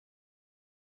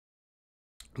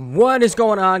What is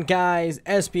going on, guys?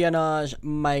 Espionage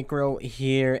Micro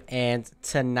here, and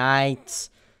tonight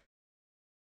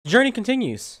the journey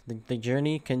continues. The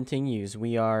journey continues.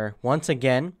 We are once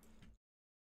again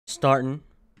starting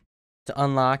to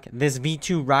unlock this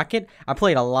V2 rocket. I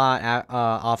played a lot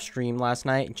off stream last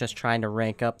night, just trying to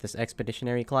rank up this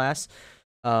expeditionary class.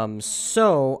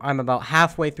 So I'm about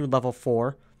halfway through level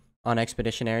 4 on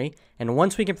expeditionary, and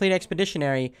once we complete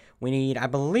expeditionary, we need,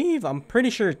 I'm pretty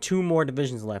sure, 2 more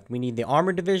divisions left. We need the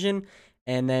armored division,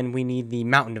 and then we need the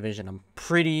mountain division. I'm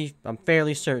fairly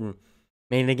certain.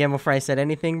 Made it again before I said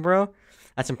anything, bro.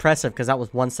 That's impressive, because that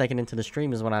was 1 second into the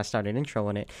stream is when I started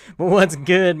introing it. But what's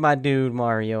good, my dude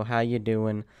Mario? How you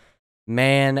doing?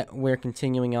 Man, we're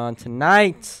continuing on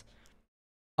tonight,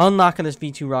 unlocking this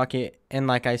V2 rocket, and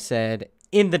like I said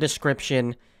in the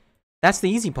description, that's the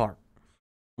easy part.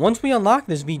 Once we unlock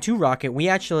this V2 rocket,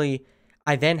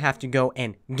 I then have to go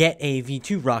and get a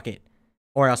V2 rocket,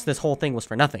 or else this whole thing was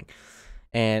for nothing.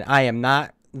 And I am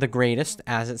not the greatest,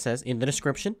 as it says in the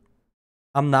description.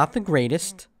 I'm not the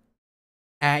greatest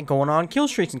at going on kill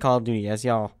streaks in Call of Duty, as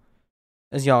y'all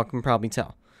can probably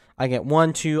tell. I get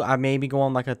 1, 2, I maybe go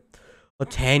on like a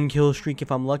 10 kill streak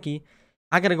if I'm lucky.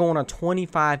 I gotta go on a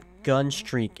 25 gun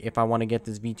streak if I want to get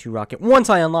this V2 rocket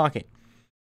once I unlock it.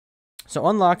 So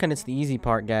unlocking, it's the easy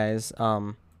part, guys.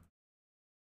 And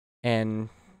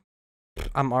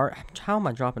how am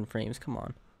I dropping frames? Come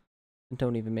on, it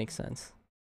don't even make sense.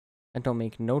 That don't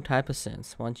make no type of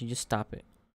sense. Why don't you just stop it?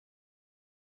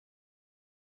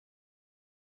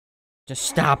 Just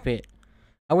stop it.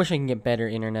 I wish I can get better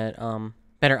internet.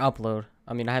 Better upload.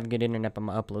 I mean, I have good internet, but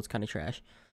my upload's kind of trash.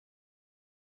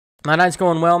 My night's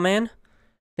going well, man.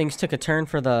 Things took a turn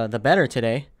for the better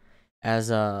today, as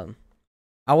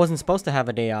I wasn't supposed to have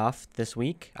a day off this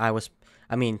week.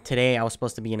 Today I was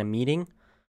supposed to be in a meeting,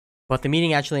 but the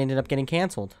meeting actually ended up getting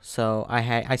canceled. So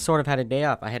I sort of had a day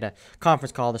off. I had a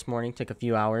conference call this morning, took a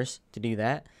few hours to do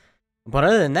that. But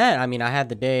other than that, I mean, I had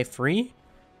the day free.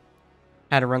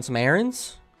 Had to run some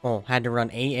errands. Well, had to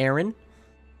run a errand.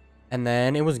 And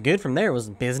then it was good from there. It was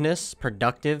business,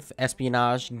 productive,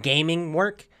 espionage, gaming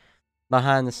work,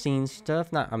 behind the scenes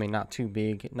stuff. Not too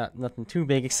big. Nothing too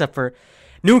big except for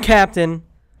new captain.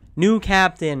 I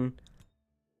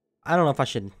don't know if I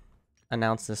should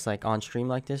announce this like on stream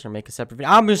like this or make a separate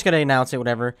video. I'm just gonna announce it,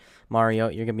 whatever. Mario,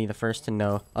 you're gonna be the first to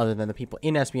know, other than the people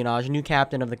in espionage. New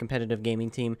captain of the competitive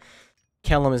gaming team.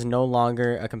 Kellum is no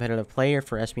longer a competitive player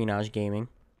for espionage gaming.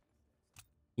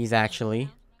 He's actually,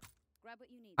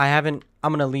 I'm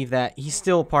gonna leave that. He's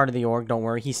still part of the org, don't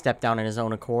worry. He stepped down on his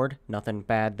own accord. Nothing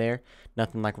bad there.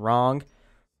 Nothing like wrong.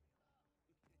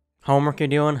 Homework you're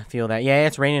doing? I feel that. Yeah,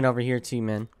 it's raining over here too,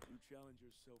 man.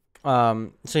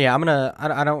 So yeah,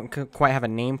 I don't quite have a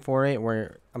name for it.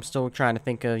 I'm still trying to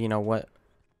think of,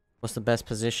 what's the best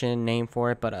position name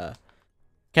for it. But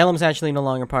Kellum's actually no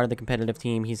longer part of the competitive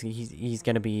team. He's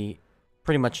gonna be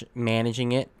pretty much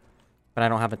managing it, but I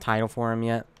don't have a title for him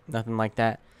yet. Nothing like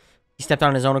that. He stepped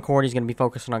on his own accord. He's gonna be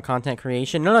focusing on content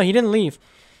creation. No, he didn't leave.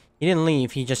 He didn't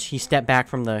leave. He stepped back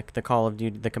from the Call of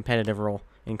Duty, the competitive role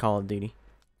in Call of Duty.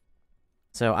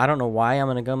 So I don't know why I'm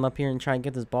gonna come up here and try and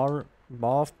get this ball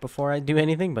before I do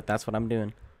anything, but that's what I'm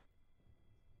doing.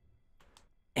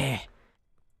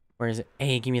 Where is it?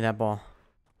 Hey, give me that ball.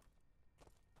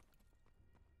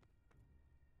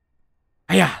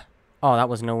 Yeah. Oh, that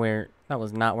was nowhere. That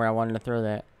was not where I wanted to throw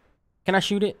that. Can I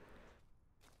shoot it?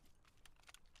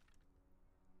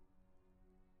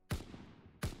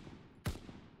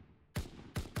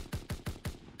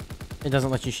 It doesn't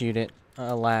let you shoot it,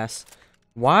 alas.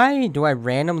 Why do I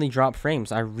randomly drop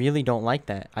frames? I really don't like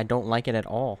that. I don't like it at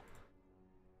all.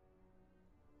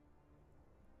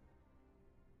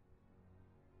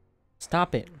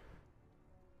 Stop it.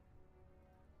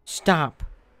 Stop.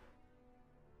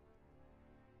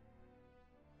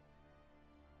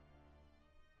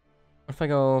 What if I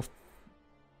go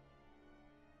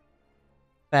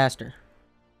faster?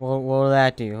 What will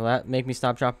that do? Will that make me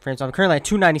stop dropping frames? I'm currently at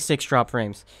 296 drop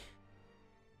frames.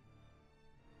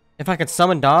 If I could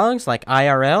summon dogs, like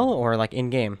IRL or like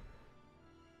in-game.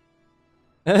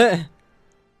 Because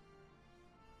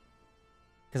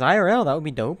IRL, that would be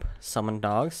dope. Summon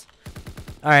dogs.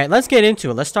 Alright, let's get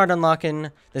into it. Let's start unlocking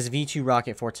this V2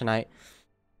 rocket for tonight.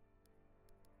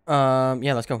 Yeah,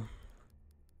 let's go.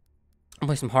 I'll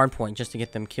play some hardpoint just to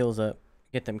get them kills up.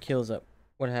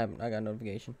 What happened? I got a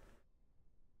notification.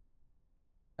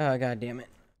 Oh, god damn it.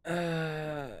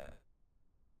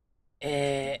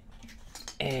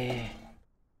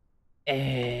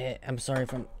 I'm sorry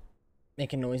if I'm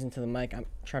making noise into the mic. I'm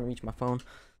trying to reach my phone.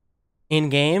 In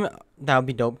game, that would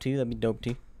be dope too.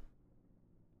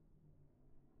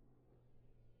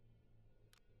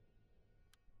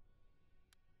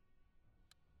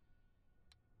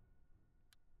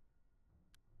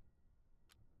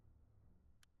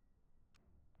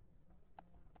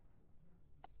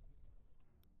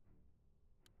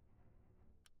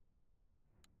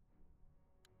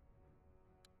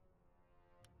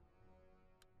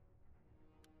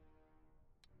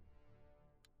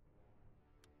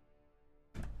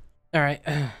 All right.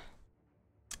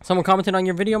 Someone commented on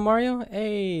your video, Mario.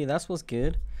 Hey, that's what's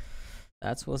good.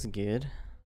 That's what's good.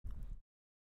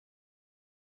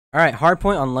 All right,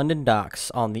 hardpoint on London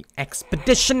docks on the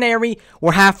expeditionary.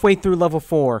 We're halfway through level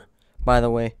 4, by the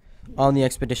way, on the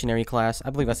expeditionary class. I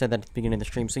believe I said that at the beginning of the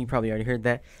stream, so you probably already heard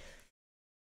that.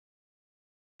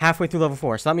 Halfway through level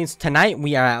 4, so that means tonight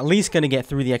we are at least gonna get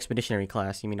through the expeditionary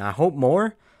class. I mean, I hope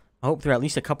more. I hope through at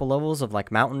least a couple levels of like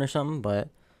mountain or something, but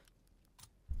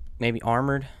maybe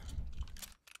armored.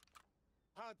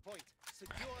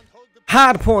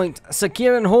 Hard point,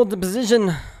 secure and hold the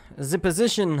position. The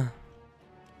position.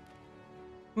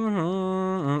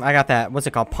 I got that. What's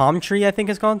it called? Palm tree, I think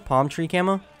it's called. Palm tree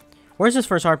camo. Where's this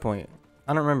first hard point?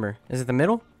 I don't remember. Is it the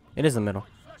middle? It is the middle.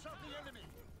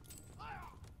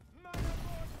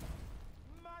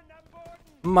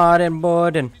 Modern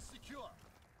Borden.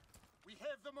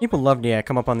 People love to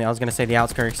come up on the. I was gonna say the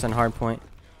outskirts and hard point.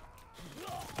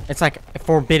 It's like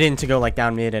forbidden to go like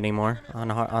down mid anymore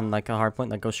on like a hard point.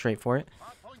 Like go straight for it.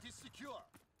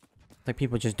 Like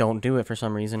people just don't do it for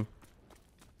some reason.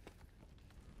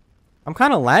 I'm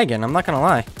kind of lagging. I'm not gonna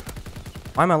lie.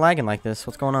 Why am I lagging like this?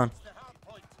 What's going on?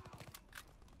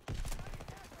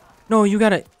 No, you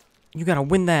gotta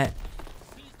win that.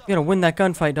 You gotta win that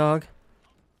gunfight, dog.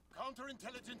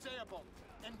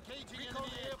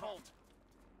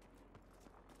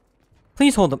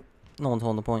 Please hold the. No one's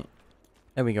holding the point.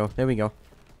 There we go. There we go.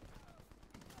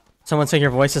 Someone say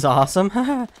your voice is awesome.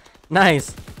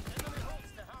 Nice.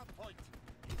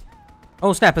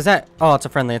 Oh snap! Is that? Oh, it's a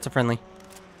friendly. It's a friendly.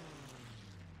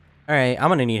 All right, I'm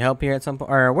gonna need help here at some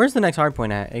point. Or where's the next hard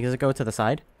point at? Does it go to the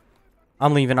side?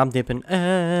 I'm leaving. I'm dipping.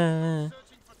 It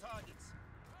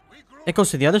goes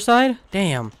to the other side?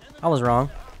 Damn, I was wrong.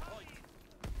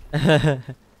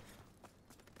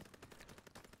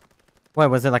 What,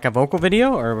 was it like a vocal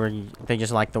video? Or were they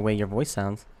just like the way your voice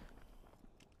sounds?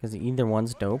 Because either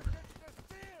one's dope.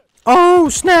 Oh,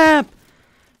 snap!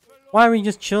 Why are we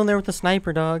just chilling there with the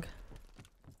sniper, dog?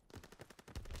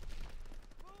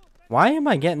 Why am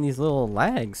I getting these little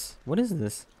lags? What is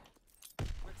this?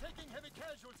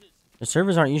 The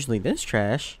servers aren't usually this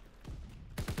trash.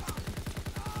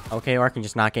 Okay, or I can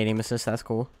just not get aim assist. That's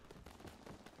cool.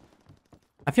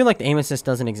 I feel like the aim assist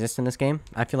doesn't exist in this game.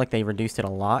 I feel like they reduced it a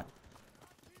lot.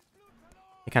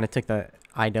 They kind of took the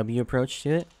IW approach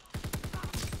to it.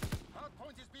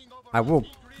 I will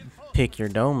pick your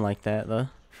dome like that, though.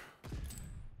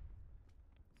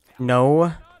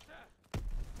 No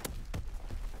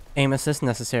aim assist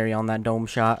necessary on that dome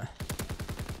shot.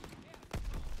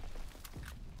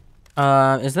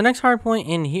 Is the next hard point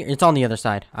in here? It's on the other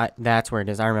side. That's where it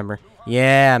is. I remember.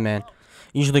 Yeah, man.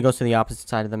 Usually goes to the opposite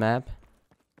side of the map.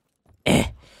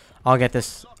 I'll get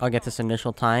this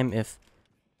initial time. If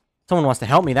someone wants to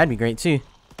help me, that'd be great too.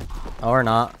 Or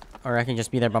not. Or I can just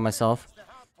be there by myself.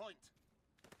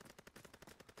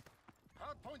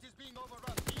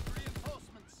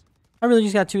 I really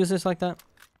just got 2 assists like that.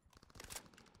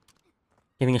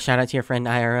 Giving a shout out to your friend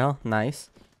IRL. Nice.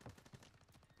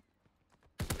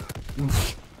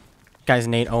 Guys,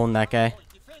 Nate owned that guy.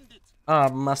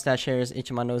 Mustache hair is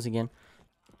itching my nose again.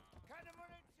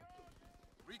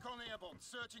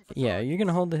 Yeah, you're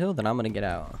gonna hold the hill, then I'm gonna get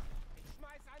out.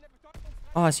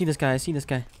 Oh, I see this guy. I see this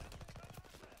guy.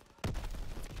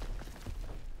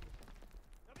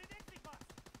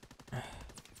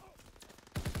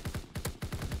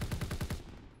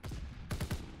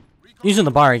 Using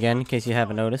the bar again, in case you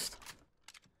haven't noticed.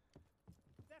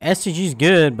 STG's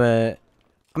good, but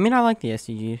I mean, I like the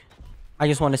STG. I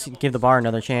just want to give the bar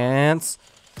another chance.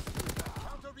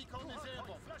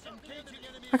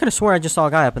 I could have swore I just saw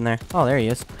a guy up in there. Oh, there he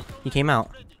is. He came out.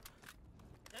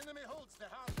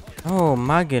 Oh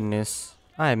my goodness.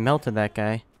 I melted that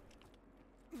guy.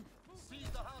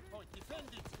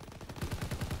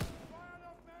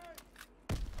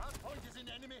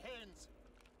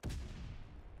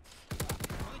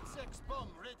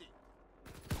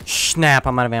 Snap,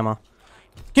 I'm out of ammo.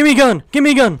 Give me a gun! Give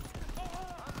me a gun!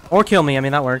 Or kill me, I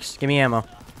mean that works. Give me ammo.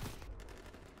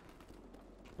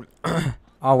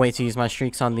 I'll wait to use my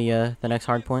streaks on the next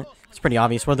hard point. It's pretty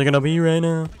obvious where they're gonna be right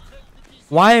now.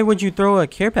 Why would you throw a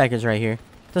care package right here?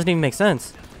 Doesn't even make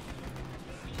sense.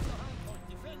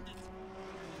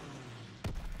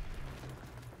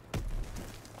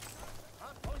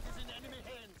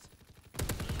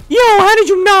 Yo, how did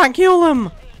you not kill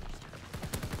him?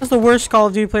 That's the worst Call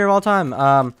of Duty player of all time.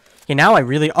 Okay, now I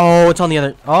really... Oh, it's on the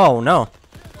other... Oh, no.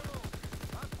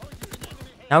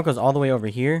 Now it goes all the way over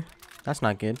here. That's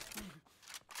not good.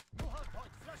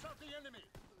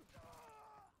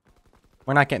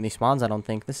 We're not getting these spawns, I don't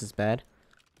think. This is bad.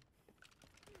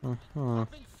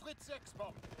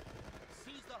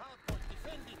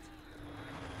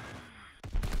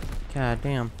 God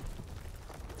damn.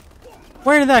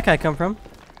 Where did that guy come from?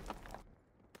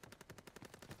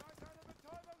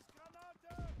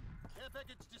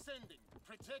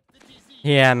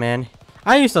 Yeah, man.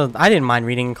 I didn't mind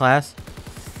reading in class.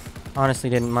 Honestly,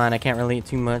 didn't mind. I can't relate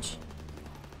too much.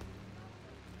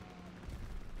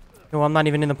 Well, I'm not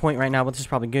even in the point right now, but this is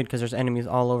probably good because there's enemies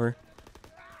all over.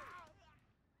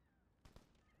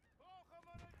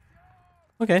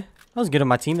 Okay, that was good of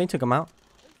my team. They took him out.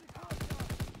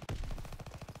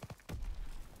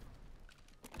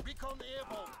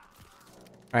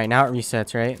 Alright, now it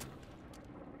resets, right?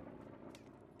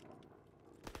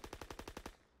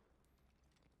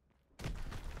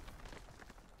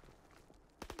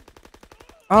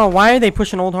 Oh, why are they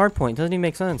pushing old hardpoint? Doesn't even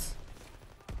make sense.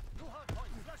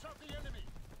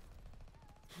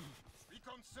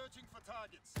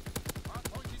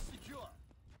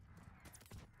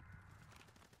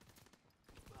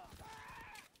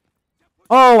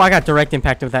 Oh, I got direct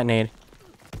impact with that nade.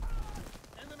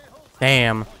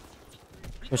 Damn.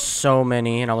 There's so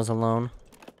many and I was alone.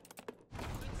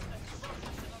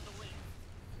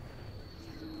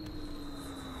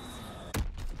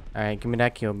 Alright, give me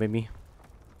that kill, baby.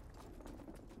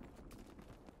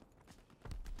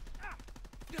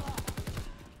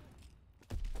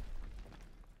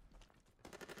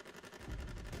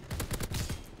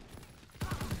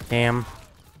 Damn.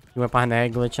 You went behind the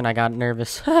head glitch and I got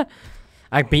nervous.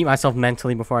 I beat myself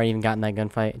mentally before I even got in that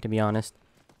gunfight, to be honest.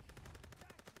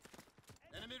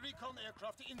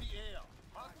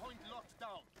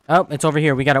 Oh, it's over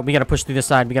here. We gotta push through this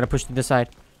side. We gotta push through this side.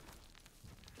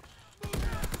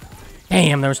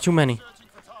 Damn, there was too many.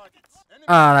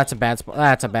 Ah, that's a bad spawn.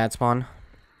 That's a bad spawn.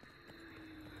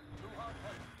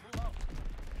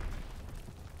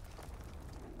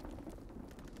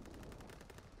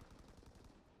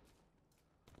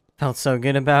 Felt so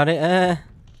good about it.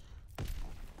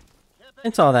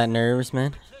 It's all that nerves,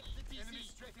 man.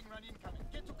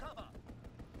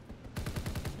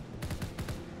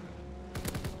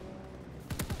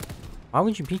 Why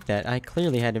would you beat that? I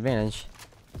clearly had advantage.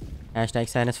 Hashtag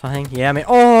satisfying. Yeah, I mean,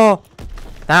 oh!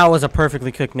 That was a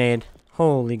perfectly cooked nade.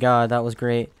 Holy god, that was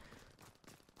great.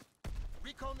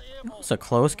 It's a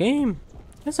close game.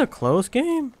 It's a close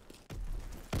game.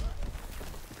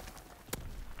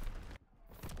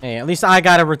 Hey, at least I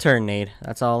got a return nade.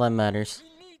 That's all that matters.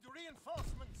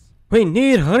 We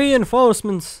need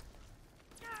reinforcements.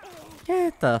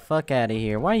 Get the fuck out of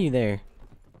here. Why are you there?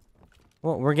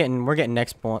 Well, we're getting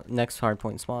next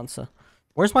hardpoint spawn. So,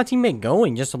 where's my teammate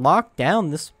going? Just lock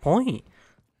down this point.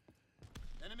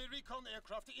 Enemy recon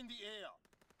aircraft in the air.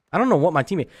 I don't know what my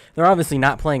teammate. They're obviously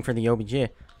not playing for the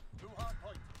OBJ.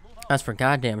 That's for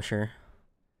goddamn sure.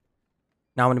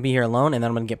 Now I'm gonna be here alone, and then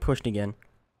I'm gonna get pushed again.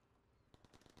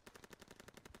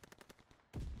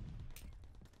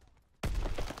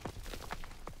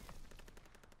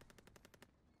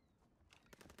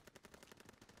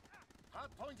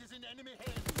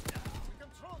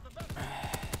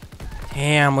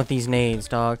 Damn, with these nades,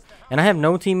 dog. And I have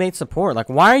no teammate support. Like,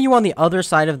 why are you on the other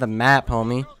side of the map,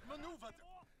 homie?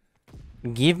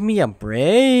 Give me a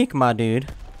break, my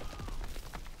dude.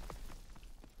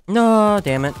 No,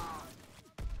 damn it.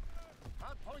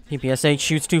 PPSH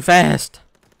shoots too fast.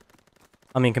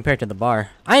 I mean, compared to the bar.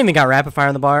 I even got rapid fire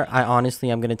on the bar. I honestly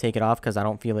am going to take it off because I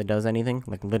don't feel it does anything.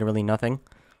 Like, literally nothing.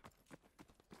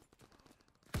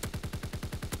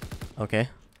 Okay.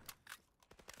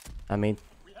 That made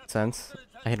sense.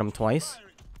 I hit him twice.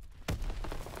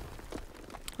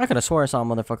 I could have swore I saw a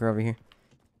motherfucker over here.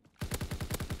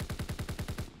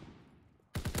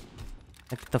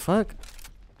 What the fuck?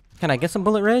 Can I get some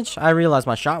bullet reg? I realized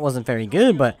my shot wasn't very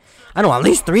good, but I know at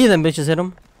least 3 of them bitches hit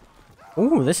him.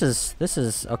 Ooh, this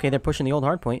is okay. They're pushing the old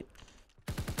hard point.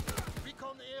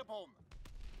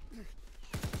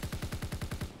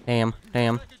 Damn,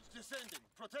 damn.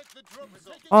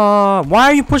 Why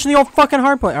are you pushing the old fucking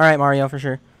hard point? All right, Mario, for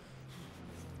sure.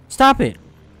 Stop it.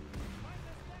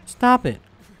 Stop it.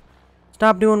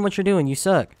 Stop doing what you're doing. You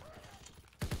suck.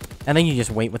 And then you just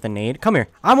wait with the nade. Come here.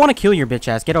 I want to kill your bitch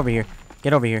ass. Get over here.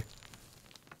 Get over here.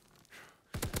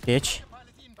 Bitch.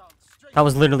 That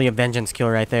was literally a vengeance kill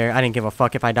right there. I didn't give a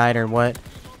fuck if I died or what.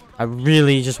 I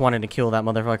really just wanted to kill that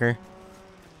motherfucker.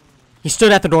 He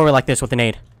stood at the doorway like this with a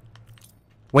nade.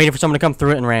 Waited for someone to come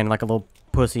through it and ran like a little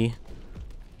pussy.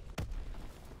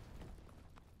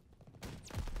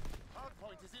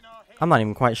 I'm not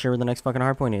even quite sure where the next fucking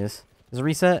hardpoint is. Does it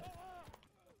reset?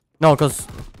 No, it goes...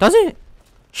 Does it?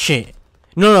 Shit.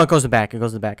 No, it goes to the back. It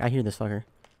goes to the back. I hear this fucker.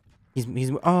 He's...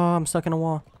 Oh, I'm stuck in a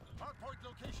wall.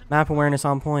 Map awareness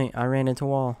on point. I ran into a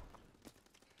wall.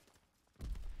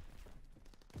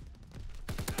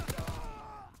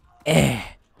 Eh.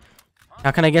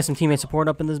 How can I get some teammate support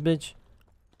up in this bitch?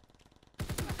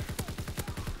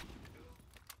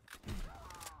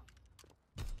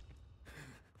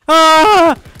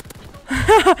 Ah!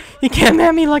 He came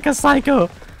at me like a psycho.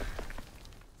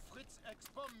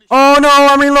 Oh no,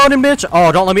 I'm reloading, bitch.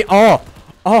 Oh, don't let me. Oh,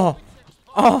 oh,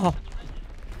 oh,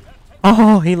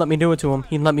 oh. He let me do it to him.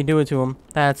 He let me do it to him.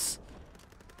 That's.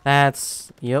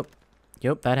 Yep,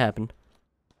 that happened.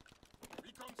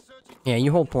 Yeah,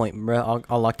 you hold point, bro.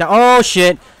 I'll lock that. Oh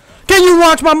shit! Can you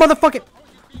watch my motherfucking?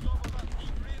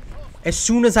 As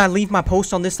soon as I leave my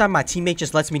post on this side, my teammate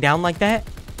just lets me down like that.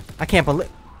 I can't believe.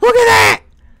 Look at that!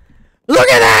 Look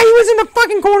at that! He was in the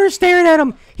fucking corner staring at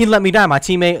him. He let me die. My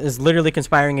teammate is literally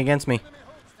conspiring against me.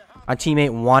 My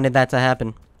teammate wanted that to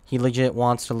happen. He legit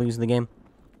wants to lose the game.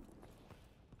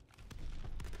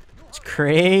 It's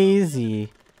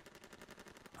crazy.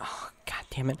 Oh, god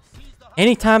damn it.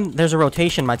 Anytime there's a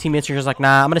rotation, my teammates are just like,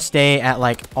 nah, I'm gonna stay at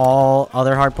like all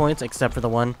other hard points except for the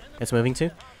one it's moving to.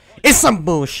 It's some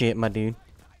bullshit, my dude.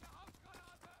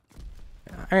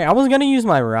 Alright, I was gonna use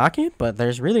my rocket, but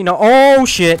there's really no. Oh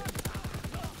shit!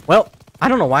 Well, I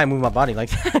don't know why I moved my body like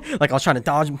that. Like I was trying to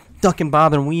dodge, duck and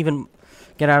bob and weave and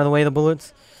get out of the way of the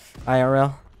bullets.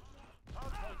 IRL.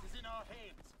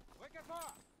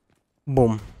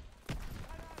 Boom.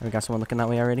 We got someone looking that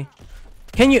way already.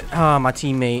 Can you? Oh, my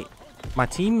teammate. My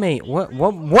teammate. What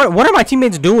are my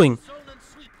teammates doing?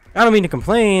 I don't mean to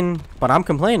complain, but I'm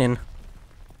complaining.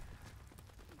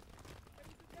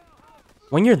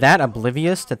 When you're that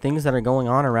oblivious to things that are going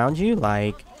on around you,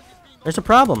 like, there's a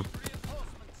problem.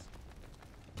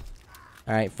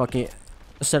 Alright, fuck it.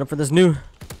 Set up for this new.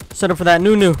 Set up for that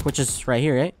new, which is right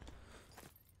here, right?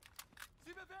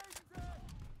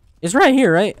 It's right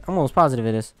here, right? I'm almost positive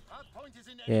it is.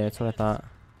 Yeah, that's what I thought.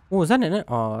 Oh, is that in it?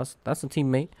 Oh, that's a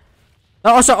teammate.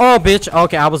 Oh, so, oh, bitch.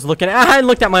 Okay, I was looking at. I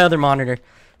looked at my other monitor.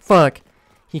 Fuck.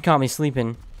 He caught me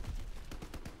sleeping.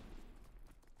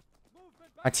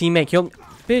 My teammate killed me.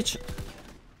 Bitch.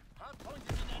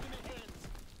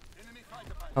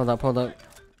 Hold up, hold up.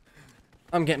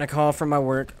 I'm getting a call from my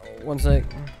work. One sec.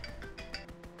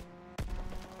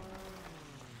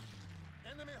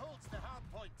 Enemy holds the hard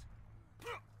point.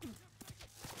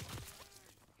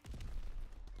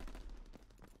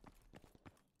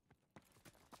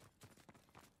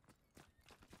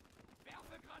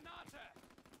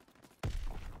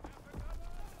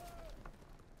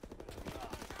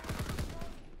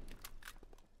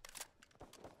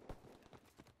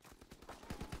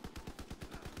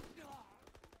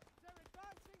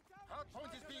 Hard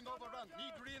point is being overrun.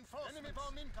 Need reinforcements. Enemy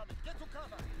bomb incoming. Get to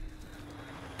cover.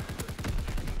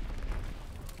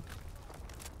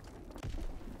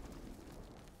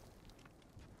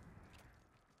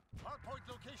 Hard point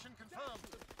location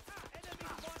confirmed.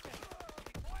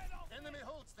 Enemy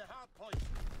holds the hard point.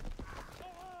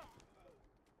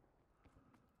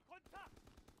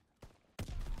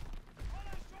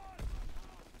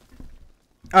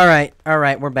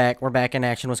 Alright, we're back. We're back in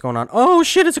action. What's going on? Oh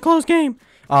shit, it's a close game.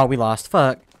 Oh, we lost.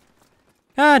 Fuck.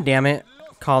 God damn it.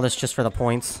 Call this just for the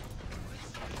points.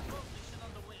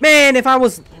 Man, if I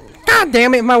was... God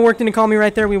damn it, if my work didn't call me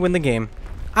right there, we win the game.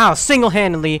 I'll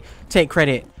single-handedly take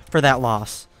credit for that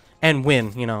loss. And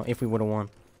win, you know, if we would have won.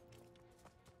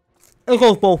 It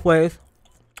goes both ways.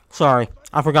 Sorry.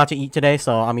 I forgot to eat today,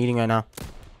 so I'm eating right now.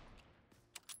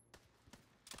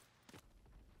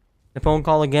 The phone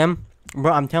call again?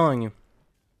 Bro, I'm telling you.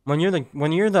 When you're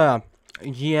the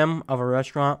GM of a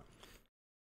restaurant,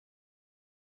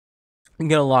 you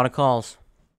get a lot of calls.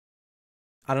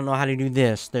 I don't know how to do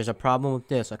this. There's a problem with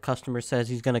this. A customer says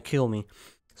he's gonna kill me.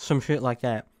 Some shit like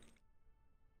that.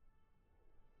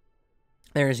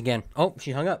 There it is again. Oh,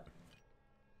 she hung up.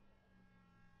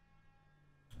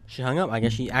 She hung up. I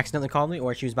guess she accidentally called me,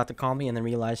 or she was about to call me and then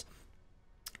realized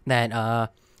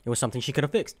that it was something she could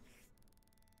have fixed.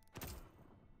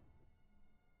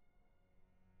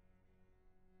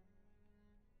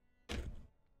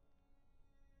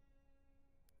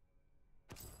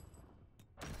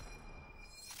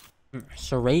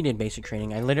 Serrated basic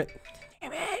training. I literally...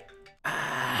 Damn it!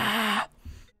 Ah.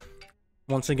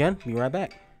 Once again, be right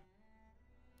back.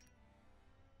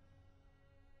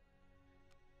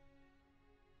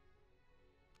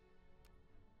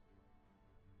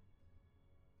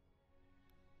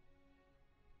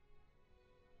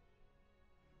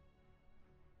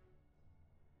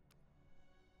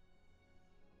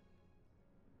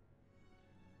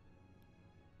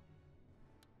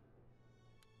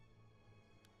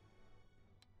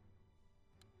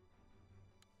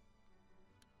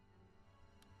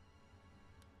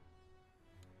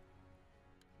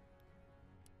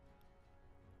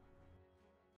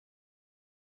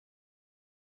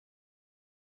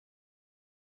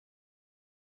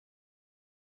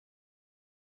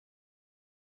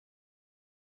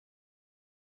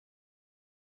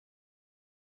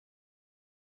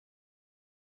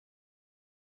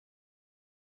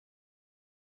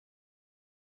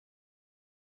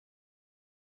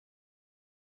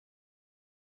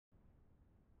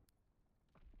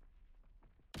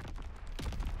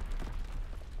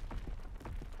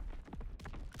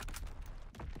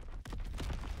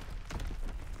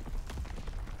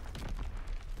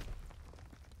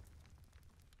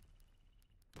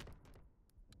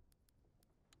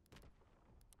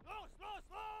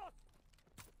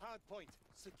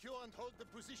 Secure and hold the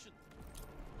position.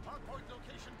 Hardpoint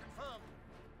location confirmed.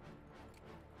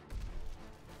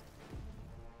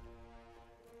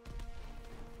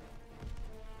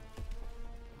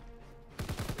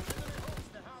 Enemy holds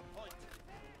the hardpoint.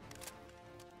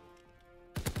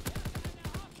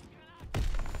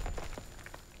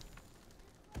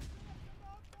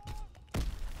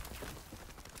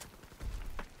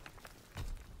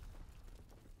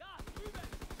 Da, drüben!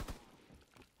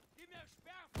 Gib mir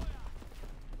Sperrfeuer!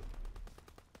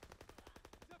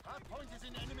 Hardpoint is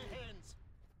in enemy hands.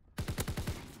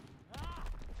 Ah,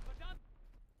 verdammt!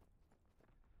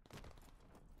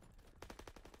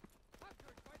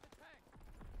 Hacker, zweite Tank!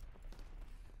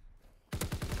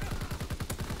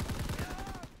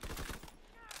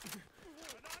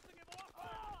 Granate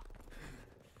geworfen!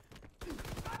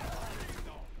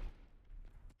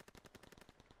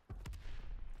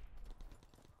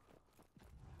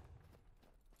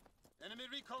 Enemy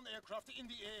recon aircraft in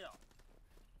the air.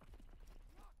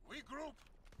 Regroup.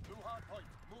 Blue hardpoint.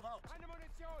 Move out. Keine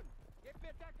Munition! Gebt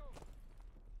mir Deckung!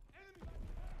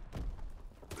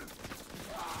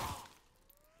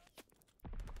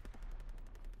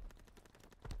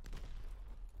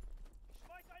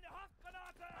 Schmeiß eine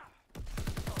Haftgranate!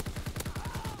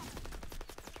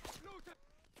 Blutet!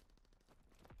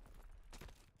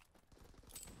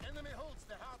 Enemy holds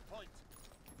the hardpoint.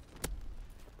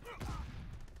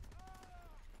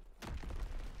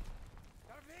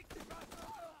 Da bewegt sich was!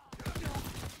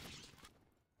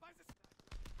 Was ist...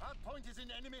 Hardpoint is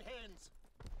in enemy hands.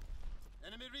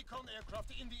 Enemy recon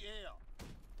aircraft in the air.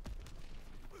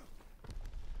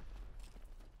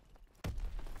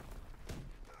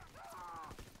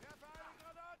 Werfe eine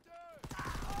Granate!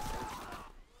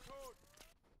 Tot!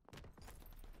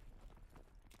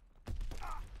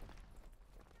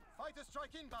 Fighter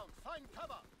strike inbound. Find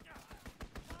cover.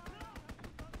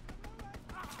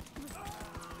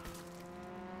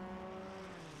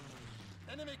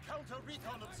 Enemy counter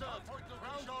recon observed.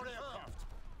 Ground our aircraft.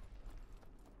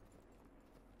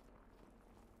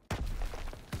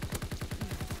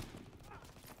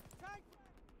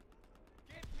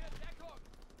 Gebt mir Deckung!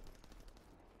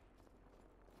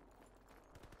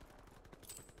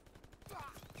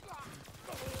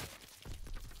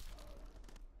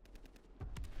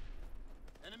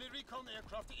 Enemy recon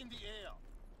aircraft in the air.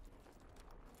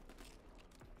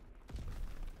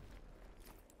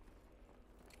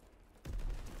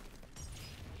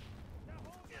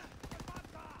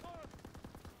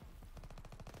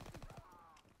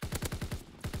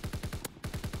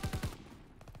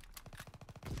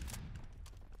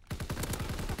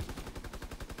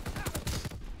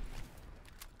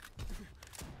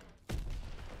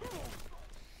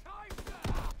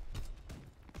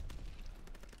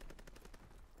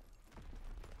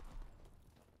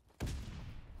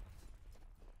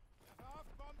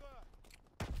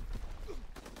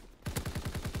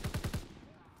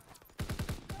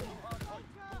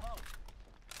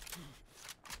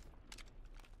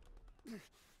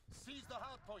 Seize the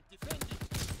hardpoint. Defend it.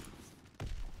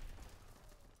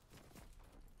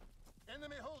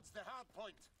 Enemy holds the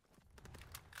hardpoint.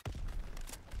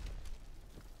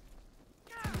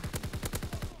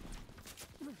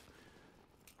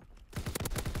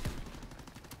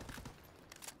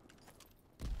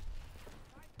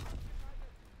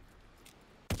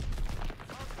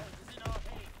 Hardpoint is in our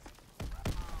hands.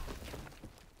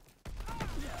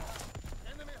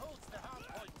 Enemy holds the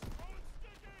hardpoint.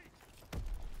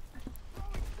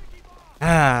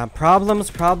 Ah,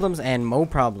 problems, and more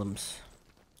problems.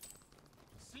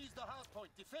 Seize the hardpoint.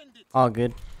 Defend it. All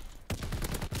good.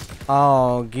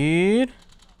 All good.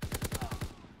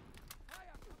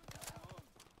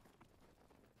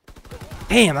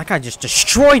 Damn, that guy just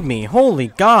destroyed me. Holy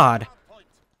God. Hardpoint.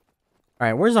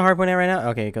 Alright, where's the hard point at right now?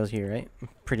 Okay, it goes here, right? I'm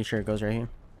pretty sure it goes right here.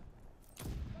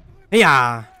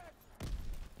 Yeah.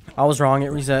 I was wrong.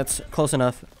 It resets. Close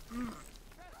enough.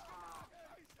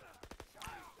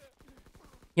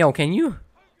 Yo, can you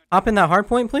hop in that hard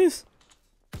point, please?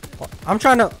 I'm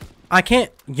trying to... I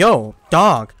can't... Yo,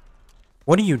 dog.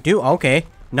 What do you do? Okay.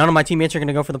 None of my teammates are going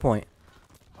to go for the point.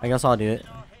 I guess I'll do it.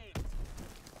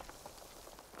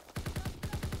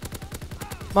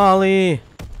 Molly.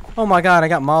 Oh my God, I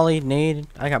got Molly, nade.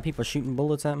 I got people shooting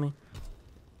bullets at me.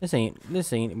 This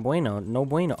ain't bueno. No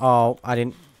bueno. Oh, I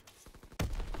didn't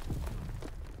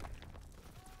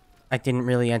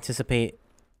really anticipate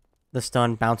the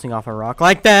stun bouncing off a rock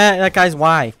like that. That guy's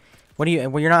why. What do you...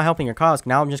 Well, you're not helping your cause.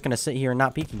 Now I'm just going to sit here and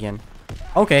not peek again.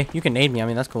 Okay, you can nade me. I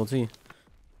mean, that's cool too. I mean,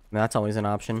 that's always an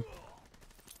option.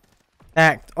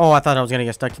 Act. Oh, I thought I was going to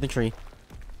get stuck to the tree.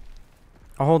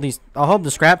 I'll hold the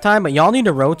scrap time, but y'all need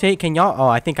to rotate. Can y'all... Oh,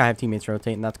 I think I have teammates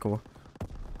rotating. That's cool.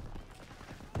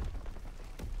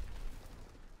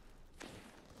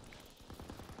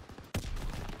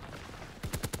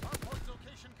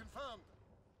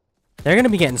 They're gonna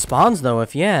be getting spawns though.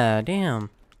 If yeah, damn.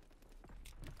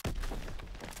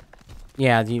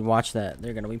 Yeah, dude, watch that.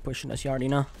 They're gonna be pushing us. You already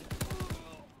know.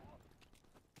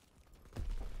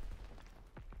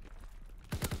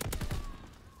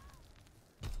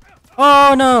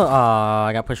 Oh no! Oh,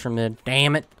 I got pushed from mid.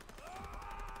 Damn it!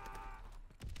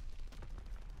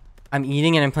 I'm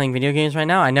eating and I'm playing video games right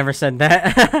now. I never said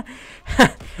that.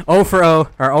 0 for 0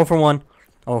 or 0 for 1.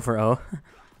 0 for 0.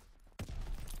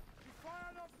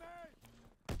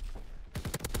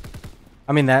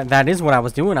 I mean that is what I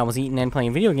was doing. I was eating and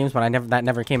playing video games, but that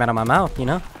never came out of my mouth, you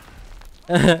know.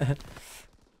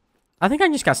 I think I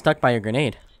just got stuck by a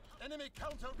grenade. Enemy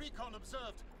counter recon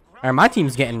observed. Alright, my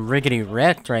team's getting riggedy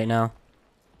wrecked right now.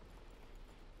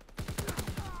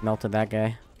 Melted that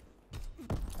guy.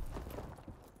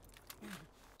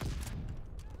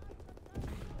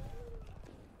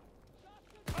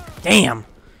 Damn!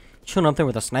 Showing up there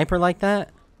with a sniper like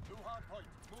that? New hard point.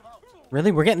 Move out.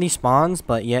 Really? We're getting these spawns,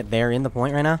 but yet they're in the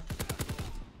point right now?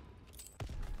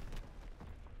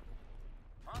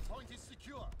 Hard point is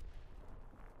secure.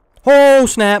 Oh,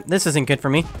 snap! This isn't good for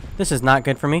me. This is not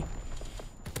good for me.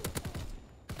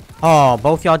 Oh,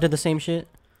 both y'all did the same shit?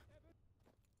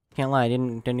 Can't lie, I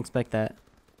didn't expect that.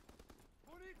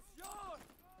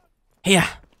 Yeah!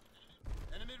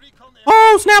 Enemy recon air.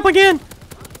 Oh, snap again!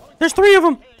 There's 3 of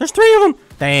them! There's 3 of them!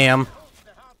 Damn.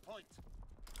 The hard point.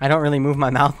 I don't really move my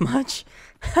mouth much.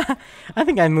 I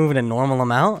think I move it a normal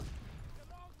amount.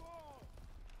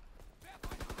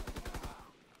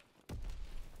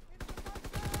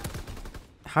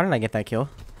 How did I get that kill?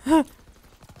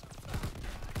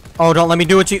 Oh, don't let me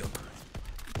do it to you.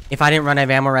 If I didn't run out of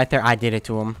ammo right there, I did it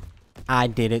to him. I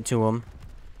did it to him.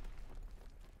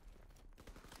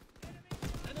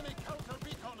 Enemy counter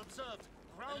recon observed.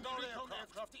 Ground recon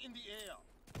aircraft in the air.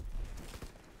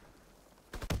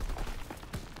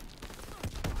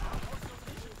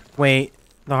 Wait,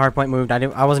 the hardpoint moved.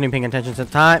 I wasn't even paying attention to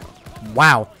the time.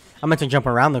 Wow. I meant to jump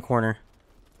around the corner.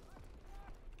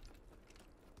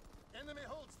 Enemy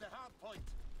holds the hard point.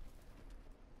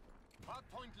 Hard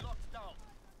point locked down.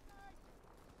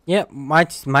 Yep, my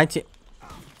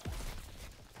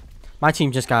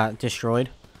team just got destroyed.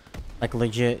 Like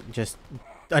legit just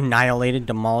annihilated,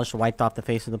 demolished, wiped off the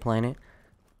face of the planet.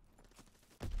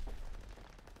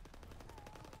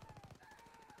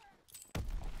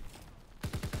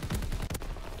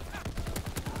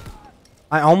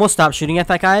 I almost stopped shooting at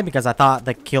that guy because I thought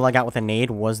the kill I got with a nade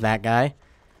was that guy.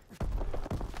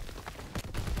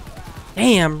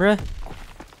 Damn, bruh.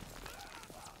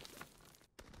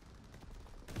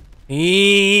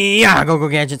 Yeah, go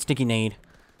gadget, sticky nade.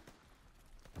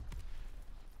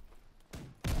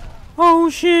 Oh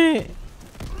shit.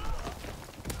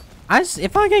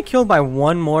 If I get killed by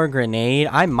one more grenade,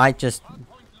 I might just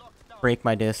break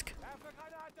my disc.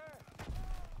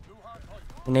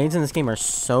 Grenades in this game are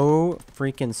so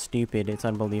freaking stupid. It's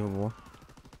unbelievable.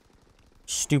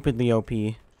 Stupidly OP.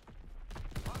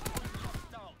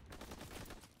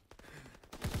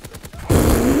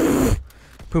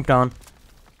 Pooped on.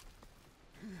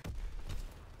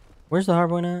 Where's the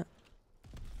hardpoint at?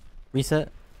 Reset.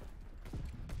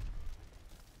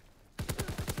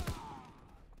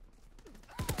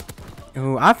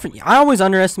 Ooh, I always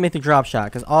underestimate the drop shot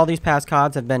because all these past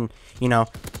CODs have been, you know,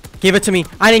 give it to me.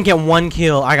 I didn't get one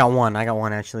kill. I got one. I got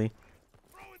one actually.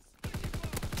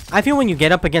 I feel when you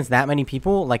get up against that many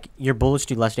people, like your bullets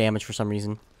do less damage for some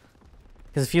reason.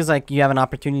 Because it feels like you have an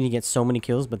opportunity to get so many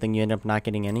kills, but then you end up not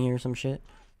getting any or some shit.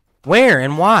 Where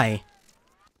and why?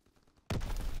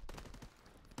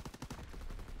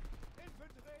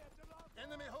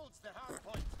 Enemy holds the hard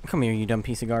point. Come here, you dumb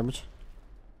piece of garbage.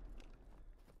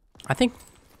 I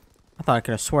thought I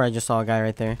could have swore I just saw a guy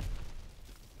right there.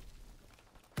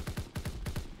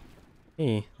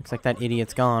 Hey, looks like that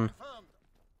idiot's gone. Confirmed.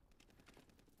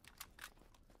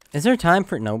 Is there time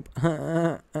for... Nope.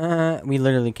 We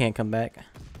literally can't come back.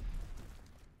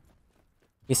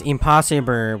 It's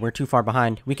impossible. We're too far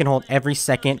behind. We can hold every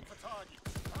second.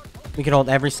 We can hold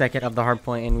every second of the hard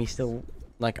point, and we still...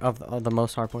 Like, of the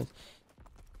most hard points.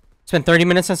 It's been 30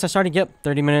 minutes since I started. Yep,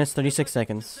 30 minutes, 36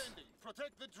 seconds.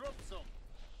 Protect the drop zone.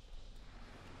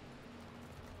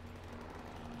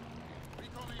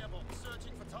 Recon airborne.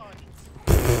 Searching for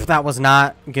targets. That was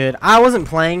not good. I wasn't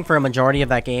playing for a majority of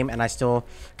that game, and I still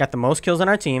got the most kills on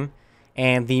our team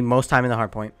and the most time in the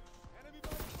hard point.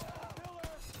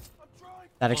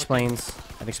 That explains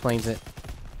it.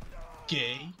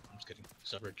 Gay. I'm just kidding.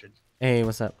 What's up, Richard? Hey,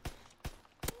 what's up?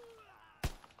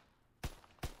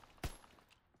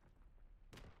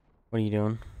 What are you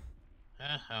doing?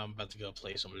 I'm about to go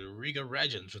play some League of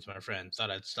Legends with my friend.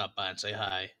 Thought I'd stop by and say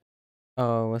hi.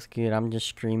 Oh, what's good? I'm just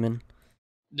streaming.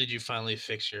 Did you finally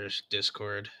fix your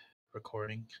Discord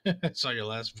recording? I saw your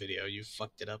last video. You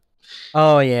fucked it up.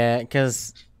 Oh yeah,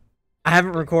 because I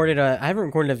haven't recorded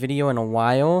a video in a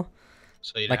while.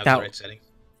 So you didn't Like have the that. right setting.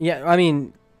 Yeah, I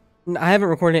mean, I haven't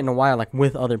recorded it in a while, like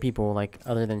with other people, like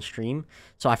other than stream.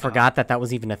 So I forgot that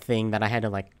was even a thing that I had to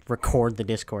like record the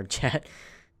Discord chat.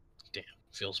 Damn,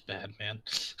 feels bad, man.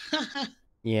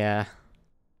 Yeah.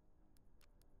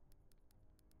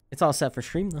 It's all set for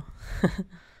stream though.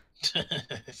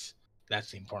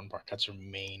 That's the important part. That's your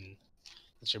main.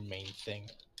 That's your main thing.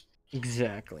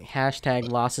 Exactly. Hashtag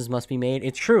losses must be made.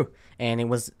 It's true. And it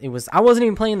was I wasn't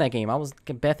even playing that game.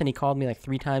 Bethany called me like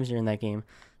 3 times during that game.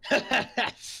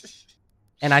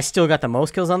 And I still got the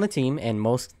most kills on the team and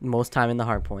most time in the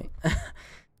hard point.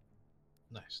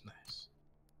 Nice, nice.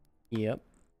 Yep.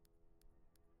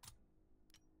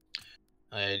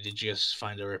 Did you guys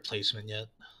find a replacement yet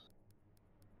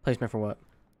Placement for what?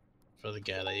 for the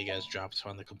guy that you guys dropped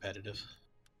on the competitive?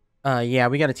 Yeah,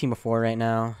 we got a team of 4 right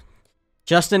now.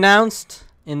 Just announced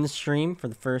in the stream for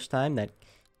the first time that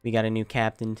we got a new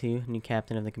captain too, new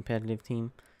captain of the competitive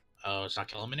team. Oh, it's not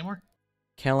Kellum anymore?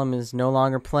 Kellum is no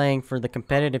longer playing for the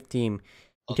competitive team. You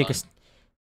Hold take on.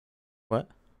 What?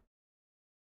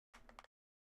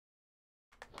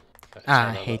 Sorry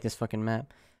I about hate that. this fucking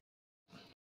map.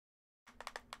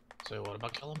 So what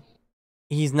about Kellum?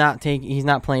 He's not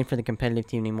playing for the competitive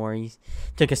team anymore. He's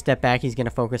took a step back. He's gonna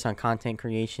focus on content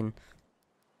creation.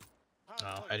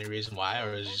 Oh, any reason why,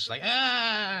 or is he just like,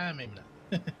 maybe not.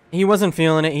 He wasn't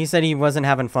feeling it. He said he wasn't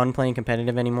having fun playing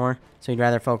competitive anymore, so he'd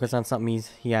rather focus on something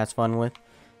he has fun with.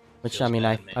 Which Feels I mean,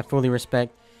 bad, man. I fully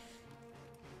respect.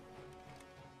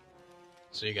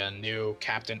 So you got a new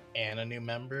captain and a new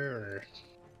member, or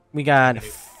We got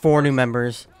 4 new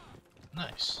members.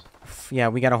 nice? Yeah,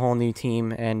 we got a whole new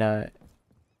team, and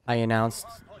I announced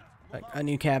a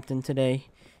new captain today.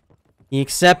 He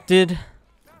accepted,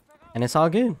 and it's all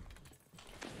good.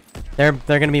 They're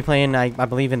gonna be playing, I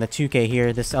believe, in the 2K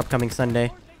here this upcoming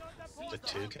Sunday. The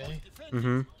 2K?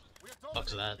 Mm-hmm.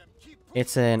 Fuck's that?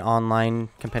 It's an online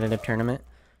competitive tournament.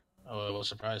 Oh, what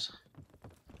surprise?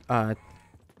 The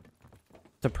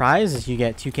prize is you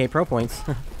get 2K pro points.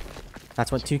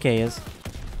 That's what 2K is.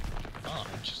 Oh,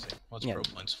 interesting. What's Yeah. pro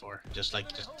points for? Just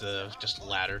just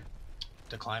ladder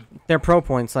to climb. They're pro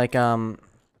points, like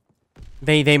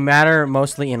they matter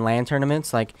mostly in LAN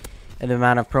tournaments. Like the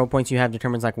amount of pro points you have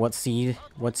determines like what seed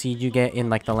you get in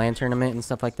like the LAN tournament and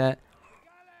stuff like that.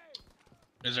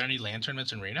 Is there any LAN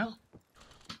tournaments in Reno?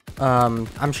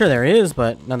 I'm sure there is,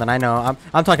 but none that I know.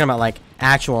 I'm talking about like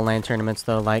actual LAN tournaments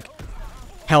though, like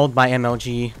held by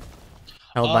MLG.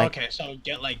 Held Oh, by okay. So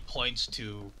get like points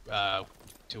to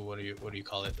what do you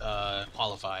call it?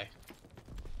 Qualify.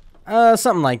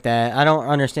 something like that. I don't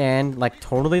understand like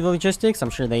totally the logistics. I'm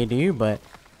sure they do, but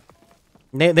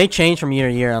they change from year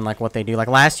to year on like what they do. Like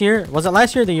last year, was it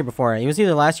last year or the year before? It was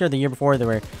either last year or the year before. There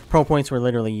were pro points were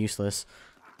literally useless.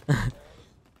 All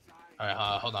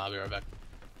right, hold on. I'll be right back.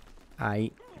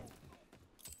 I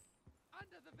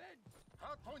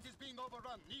Hardpoint is being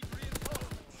overrun. Need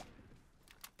reinforcements.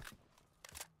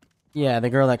 Yeah,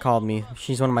 the girl that called me.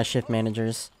 She's one of my shift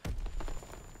managers.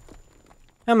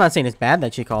 I'm not saying it's bad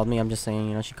that she called me. I'm just saying,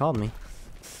 you know, she called me.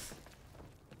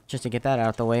 Just to get that out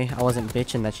of the way. I wasn't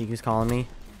bitching that she was calling me.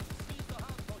 Seize the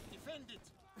hardpoint. Defend it.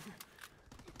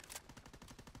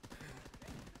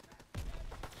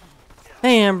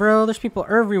 Damn, bro. There's people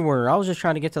everywhere. I was just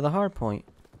trying to get to the hard point.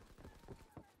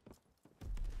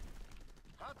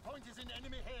 Hardpoint is in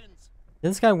enemy hands.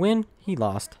 Did this guy win? He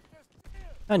lost.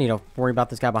 I don't need to worry about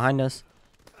this guy behind us.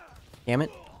 Damn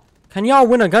it. Can y'all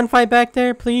win a gunfight back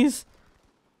there, please?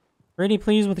 Ready,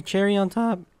 please, with a cherry on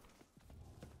top.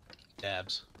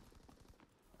 Dabs.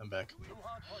 I'm back.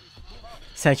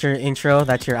 Is that your intro?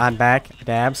 That's your I'm back,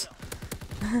 dabs?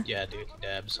 Yeah, dude.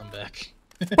 Dabs. I'm back.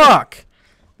 Fuck!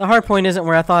 The hard point isn't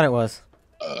where I thought it was.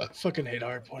 Fucking hate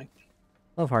hardpoint.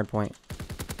 Love hard point.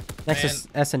 Next is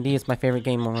S&D. It's my favorite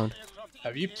game mode.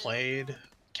 Have you played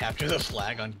Capture the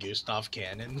Flag on Gustav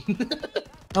Cannon?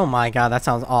 Oh my god, that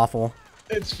sounds awful.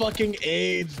 It's fucking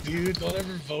AIDS, dude. Don't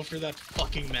ever vote for that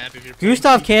fucking map if you're playing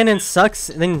Gustav FIFA. Cannon sucks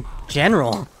in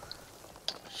general.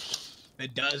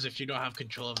 It does if you don't have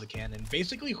control of the cannon.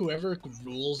 Basically, whoever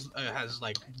rules has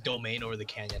like domain over the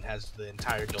canyon has the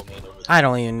entire domain over the I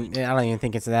don't even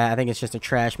think it's that. I think it's just a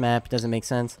trash map. It doesn't make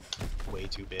sense. way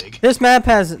too big.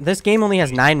 This game only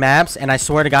has 9 maps, and I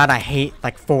swear to God, I hate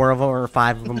like 4 of them or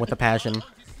 5 of them with a passion.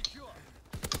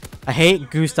 I hate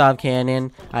Gustav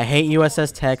Cannon. I hate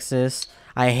USS Texas.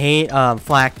 I hate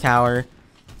Flak Tower.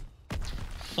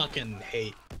 Fucking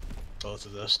hate. both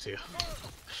of those two.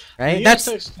 Right? You That's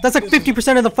guys that's like this is-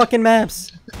 50% of the fucking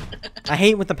maps. I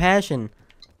hate with the passion.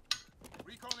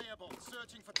 Recon airborne,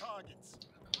 searching for targets.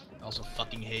 I also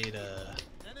fucking hate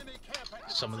Enemy care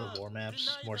package some of the observed. war maps,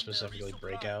 Deny more them their specifically resupply.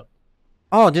 Breakout.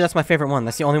 Oh, dude, that's my favorite one.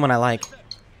 That's the only one I like.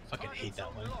 Fucking hate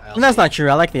that one. And that's not true.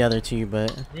 I like the other two, but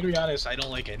I'm gonna be honest, I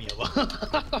don't like any of them.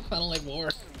 I don't like war.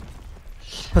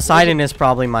 Poseidon is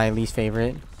probably my least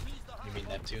favorite. You mean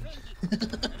Neptune? Enemy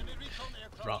recon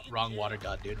aircraft Wrong water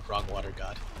god, dude. Wrong water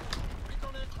god.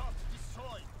 Recon aircraft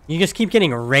destroyed. You just keep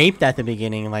getting raped at the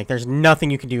beginning. Like, there's nothing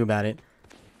you can do about it.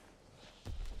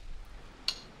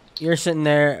 You're sitting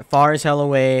there far as hell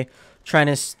away, trying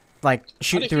to, like,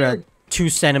 shoot if through a you're-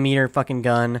 2-centimeter fucking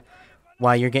gun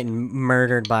while you're getting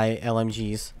murdered by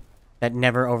LMGs that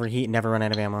never overheat, never run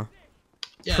out of ammo.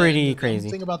 Yeah, Pretty and the crazy.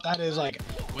 thing about that is like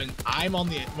when I'm on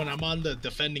the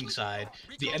defending side,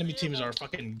 the enemy teams are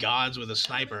fucking gods with a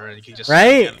sniper, and you can just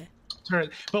Right? turn.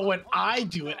 But when I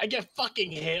do it, I get fucking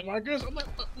hit markers. I'm like,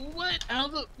 what?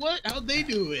 How'd they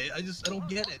do it? I don't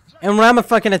get it. And when I'm a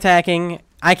fucking attacking,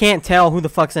 I can't tell who the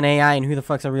fuck's an AI and who the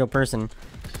fuck's a real person.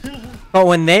 But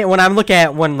when I'm looking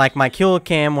at like my kill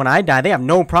cam when I die, they have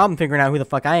no problem figuring out who the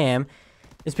fuck I am.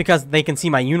 It's because they can see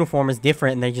my uniform is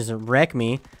different and they just wreck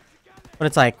me. But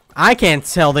it's like, I can't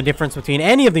tell the difference between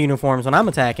any of the uniforms when I'm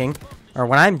attacking or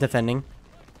when I'm defending.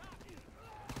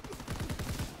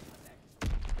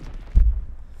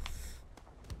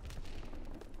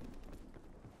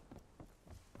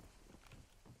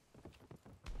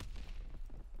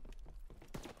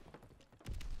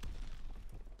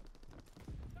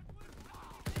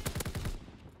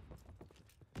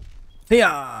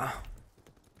 Yeah.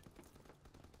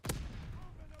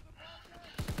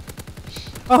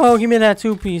 Oh, give me that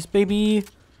 2-piece, baby.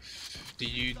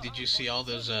 Did you see all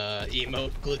those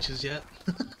emote glitches yet?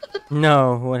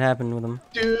 No, what happened with them?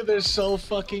 Dude, they're so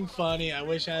fucking funny. I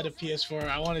wish I had a PS4.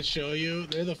 I want to show you.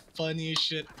 They're the funniest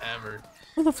shit ever.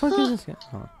 What the fuck is this guy?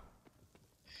 Oh.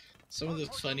 Some of the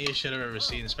funniest shit I've ever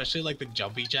seen, especially like the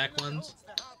jumpy jack ones.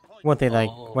 What they like?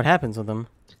 Oh. What happens with them?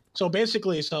 So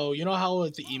basically, you know how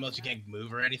with the emotes you can't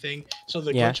move or anything? So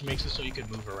the Yeah. glitch makes it so you can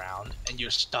move around and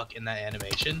you're stuck in that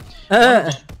animation.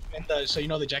 Uh So you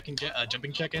know the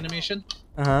jumping jack animation?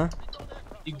 huh.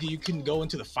 You can go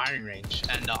into the firing range,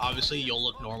 and obviously you'll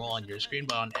look normal on your screen,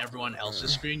 but on everyone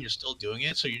else's screen you're still doing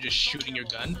it. So you're just shooting your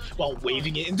gun while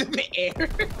waving it into the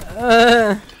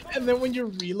air. And then when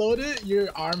you reload it, your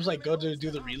arms like go to do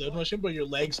the reload motion, but your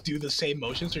legs do the same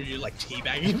motion, so you're like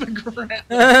teabagging the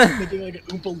ground, making like an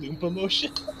Oompa Loompa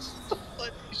motion. That's the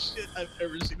funniest shit I've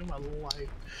ever seen in my life.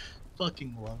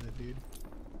 Fucking love it, dude.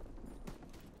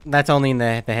 That's only in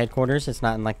the headquarters. It's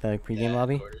not in like the pregame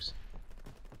lobby. Headquarters.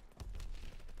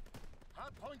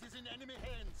 Hardpoint is in enemy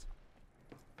hands.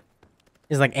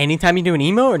 Is like anytime you do an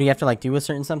emote, or do you have to like do a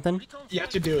certain something? Recon You have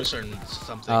to do a certain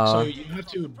something. Oh. So you have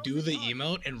to do the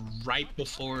emote, and right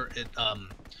before it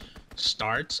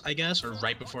starts, I guess, or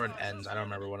right before it ends. I don't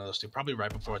remember one of those two. Probably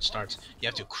right before it starts. You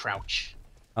have to crouch,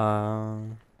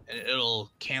 and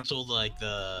it'll cancel it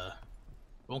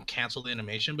won't cancel the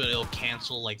animation, but it'll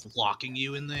cancel like locking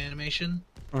you in the animation,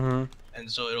 Mm-hmm.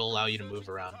 and so it'll allow you to move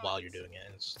around while you're doing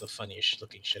it. It's the funniest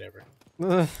looking shit ever.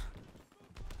 Ugh.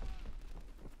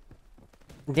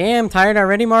 Damn, tired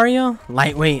already, Mario?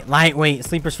 Lightweight.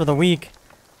 Sleepers for the week.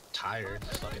 Tired.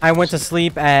 Fucking I went to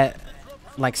sleep at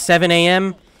like 7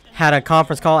 a.m., had a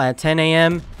conference call at 10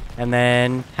 a.m., and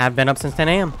then have been up since 10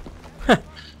 a.m.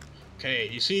 Okay,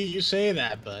 you see, you say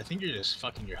that, but I think you're just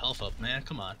fucking your health up, man.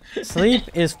 Come on. Sleep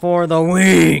is for the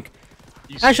weak.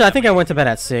 You say Actually, I that, think but I went to bed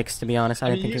at 6, to be honest. I I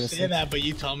didn't mean, think you it was say 6. that, but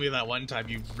you told me that one time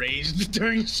you raged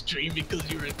during stream because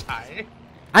you were tired.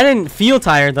 I didn't feel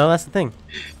tired, though. That's the thing.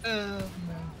 No.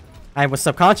 I was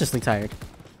subconsciously tired.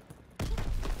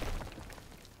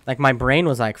 Like, my brain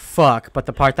was like, fuck. But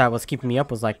the part that was keeping me up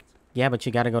was like, yeah, but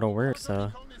you gotta go to work, so...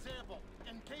 recon is airborne.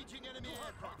 Engaging enemy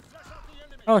aircraft. Flash out the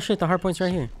enemy. Oh, shit, the hardpoint's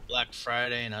right here. Black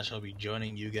Friday, and I shall be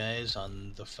joining you guys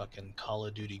on the fucking Call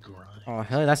of Duty grind. Oh,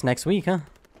 hell, that's next week, huh?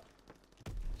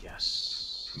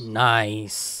 Yes.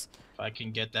 Nice. If I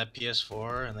can get that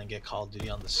PS4 and then get Call of Duty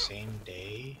on the same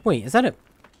day, Wait, is that a...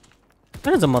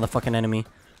 That is a motherfucking enemy.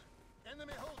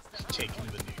 Enemy holds the taking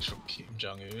the nukes from Kim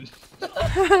Jong-un.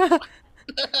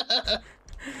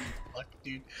 Fuck,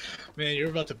 dude. Man, you're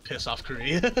about to piss off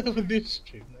Korea with this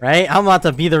stream. Right? I'm about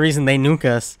to be the reason they nuke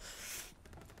us.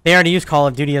 They already use Call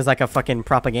of Duty as like a fucking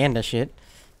propaganda shit.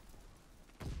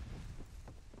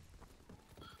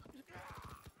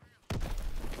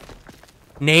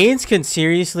 Nades can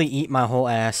seriously eat my whole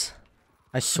ass.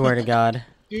 I swear to God.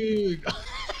 Dude.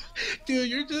 Dude,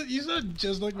 you sound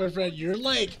just like my friend. You're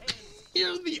like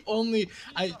You're the only.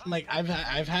 I've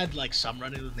had like some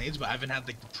run-ins with nades, but I haven't had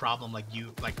like the problem like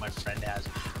you, like my friend has.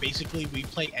 Basically, we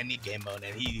play any game mode,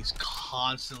 and he's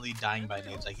constantly dying by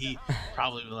nades. Like he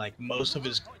probably like most of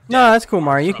his. No, that's deaths cool, are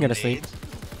Mario. You can from go to sleep. nades.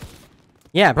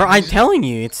 Yeah, bro. I'm telling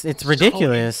you, it's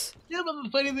ridiculous. Yeah, but the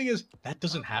funny thing is that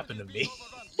doesn't happen to me.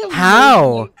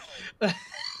 How?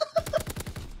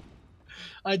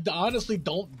 I honestly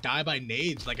don't die by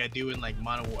nades like I do in like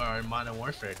Modern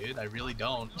Warfare, dude. I really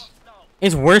don't.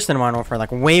 It's worse than Modern Warfare,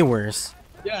 like way worse.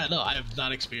 Yeah, no, I have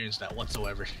not experienced that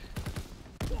whatsoever.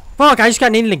 Fuck, I just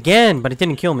got naded again, but it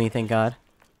didn't kill me, thank God.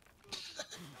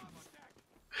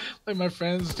 Like my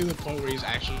friend's to the point where he's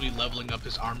actually leveling up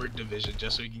his armored division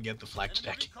just so he can get the flak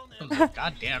check. I'm like,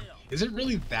 God damn, is it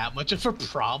really that much of a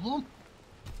problem?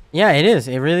 Yeah, it is.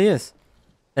 It really is.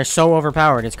 They're so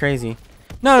overpowered. It's crazy.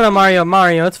 No,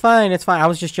 Mario, it's fine. It's fine. I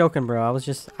was just joking, bro. I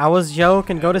was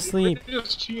joking. Go to sleep.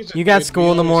 You got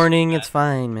school in the morning. It's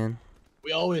fine, man.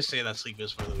 We always say that sleep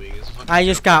is for the weak. I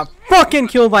just got fucking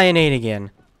killed by an 8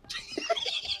 again.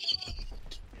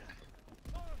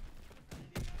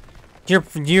 Do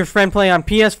your friend play on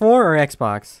PS4 or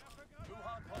Xbox?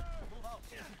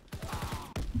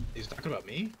 He's talking about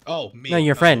me? Oh, me. No,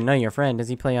 your friend. No, your friend. Does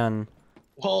he play on...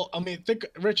 Well, I mean,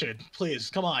 Richard,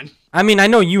 please, come on. I mean, I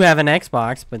know you have an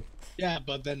Xbox, but... Yeah,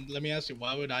 but then let me ask you,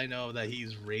 why would I know that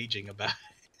he's raging about it?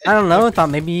 I don't know. I thought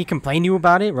maybe he complained to you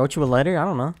about it, wrote you a letter. I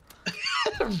don't know.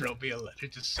 Wrote me a letter,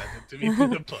 just send it to me through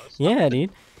the post. Yeah, dude.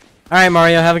 All right,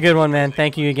 Mario, have a good one, man.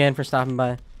 Thank you again for stopping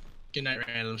by. Good night,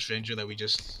 random stranger that we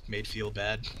just made feel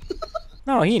bad.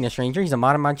 No, he ain't a stranger. He's a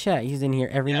mod in my chat. He's in here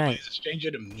every Yeah, but night. he's a stranger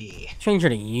to me. Stranger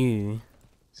to you.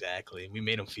 Exactly. We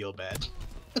made him feel bad.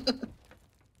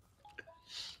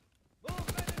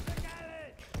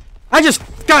 I just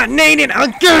got naded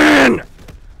again!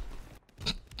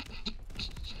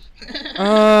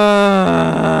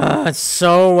 It's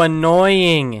so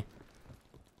annoying.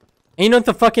 And you know what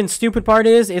the fucking stupid part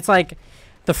is? It's like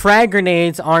the frag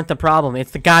grenades aren't the problem.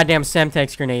 It's the goddamn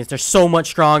Semtex grenades. They're so much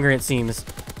stronger, it seems.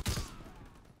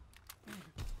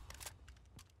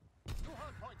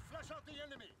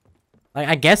 Like,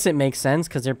 I guess it makes sense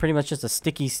because they're pretty much just a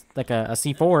sticky, like a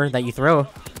C4 that you throw.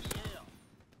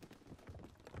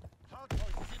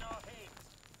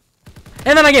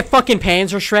 And then I get fucking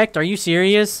Panzer-Shrek'd. Are you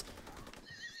serious?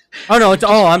 Oh no,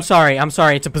 I'm sorry.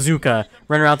 It's a bazooka.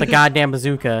 Run around with the goddamn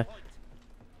bazooka.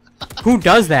 Who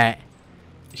does that?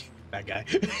 That guy.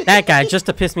 That guy, just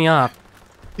to piss me off.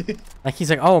 Like, he's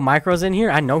like, oh, Micro's in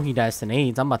here? I know he dies to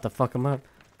nades. I'm about to fuck him up.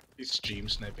 He's stream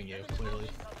sniping you, clearly.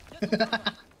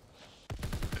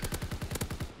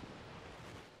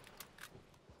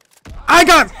 I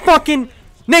got fucking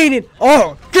naded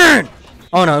again!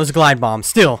 Oh no, it was a glide bomb.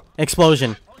 Still,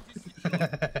 explosion. Enemy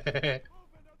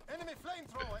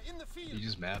flamethrower in the field. You're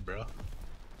just mad, bro.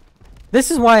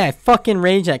 This is why I fucking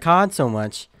rage at COD so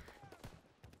much.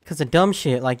 Cause of dumb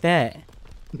shit like that.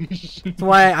 That's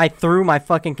why I threw my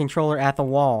fucking controller at the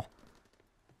wall.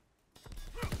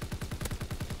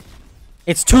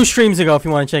 It's 2 streams ago if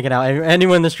you want to check it out.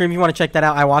 Anyone in the stream, if you want to check that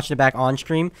out, I watched it back on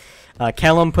stream.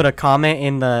 Kellum put a comment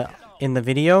in the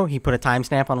video. He put a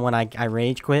timestamp on when I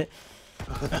rage quit.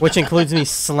 Which includes me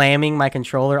slamming my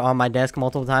controller on my desk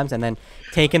multiple times and then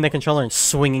taking the controller and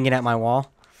swinging it at my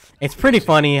wall. It's pretty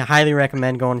funny. I highly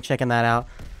recommend going and checking that out.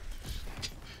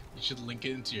 You should link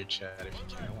it into your chat if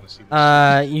you can. I want to see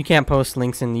this. You can't post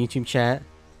links in the YouTube chat.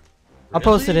 I'll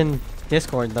post it in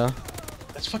Discord though.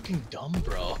 That's fucking dumb,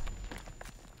 bro.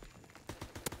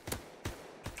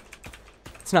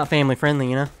 It's not family friendly,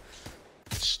 you know?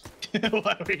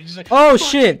 Why were you just like, Oh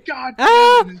shit! God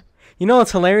Ah! damn it. You know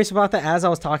what's hilarious about that? As I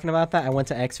was talking about that, I went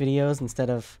to X videos instead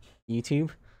of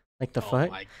YouTube. Like the Oh fuck?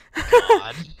 my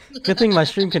god. Good thing my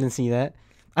stream couldn't see that.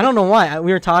 I don't know why.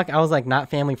 We were talking. I was like,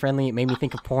 not family friendly. It made me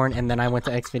think of porn, and then I went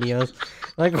to X videos.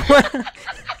 Like what?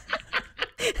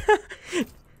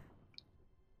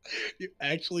 You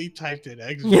actually typed in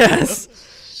X. Yes.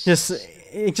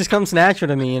 It just comes natural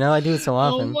to me, you know. I do it so Oh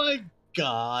often. my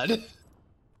god.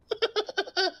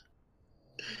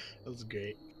 That was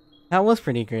great. That was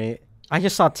pretty great. I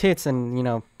just saw tits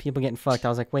and people getting fucked. I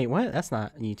was like, wait, what? That's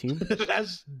not YouTube.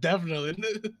 That's definitely.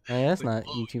 Hey, that's Like,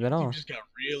 not YouTube at all. You just got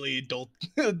really adult.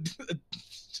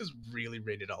 Just really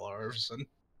rated all over a sudden.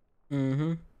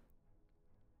 Mm-hmm.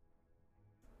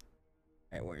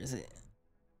 Alright, where is it?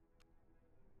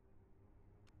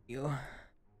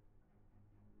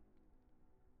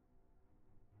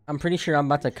 I'm pretty sure I'm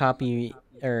about to copy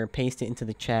or paste it into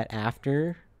the chat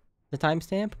after the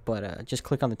timestamp, but just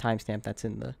click on the timestamp that's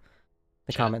in the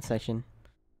comment section.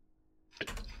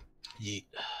 Yeet.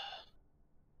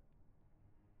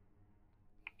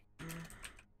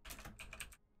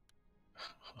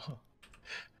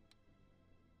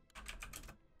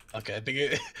 Okay, I think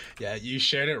it, yeah, you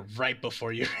shared it right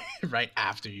before you, right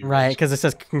after you. Right, because it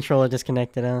says controller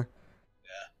disconnected, huh?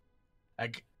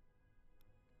 Like,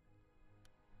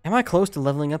 Am I close to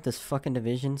leveling up this fucking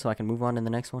division so I can move on to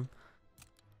the next one?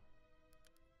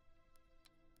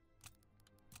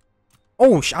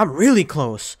 Oh, I'm really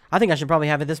close. I think I should probably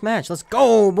have it this match. Let's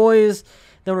go, boys.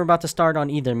 Then we're about to start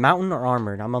on either Mountain or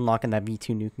Armored. I'm unlocking that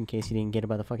V2 nuke in case you didn't get it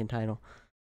by the fucking title.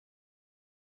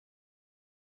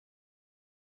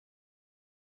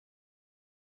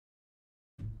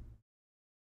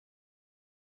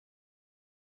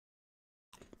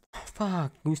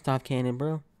 Fuck, Gustav Cannon,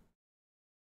 bro.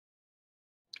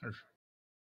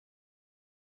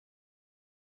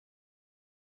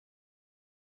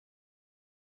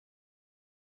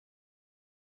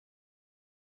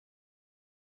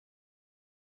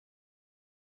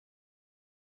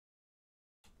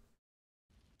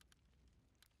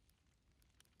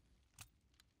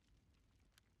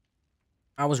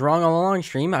 I was wrong all along,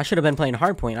 stream. I should have been playing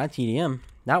Hardpoint, not TDM.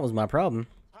 That was my problem.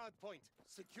 Hard point.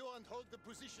 Secure and hold the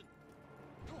position.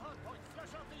 Do hard point.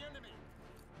 Flush out the enemy.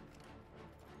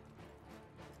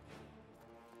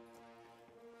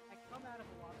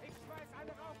 Ich schmeiß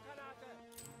eine Rauchgranate.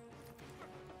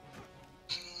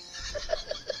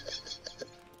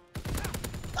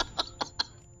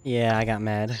 Yeah, I got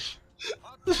mad.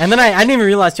 And then I didn't even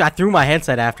realize, too, I threw my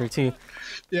headset after, too.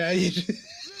 yeah, you.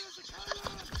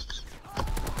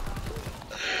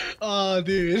 Oh,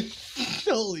 dude.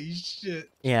 Holy shit.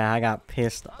 Yeah, I got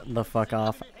pissed the fuck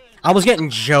off. I was getting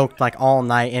joked, like, all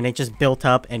night, and it just built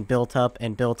up and built up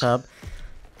and built up.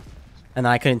 And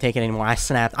then I couldn't take it anymore. I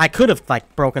snapped. I could have,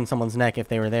 like, broken someone's neck if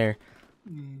they were there.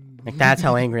 Like, that's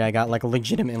how angry I got, like,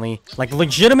 legitimately. Like,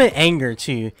 legitimate anger,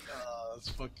 too. That's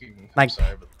fucking... Like,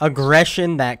 sorry, but...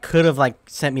 aggression that could have, like,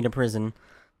 sent me to prison.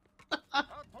 Hard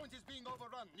point is being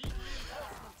overrun. Need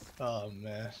reinforcements. Oh,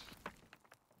 man.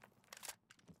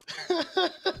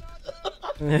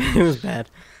 It was bad.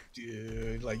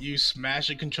 Dude, like, you smashed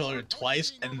a controller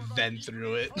twice and then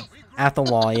threw it. At the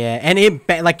wall, yeah. And it,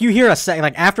 like, you hear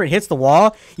like, after it hits the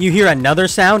wall, you hear another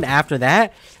sound after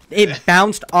that. It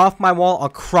bounced off my wall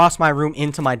across my room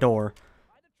into my door.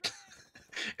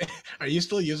 Are you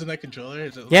still using that controller?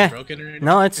 Is it like, Yeah. broken or anything?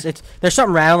 No, it's there's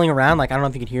something rattling around. Like, I don't know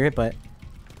if you could hear it, but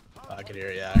Oh, I could hear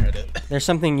it. Yeah, I heard it. there's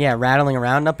something, yeah, rattling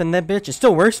around up in that bitch. It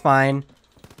still works fine.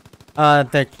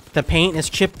 The paint is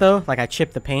chipped though. Like, I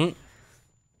chipped the paint.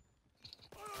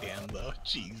 Damn, though.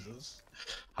 Jesus.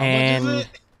 How And much is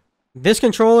it? this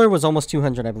controller was almost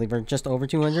 200, I believe, or just over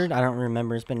 200. I don't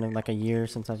remember. It's been like a year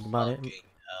since I've bought it. Fucking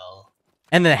hell.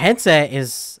 And the headset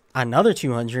is another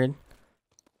 200.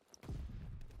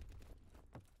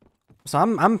 So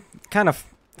I'm kind of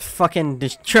fucking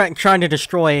trying to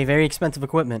destroy very expensive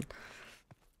equipment.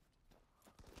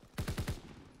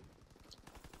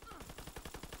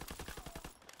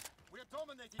 We're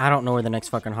dominating. I don't know where the next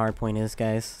fucking hard point is,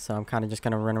 guys. So I'm kind of just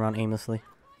gonna run around aimlessly.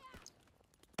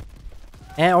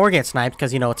 And or get sniped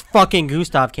because, you know, it's fucking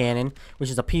Gustav Cannon, which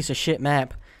is a piece of shit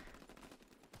map.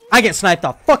 I get sniped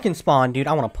off fucking spawn, dude.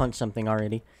 I want to punch something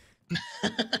already.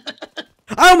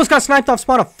 I almost got sniped off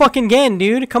spawn fucking again,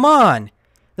 dude. Come on.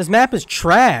 This map is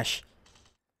trash.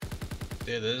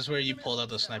 Dude, this is where you pulled out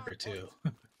the sniper too.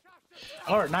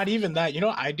 Or not even that. You know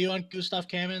what I do on Gustav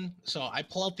Kamen? So I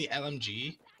pull out the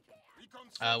LMG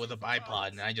with a bipod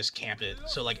and I just camp it.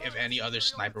 So like if any other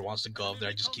sniper wants to go up there,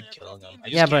 I just keep killing them. I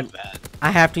just Yeah, camp but that.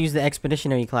 I have to use the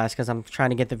expeditionary class because I'm trying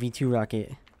to get the V2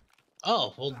 rocket.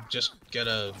 Oh, well, just get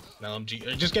a LMG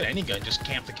or just get any gun. Just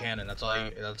camp the cannon. That's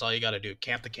all you gotta do.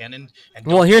 Camp the cannon. And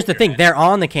Well, don't here's poke the your thing. head. They're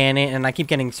on the cannon, and I keep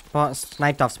getting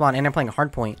sniped off spawn, and I'm playing a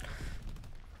hard point.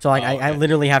 So like, Oh, I okay.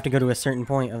 literally have to go to a certain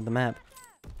point of the map.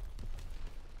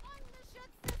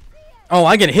 Oh,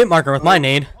 I get a hit marker with my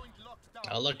nade.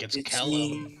 Oh look, it's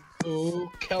Kellum. Ooh,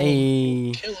 Kellum.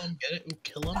 Hey. Kill him, get it? Ooh,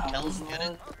 kill him, get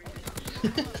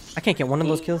it? I can't get one of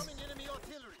those kills. Incoming enemy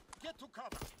artillery. Get to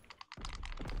cover.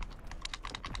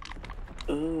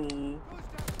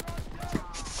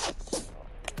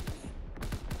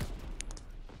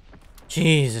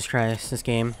 Jesus Christ, this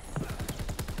game.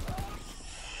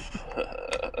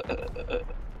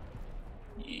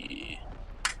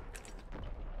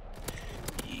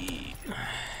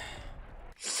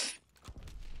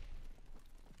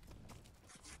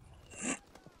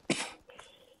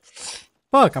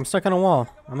 Fuck, I'm stuck on a wall.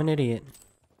 I'm an idiot.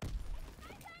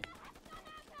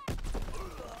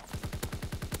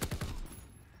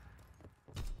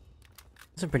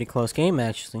 It's a pretty close game,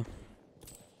 actually.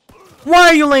 Why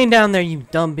are you laying down there, you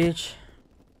dumb bitch?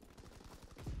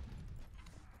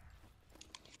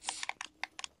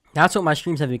 That's what my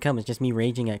streams have become, is just me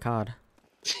raging at COD.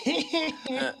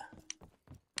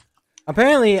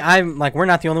 Apparently, I'm like we're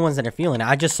not the only ones that are feeling it.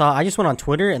 I just went on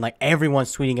Twitter and like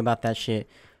everyone's tweeting about that shit.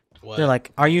 What? They're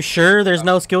like, "Are you sure there's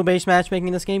no skill-based matchmaking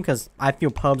in this game?" Because I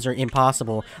feel pubs are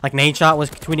impossible. Like Nadeshot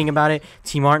was tweeting about it,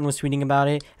 T Martin was tweeting about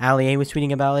it, Ali A was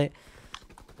tweeting about it.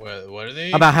 What are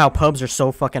they? About how pubs are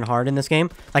so fucking hard in this game.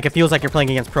 Like it feels like you're playing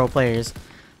against pro players.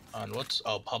 On what's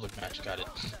public match? Got it.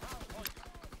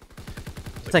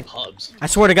 It's like pubs. I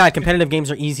swear to God, competitive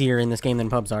games are easier in this game than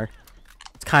pubs are.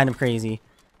 It's kind of crazy.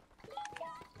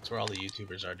 That's where all the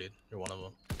YouTubers are, dude. You're one of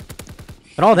them.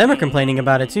 But all of them are complaining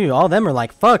about it too. All of them are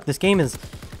like, "Fuck, this game is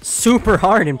super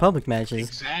hard in public matches."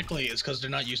 Exactly. It's because they're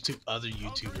not used to other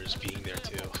YouTubers being there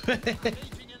too.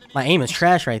 My aim is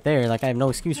trash right there. Like I have no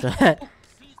excuse for that.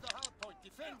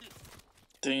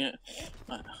 Dang it.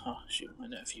 Oh, shoot, my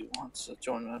nephew wants to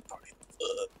join my party.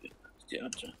 Yeah,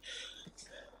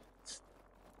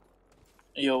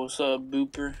 yo, what's up,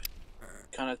 Booper?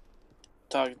 Kind of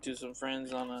talking to some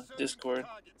friends on a Discord.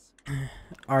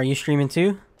 Are you streaming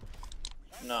too?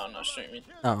 No, I'm not streaming.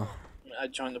 Oh. I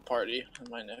joined the party with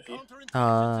my nephew.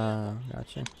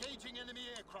 Gotcha.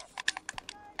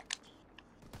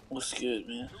 What's good,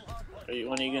 man?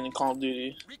 When are you gonna Call of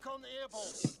Duty?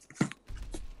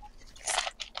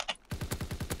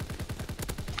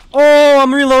 Oh,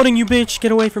 I'm reloading, you bitch!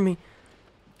 Get away from me.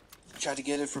 Tried to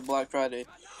get it for Black Friday.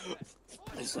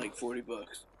 It's like $40.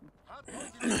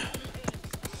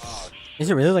 Is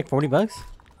it really like 40 bucks?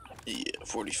 Yeah,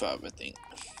 45, I think.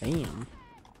 Damn.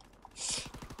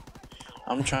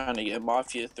 I'm trying to get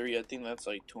Mafia 3. I think that's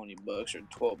like $20 or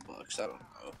 $12. I don't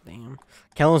know. Damn.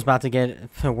 Kellen's about to get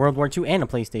World War II and a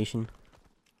PlayStation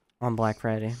on Black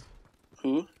Friday.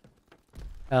 Who?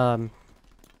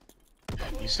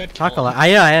 You said Chocolate.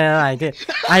 Yeah, I did.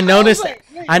 I noticed.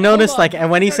 I noticed. Like, and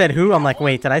when he said who, I'm like,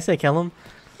 wait, did I say Kellum?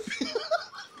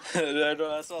 I know,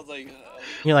 that sounds like.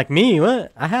 You're like me?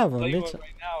 What? I have one, Playing bitch. one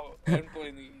right now. I'm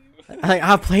playing the game.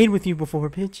 I've played with you before,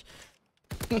 bitch.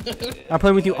 I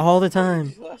play with you all the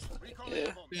time.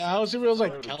 Yeah. I was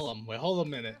like, Kellum. Wait, hold a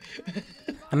minute.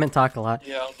 I meant talk a lot.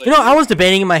 Yeah, I was like, You know, I was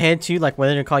debating in my head too, like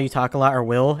whether to call you talk a lot or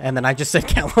Will, and then I just said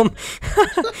Kellum.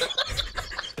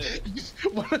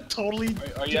 What a totally.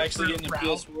 Are you actually getting the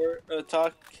PS4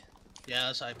 talk?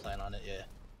 Yes, I plan on it. Yeah.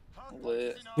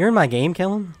 Lit. You're in my game,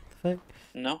 Kellum. The fuck?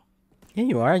 No. Yeah,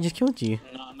 you are. I just killed you.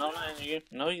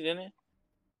 No, you didn't.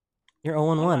 You're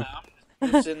 0-1.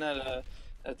 I'm just sitting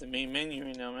at the main menu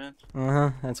right now,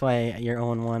 man. That's why you're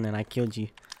 0-1, and I killed you.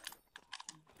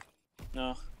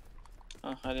 No.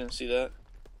 Oh, I didn't see that.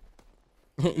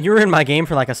 You were in my game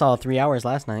for like a solid 3 hours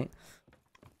last night.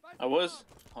 I was?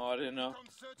 Oh, I didn't know.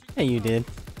 Yeah, you did.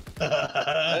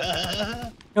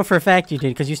 No, for a fact you did,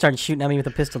 because you started shooting at me with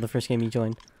a pistol the first game you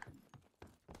joined.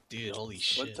 Dude, holy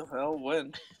shit. What the hell?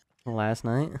 When? Last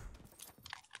night.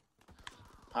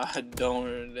 I don't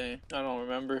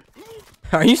remember.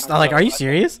 Are you are you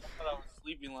serious? I thought I was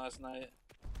sleeping last night.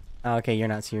 Oh, okay, you're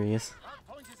not serious.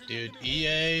 Dude,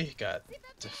 EA got,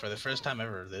 for the first time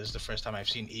ever, this is the first time I've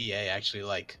seen EA actually,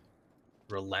 like,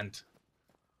 relent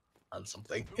on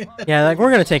something. Yeah, like,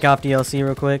 we're gonna take off DLC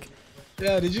real quick.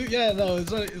 Yeah, did you? Yeah, no,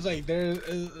 it's like there.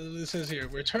 It says here,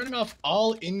 we're turning off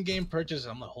all in-game purchases.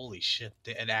 I'm like, holy shit,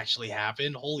 it actually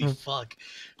happened. Holy fuck,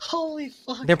 holy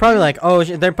fuck. They're probably like, oh,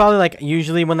 they're probably like,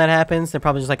 usually when that happens, they're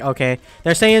probably just like, okay,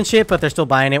 they're saying shit, but they're still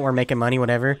buying it. We're making money,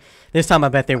 whatever. This time, I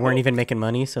bet they weren't even making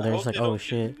money, so they're just like, oh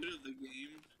shit.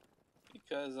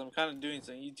 Because I'm kind of doing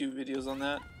some YouTube videos on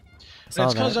that. It's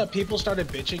because people started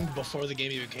bitching before the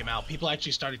game even came out. People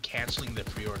actually started canceling their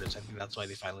pre-orders. I think that's why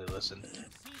they finally listened.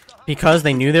 Because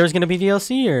they knew there was gonna be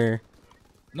DLC, or?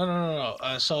 No.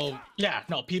 So yeah,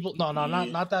 no, people, no,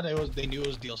 not that it was. They knew it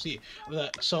was DLC.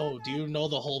 So do you know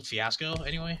the whole fiasco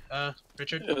anyway,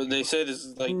 Richard? They said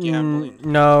it's like gambling.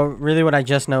 No, really, what I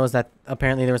just know is that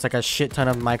apparently there was like a shit ton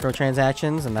of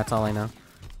microtransactions, and that's all I know.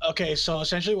 Okay, so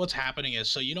essentially what's happening is,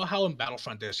 so you know how in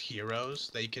Battlefront there's heroes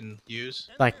that you can use?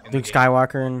 Like Luke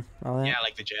Skywalker and all that? Yeah,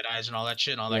 like the Jedis and all that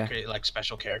shit, and all that like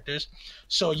special characters.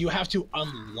 So you have to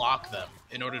unlock them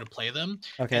in order to play them.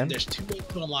 Okay. And there's two ways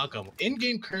to unlock them: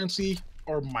 in-game currency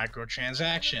or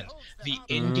microtransactions. The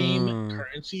in-game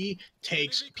currency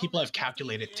takes, people have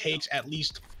calculated, takes at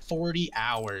least 40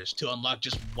 hours to unlock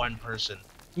just one person.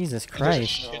 Jesus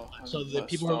Christ. So the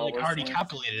people are like already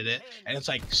calculated it, and it's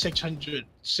like 600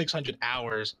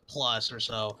 hours plus or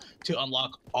so to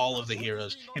unlock all of the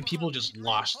heroes, and people just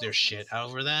lost their shit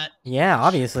over that. Yeah,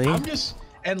 obviously. I'm just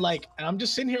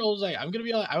sitting here. I was like, I'm gonna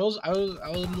be honest. I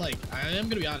am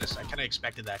gonna be honest. I kind of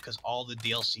expected that because all the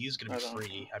DLC is gonna be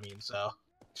free. I mean, so.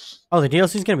 Oh, the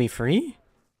DLC is gonna be free?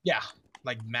 Yeah,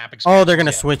 like map expansions. Oh, they're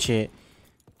gonna switch it.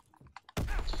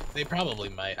 They probably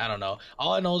might. I don't know.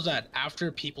 All I know is that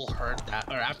after people heard that,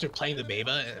 or after playing the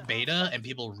beta, and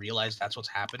people realized that's what's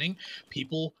happening,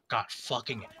 people got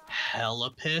fucking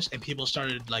hella pissed, and people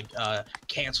started like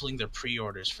canceling their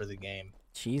pre-orders for the game.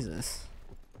 Jesus.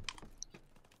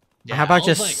 Yeah, How about I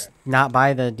was like, just not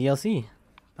buy the DLC?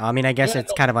 I mean, I guess yeah,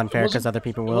 it's no, kind of it unfair because wasn't. other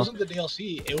people It will. wasn't the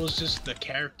DLC. It was just the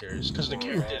characters, because the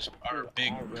characters are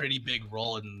pretty big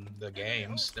role in the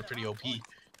games. They're pretty OP.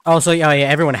 Oh, so yeah,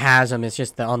 everyone has them. It's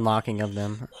just the unlocking of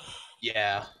them.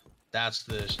 Yeah, that's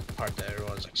the part that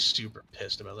everyone's like super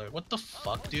pissed about. Like, what the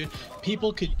fuck, dude?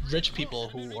 Rich people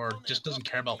who are just doesn't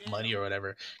care about money or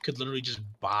whatever, could literally just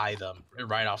buy them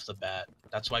right off the bat.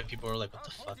 That's why people are like, what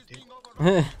the fuck,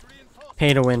 dude?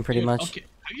 Pay to win, pretty Dude, much. okay,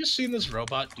 have you seen this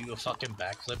robot do a fucking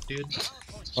backflip, dude?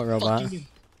 It's What robot? fucking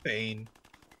insane.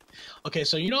 Okay,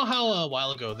 so you know how a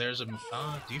while ago there's a do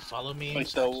you follow me? Like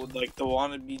the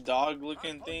wannabe dog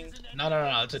looking thing.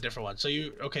 No, it's a different one. So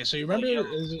you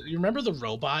remember the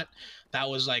robot that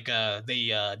was like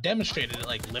they demonstrated it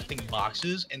like lifting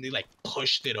boxes and they like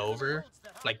pushed it over,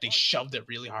 like they shoved it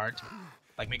really hard to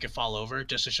like make it fall over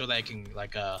just to show that it can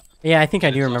like Yeah, I think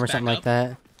I get do itself remember back something like up.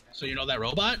 that. So you know that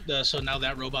robot? So now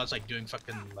that robot's like doing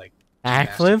fucking like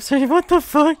Backflips? What the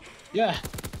fuck? yeah.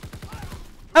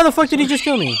 How the fuck did he just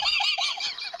kill me?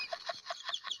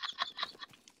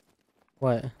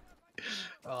 What?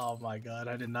 Oh my god,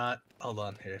 I did not. Hold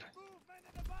on here.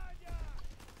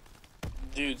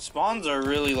 Dude, spawns are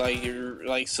really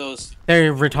like so.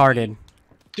 They're retarded.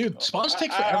 Dude, spawns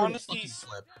take I forever to honestly, fucking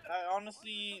flip. I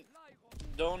honestly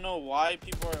don't know why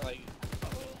people are like.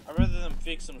 I'd rather them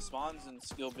fix some spawns than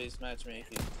skill-based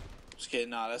matchmaking. Just kidding,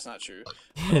 nah, that's not true.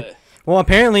 But, Well,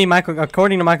 apparently,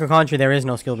 according to Michael Contri, there is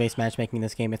no skill-based matchmaking in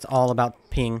this game. It's all about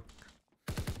ping.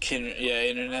 yeah,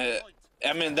 internet.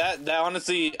 I mean that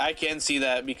honestly, I can see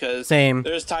that because Same.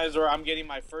 there's times where I'm getting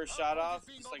my first shot off,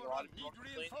 just like a lot of people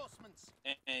complain,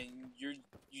 and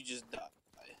you just die.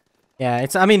 Yeah,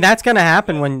 I mean, that's gonna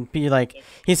happen when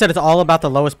he said it's all about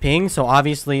the lowest ping, so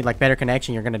obviously, like, better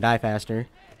connection, you're gonna die faster.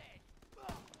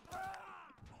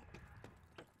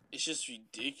 It's just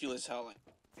ridiculous how like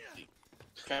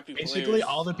crappy Basically, players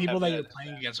all the people have that you're that.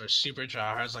 playing against are super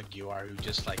tryhards like you are, who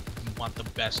just like want the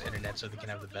best internet so they can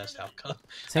have the best outcome.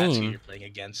 That's who Same. you're playing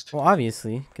against. Well,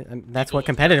 obviously. That's what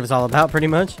competitive is all about, pretty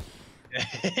much.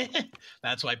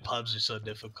 That's why pubs are so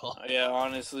difficult. Yeah,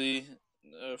 honestly,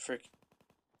 freaking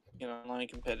online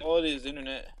competitive. All it is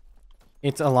internet.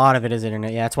 A lot of it is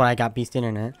internet. Yeah, that's why I got Beast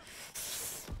Internet.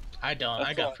 I don't. I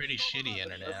That's got why- pretty shitty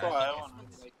internet. That's why I want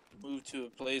to like move to a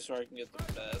place where I can get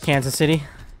the best. Kansas City.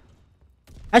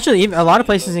 Actually, even a lot of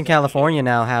places in California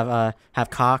now have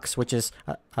Cox, which is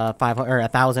 500 or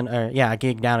 1,000 or yeah, a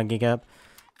gig down, a gig up.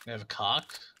 They have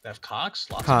Cox. They have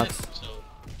Cox. Lots Cox. of it. So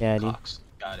Yeah, dude. Cox.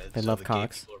 Got it. They so love the gay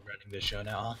Cox. people are running this show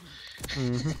now.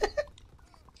 I'm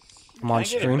Can on I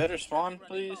get a stream. better spawn,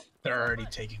 please? They're already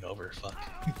taking over.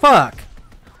 Fuck. Fuck.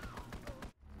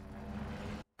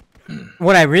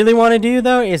 What I really want to do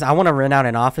though is I want to rent out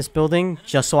an office building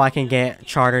just so I can get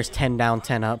charters 10 down,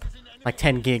 10 up, like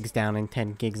 10 gigs down and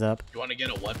 10 gigs up. You want to get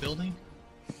a what building?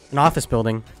 An office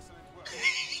building.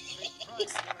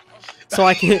 So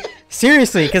I can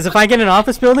seriously, because if I get an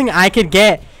office building, I could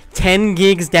get 10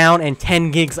 gigs down and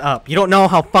 10 gigs up. You don't know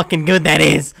how fucking good that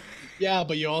is. Yeah,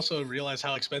 but you also realize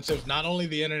how expensive not only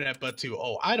the internet, but to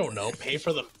I don't know, pay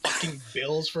for the fucking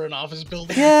bills for an office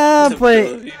building. Yeah,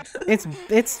 but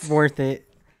it's worth it.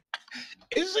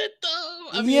 Is it though?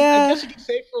 I mean, Yeah. I guess you can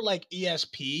say for like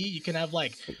ESP, you can have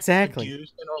like Exactly.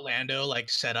 dudes in Orlando like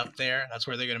set up there. That's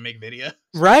where they're gonna make videos.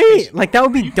 Right? Like that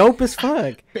would be dope as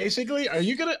fuck. Basically, are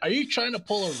you trying to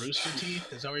pull a Rooster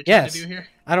Teeth? Is that what you're Yes. trying to do here?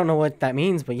 I don't know what that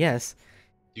means, but yes.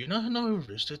 Do you not know who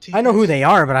Rooster Teeth? I know who is? they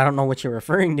are, but I don't know what you're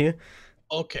referring to.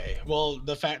 Okay, well,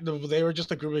 the fact that they were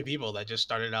just a group of people that just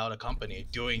started out a company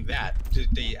doing that.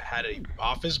 They had an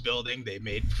office building. They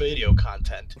made video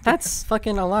content. That's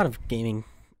fucking a lot of gaming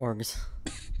orgs.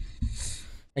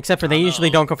 Except for they I usually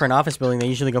know. don't go for an office building. They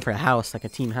usually go for a house, like a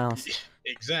team house.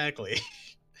 Exactly.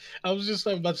 I was just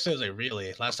about to say, I was like,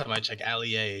 really? Last time I checked,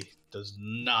 Allier does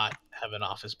not have an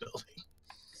office building.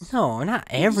 No, not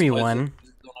everyone.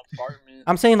 Just an apartment.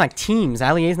 I'm saying like teams.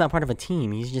 Allier's not part of a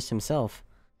team. He's just himself.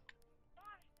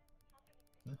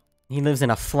 He lives in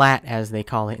a flat, as they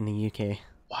call it in the UK.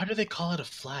 Why do they call it a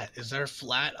flat? Is there a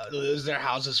flat? Is their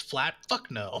houses flat?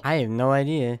 Fuck no. I have no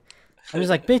idea. I'm just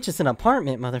like, bitch, it's an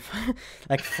apartment, motherfucker.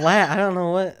 Like flat. I don't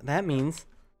know what that means.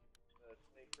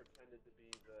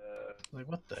 Like,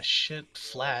 what the shit?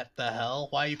 Flat? The hell?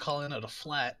 Why are you calling it a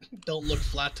flat? Don't look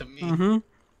flat to me. Mm-hmm.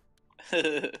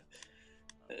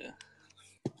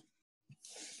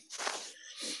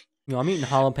 Yo, I'm eating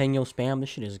jalapeno spam. This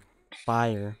shit is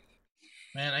fire.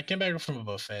 Man, I came back from a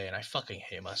buffet and I fucking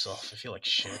hate myself. I feel like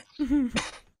shit.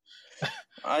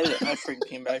 I freaking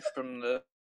came back from the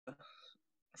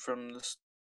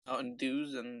Mountain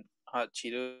Dews and hot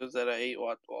Cheetos that I ate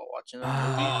while watching the movie.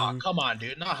 Oh, come on,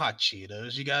 dude. Not hot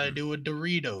Cheetos. You gotta do with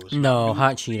Doritos. No, Mountain Dew hot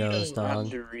with Cheetos, Not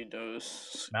dog.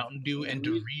 Doritos. Mountain Dew and The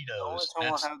only Doritos. time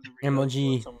I'll That's have Doritos MOG.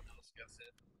 when someone else gets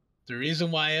it. the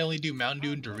reason why I only do Mountain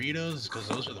Dew and Doritos is because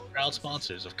those are the proud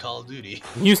sponsors of Call of Duty.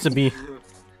 Used to be.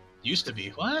 Used to be.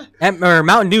 What? Or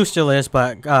Mountain Dew still is,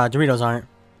 but Doritos aren't.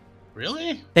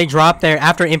 Really? They dropped their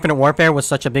after Infinite Warfare was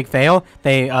such a big fail.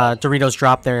 They Doritos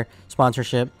dropped their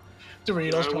sponsorship.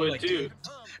 Doritos I probably would like, too. dude.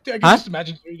 I can Huh? just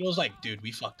imagine Doritos like, dude,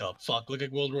 we fucked up. Fuck, look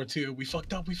at World War II. We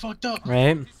fucked up. We fucked up.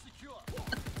 Right?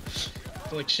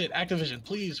 They're like, shit, Activision,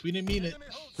 please, we didn't mean it.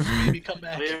 Maybe come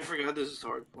back. Oh, yeah, I forgot this is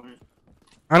hard point.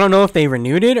 I don't know if they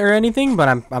renewed it or anything, but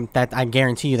I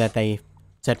guarantee you that they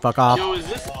said fuck off. Yo, is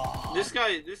this guy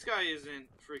isn't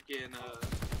freaking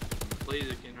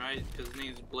Blaziken, right? Because his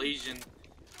name's Blasian,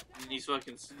 and he's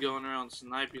fucking going around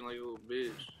sniping like a little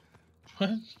bitch.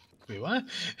 What? Wait, what?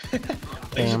 Damn.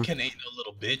 Blaziken ain't no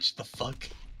little bitch. The fuck?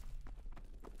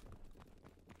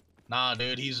 Nah,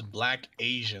 dude, he's black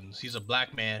Asians. He's a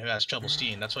black man who has trouble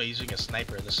seeing. That's why he's using a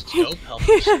sniper. The scope helps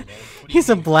him see, man. What do you He's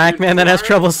a mean? black man that has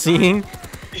trouble seeing.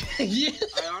 Yeah.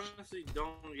 I honestly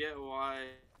don't get why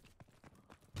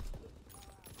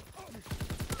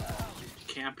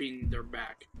camping their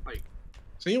back. Like,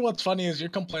 See, what's funny is you're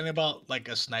complaining about like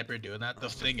a sniper doing that. The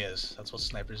thing is, that's what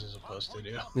snipers are supposed to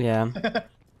do. Yeah.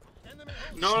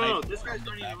 no, Snipe this guy's on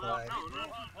the running back around. line.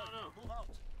 No.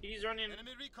 He's running.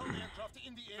 Enemy recon aircraft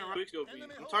in the air. Quickscoping.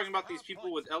 I'm talking about these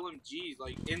people with LMGs,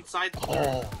 like inside.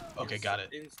 Oh, okay, got it.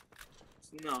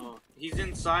 No, he's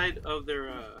inside of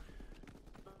their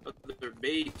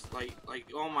base. Like,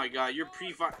 oh my god, you're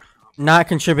pre-fire. Not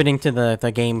contributing to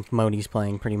the game mode he's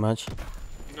playing, pretty much.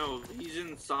 No, he's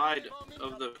inside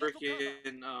of the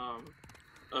freaking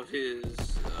of his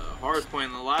hard point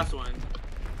in the last one,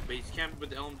 but he's camping with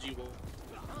the LMG wall.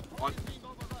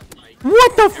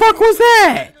 What the fuck was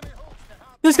that?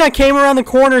 This guy came around the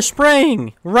corner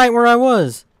spraying right where I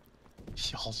was.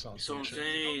 Y'all sound So I'm so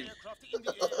saying,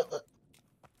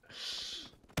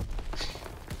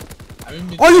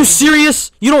 Are you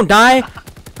serious? You don't die?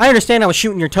 I understand I was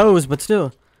shooting your toes, but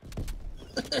still.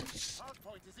 Hardpoint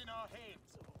is in our hands.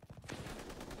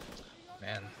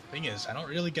 Man, thing is, I don't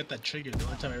really get that triggered. The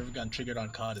only time I've ever gotten triggered on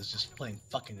COD is just playing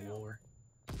fucking war.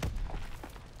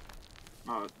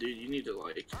 oh dude, you need to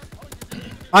like.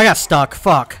 I got stuck.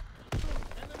 Fuck.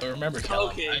 But remember, Kellen,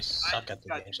 Okay, I suck at the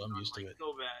got game, so I'm used to it.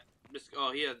 So bad.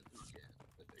 Oh, he had.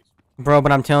 Bro,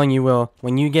 but I'm telling you, Will,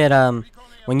 when you get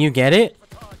it,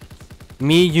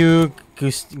 me, you,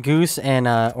 Goose, and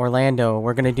Orlando,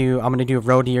 I'm gonna do a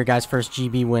road to your guys' first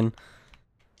GB win.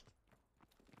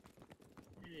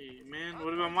 Hey man,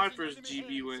 what about my first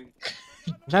GB win?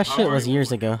 That shit was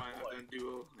years ago.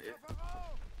 Duo.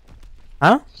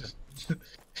 Huh?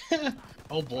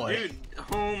 Oh boy. Dude,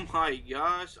 oh my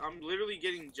gosh, I'm literally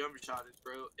getting jump shotted,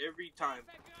 bro, every time.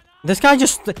 This guy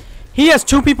he has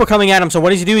two people coming at him, so what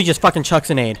does he do? He just fucking chucks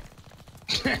an aid.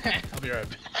 I'll be right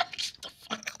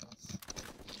back.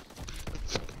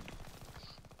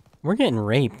 We're getting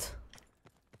raped.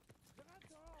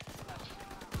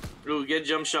 Ooh, get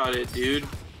jump shotted, dude.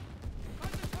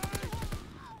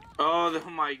 Oh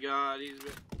my god,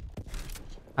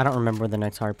 I don't remember where the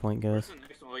next hard point where's goes. the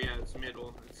next one? Oh yeah, it's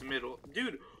middle. It's middle.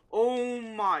 Dude, oh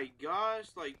my gosh,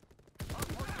 like.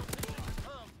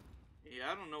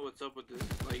 Yeah, I don't know what's up with this.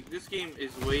 Like, this game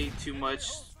is way too much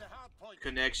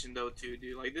connection though, too,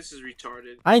 dude. Like, this is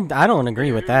retarded. I don't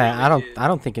agree with that. Really is. I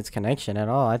don't think it's connection at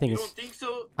all. I think You it's don't think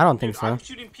so? I don't think Dude, so. I'm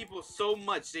shooting people so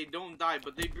much they don't die,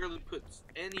 but they barely put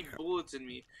any bullets in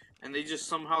me, and they just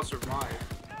somehow survive.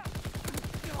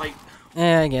 Like,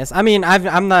 I guess. I mean,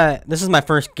 I'm not. This is my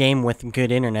first game with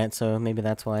good internet, so maybe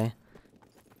that's why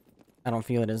I don't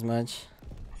feel it as much.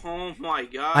 oh my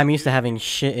god. I'm used to dude. having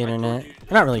shit I told internet. you,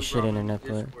 Not really bro, shit internet,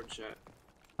 but Discord chat.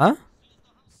 huh?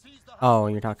 Oh,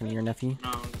 you're talking to your nephew. No,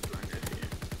 I'm just like that here.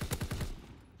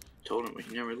 Told him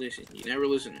he never listened. He never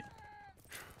listened.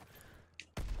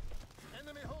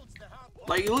 Enemy holds the hardpoint.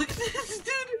 Like, look at this,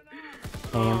 dude.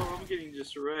 Oh, I'm getting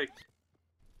just wrecked.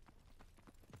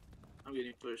 I'm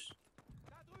getting pushed.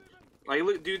 Like,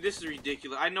 look, dude, this is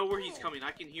ridiculous. I know where he's coming.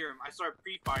 I can hear him. I start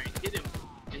pre-firing, hit him,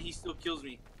 and he still kills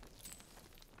me.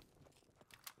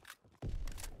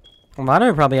 A lot of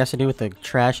it probably has to do with the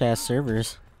trash ass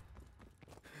servers.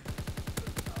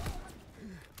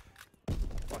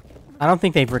 I don't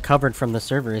think they've recovered from the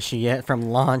server issue yet from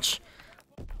launch.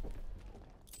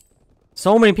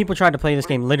 So many people tried to play this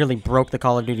game, literally broke the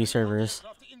Call of Duty servers.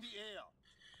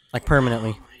 Like,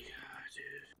 permanently. Oh my god, dude.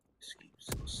 This game's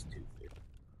so stupid.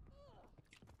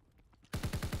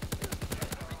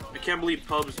 I can't believe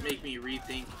pubs make me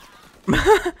rethink.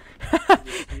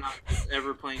 Just not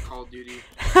ever playing Call of Duty.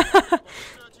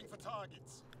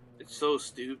 It's so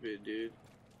stupid, dude.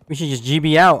 We should just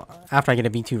GB out after I get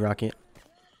a V2 rocket.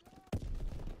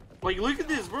 Like, look at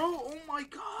this, bro. Oh my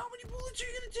god, how many bullets are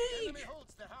you gonna take?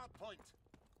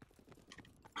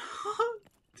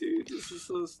 Dude, this is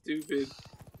so stupid.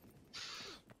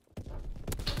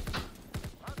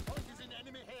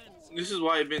 This is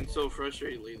why I've been so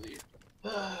frustrated lately.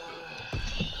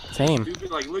 Same.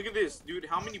 Stupid, like, look at this, dude.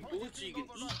 How many bullets are you gonna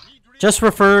eat? Just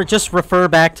refer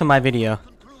back to my video.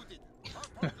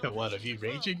 What, of you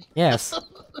raging? Yes.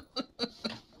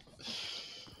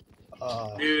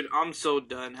 Dude, I'm so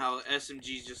done how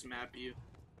SMGs just map you.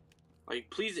 Like,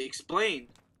 please explain.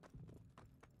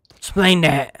 Explain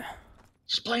that.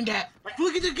 Explain that. Like,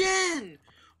 look at it again.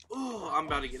 Oh, I'm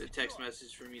about to get a text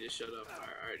message for me to shut up. I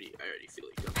already feel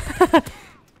it coming.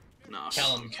 Nah,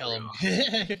 Kill him.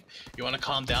 You want to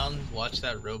calm down? Watch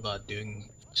that robot doing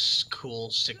cool,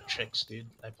 sick tricks, dude.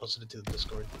 I posted it to the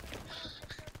Discord.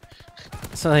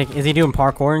 So, like, is he doing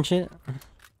parkour and shit?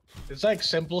 It's like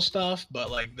simple stuff, but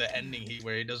like the ending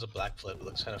where he does a backflip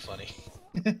looks kind of funny.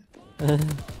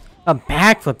 A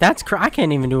backflip? That's I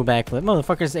can't even do a backflip.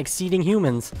 Motherfucker's exceeding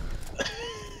humans.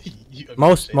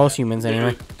 Most humans,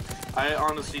 anyway. Dude, I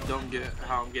honestly don't get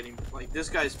how I'm getting, like, this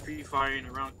guy's pre-firing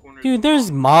around corners. Dude,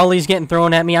 there's mollies getting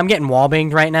thrown at me. I'm getting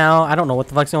wallbanged right now. I don't know what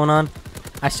the fuck's going on.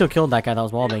 I still killed that guy that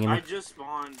was wallbanging I me. just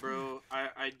spawned, bro.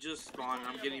 I just spawned.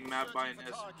 I'm getting mapped by an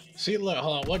SMG. See, look,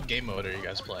 hold on. What game mode are you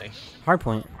guys playing?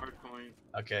 Hardpoint. Hardpoint.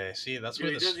 Okay, see, that's Dude,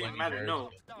 where it the doesn't even swing matter. nerve- No.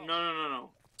 No.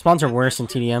 Spawns are worse in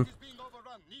TDM.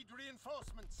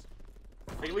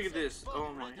 Like, look at this.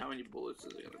 Oh my, how many bullets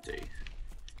is it gonna take?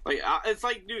 Like, it's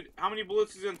like, dude, how many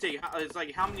bullets is it gonna take? It's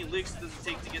like, how many licks does it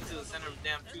take to get to the center of the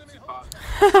damn Tootsie Pop?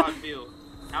 That's how I feel.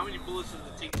 How many bullets does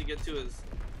it take to get to his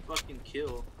fucking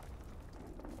kill?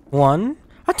 1,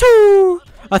 a 2,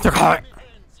 a 3.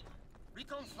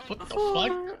 What the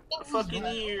fuck? Fucking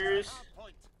ears.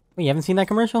 Wait, you haven't seen that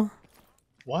commercial?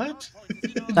 What?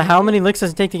 The how many licks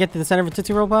does it take to get to the center of a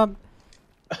Tootsie Roll Pop?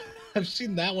 I've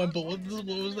seen that one, but what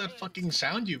was that fucking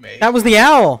sound you made? That was the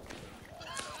owl.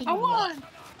 A 1,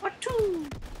 a 2.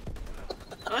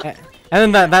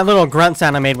 And then that little grunt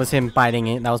sound I made was him biting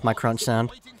it. That was my crunch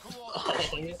sound. Oh,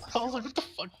 I was like, what the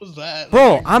fuck was that?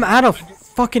 Bro, I'm out of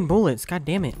fucking bullets. God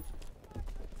damn it. You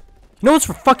know what's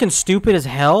fucking stupid as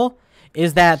hell?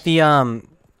 Is that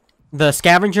the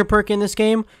scavenger perk in this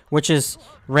game, which is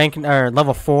rank or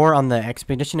level 4 on the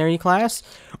expeditionary class,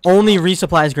 only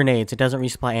resupplies grenades. It doesn't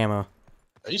resupply ammo.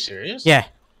 Are you serious? Yeah.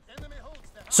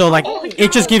 So like,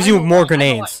 it just gives you more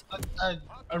grenades.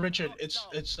 Richard, it's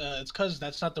because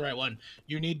that's not the right one.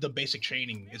 You need the basic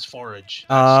training. It's forage.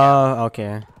 Oh,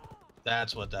 okay.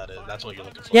 That's what that is. That's what you're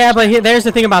looking for. Yeah, but there's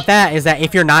the thing about that is that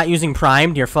if you're not using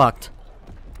primed, you're fucked.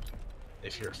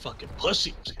 If you're a fucking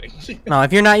pussy. Just kidding. No,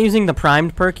 if you're not using the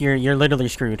primed perk, you're literally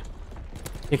screwed.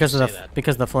 Because of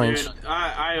the flinch. Dude,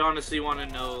 I honestly want to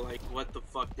know, like, what the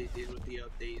fuck they did with the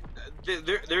update.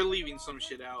 They're leaving some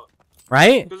shit out.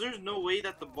 Right? Because there's no way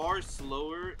that the bar is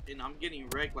slower and I'm getting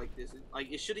wrecked like this. Like,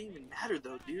 it shouldn't even matter,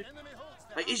 though, dude.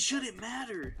 Like, it shouldn't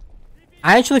matter.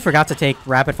 I actually forgot to take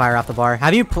rapid fire off the bar.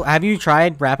 Have you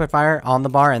tried rapid fire on the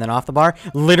bar and then off the bar?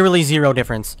 Literally 0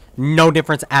 difference. No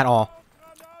difference at all.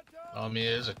 I mean,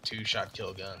 it is a 2-shot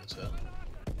kill gun, so.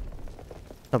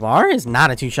 The bar is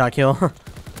not a 2-shot kill.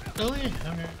 Really?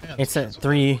 Okay, yeah, It's a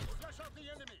 3.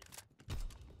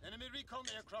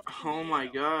 Oh my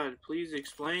god, please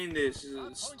explain this. This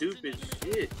is stupid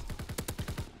shit.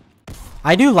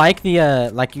 I do like the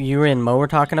like you and Mo were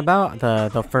talking about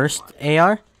the first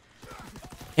AR.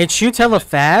 It shoots hella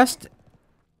fast,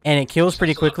 and it kills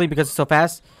pretty quickly because it's so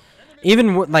fast.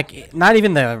 Even like not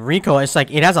even the recoil, it's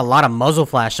like it has a lot of muzzle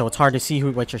flash, so it's hard to see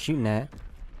what you're shooting at.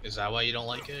 Is that why you don't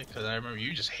like it? Because I remember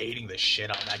you just hating the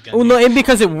shit on that gun. Oh no,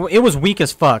 because it was weak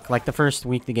as fuck. Like the first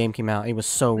week the game came out, it was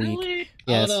so weak. Really?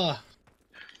 Yes. Oh, no.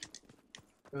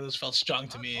 This felt strong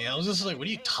to me. I was just like, what are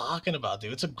you talking about,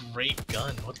 dude? It's a great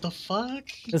gun. What the fuck?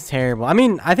 It's terrible. I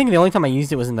mean, I think the only time I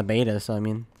used it was in the beta, so I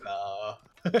mean.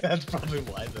 That's probably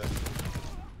why then.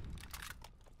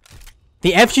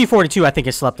 The FG42 I think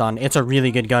is slept on. It's a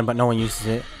really good gun, but no one uses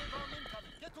it.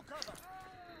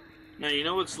 Now, you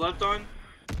know what's slept on?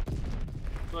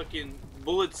 Fucking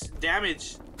bullets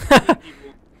damage people.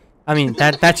 I mean,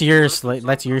 that's your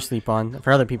sleep on.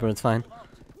 For other people, it's fine.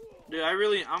 Dude,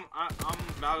 I'm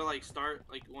about to like start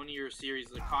like one of your series,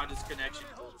 the COD disconnection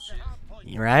bullshit.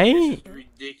 Right? It's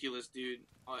ridiculous, dude.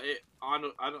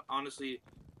 Honestly,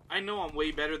 I know I'm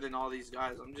way better than all these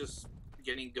guys. I'm just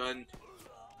getting gunned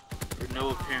for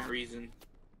no apparent reason.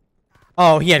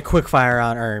 Oh, he had quick fire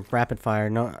on, or rapid fire.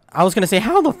 No, I was gonna say,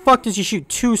 how the fuck does he shoot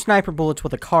 2 sniper bullets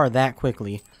with a car that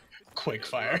quickly? Quick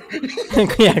fire.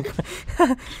 Yeah.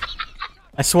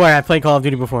 I swear, I played Call of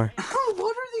Duty before.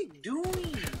 What are they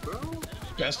doing, bro?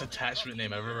 Best attachment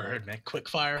name I've ever heard, man. Quick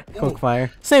fire. Quick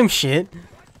fire. Same shit.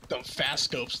 Them fast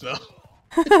scopes, though.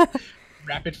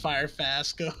 Rapid fire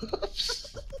fast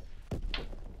scopes.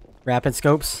 Rapid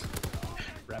scopes.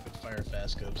 Rapid fire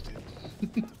fast scopes,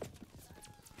 dude.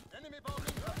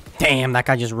 Damn, that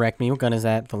guy just wrecked me. What gun is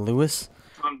that? The Lewis?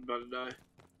 I'm about to die.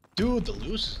 Dude, the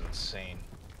Lewis is insane.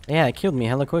 Yeah, it killed me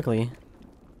hella quickly.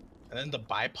 And then the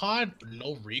bipod,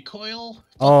 no recoil.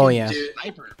 Oh, Fucking yeah.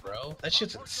 Sniper, bro. That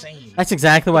shit's insane. That's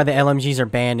exactly why the LMGs are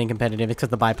banned in competitive. It's because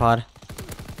the bipod.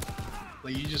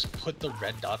 Like, you just put the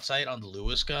red dot sight on the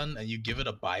Lewis gun, and you give it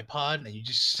a bipod, and you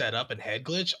just set up and head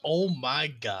glitch. Oh my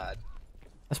god.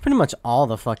 That's pretty much all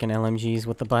the fucking LMGs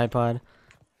with the bipod.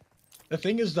 The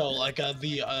thing is, though, like, there's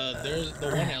the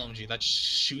one LMG that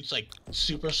shoots, like,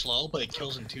 super slow, but it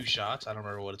kills in 2 shots. I don't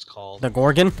remember what it's called. The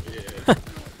Gorgon? Yeah.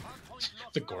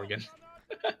 The Gorgon.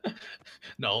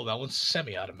 No, that one's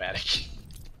semi-automatic.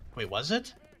 Wait, was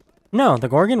it? No, the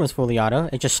Gorgon was fully auto.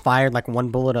 It just fired like 1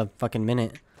 bullet a fucking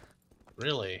minute.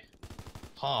 Really?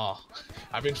 Huh.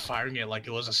 I've been firing it like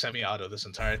it was a semi-auto this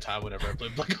entire time whenever I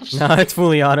played Black Ops. No, it's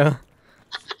fully auto.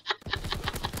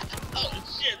 Oh,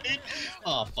 shit, dude.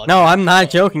 Oh, fuck. No, I'm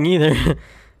not joking either.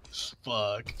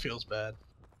 Fuck. Feels bad.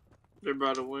 They're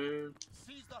about to win.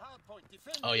 Seize the hard point.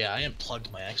 Defend Oh, yeah, I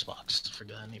unplugged my Xbox.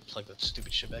 Forgot I need to plug that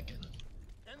stupid shit back in.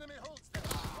 enemy holds the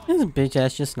This bitch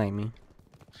ass just sniped me.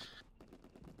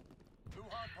 new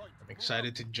hard point. I'm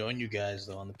excited to join you guys,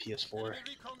 though, on the PS4. Enemy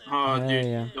recon Oh, Yeah, dude,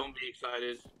 yeah. don't be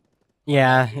excited.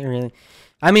 Yeah, it really.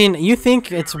 I mean, you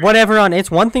think it's whatever on.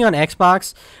 It's one thing on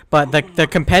Xbox, but the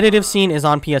competitive scene is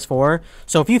on PS4.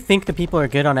 So if you think the people are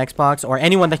good on Xbox, or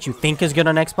anyone that you think is good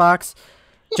on Xbox,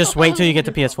 just wait till you get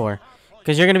to PS4,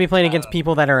 because you're gonna be playing against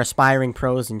people that are aspiring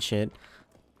pros and shit.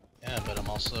 Yeah, but I'm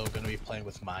also gonna be playing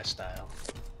with my style.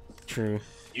 True.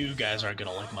 You guys aren't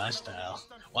gonna like my style.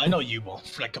 Well, I know you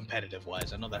won't, like,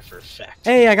 competitive-wise. I know that for a fact.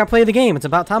 Hey, I got to play the game. It's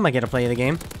about time I get to play the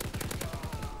game.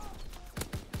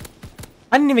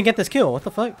 I didn't even get this kill. What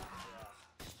the fuck?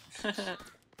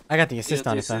 I got the assist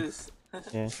on it, though.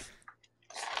 Yeah.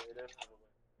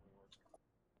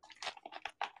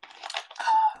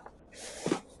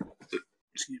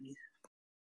 Excuse me.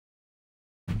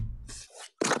 I'm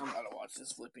gonna watch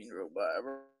this flipping robot. I've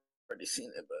already seen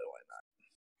it, but why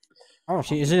not? Oh,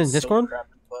 shit. Is it in Discord?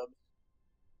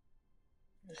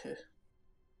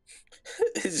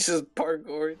 It's just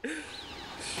parkour.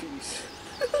 Jeez.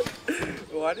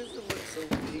 Why does it look so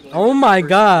big? Like Oh my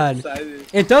god. inside it?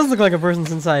 It does look like a person's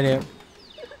inside it.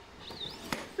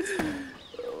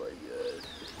 Oh my god.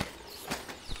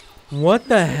 What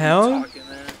the hell? Talking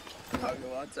there.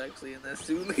 Talkabot's actually in that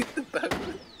suit. Look at the back.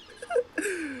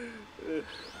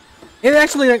 It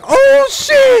actually like, oh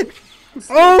shit!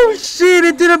 Oh shit,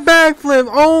 it did a backflip!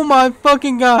 Oh my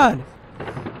fucking god!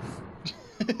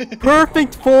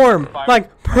 Perfect form!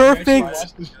 Like, perfect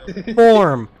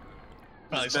form!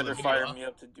 Probably saw the Better video, fire huh? me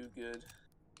up to do good.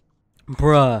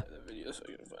 Bruh. The video's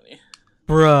fucking funny.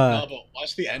 Bruh. No, but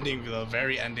watch the ending, the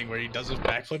very ending, where he does his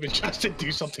backflip and tries to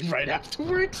do something right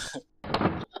afterwards.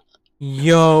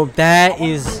 Yo, that I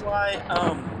is... wonder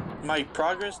why my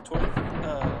progress toward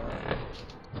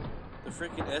the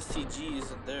freaking STG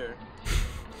isn't there.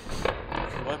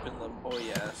 Weapon level. Oh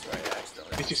yeah, that's right. I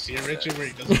accidentally. Did you see it, Richard, where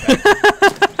he does a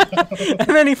backflip? And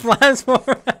then he flies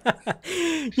forward.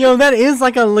 Yo, that is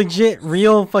like a legit,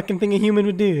 real fucking thing a human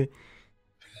would do.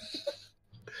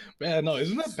 Man, no,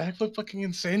 isn't that backflip fucking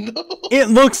insane, though? It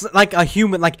looks like a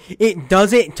human, like, it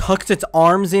does it, tucks its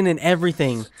arms in and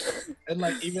everything. And,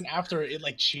 like, even after it,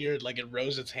 like, cheered, like, it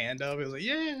rose its hand up, it was like,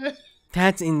 yeah!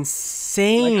 That's Like, I know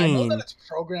insane. that it's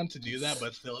programmed to do that,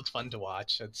 but still, it's fun to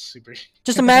watch. It's super...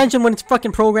 Just imagine when it's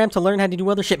fucking programmed to learn how to do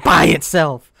other shit by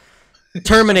itself.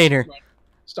 Terminator.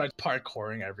 Starts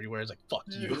parkouring everywhere, it's like, fuck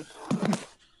you.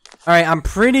 Alright, I'm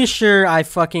pretty sure I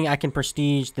can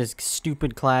prestige this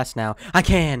stupid class now. I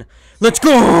can! Let's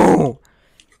go!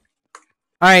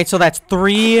 Alright, so that's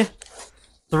three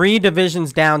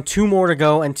divisions down, 2 more to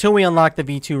go until we unlock the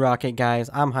V2 rocket, guys.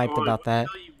 I'm hyped about that.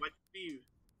 Why'd you leave,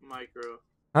 Micro?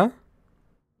 Huh?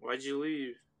 Why'd you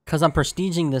leave? Cause I'm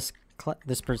prestiging this You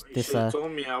should've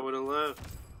told me. I would've left.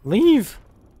 leave.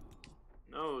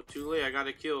 No, too late. I got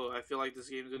a kill. I feel like this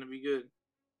game's gonna be good.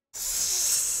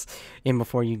 In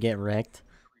before you get wrecked.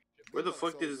 Where the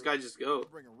fuck did this guy just go?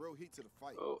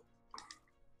 Oh.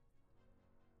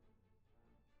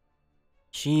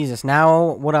 Jesus.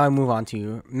 Now, what do I move on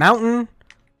to? Mountain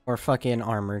or fucking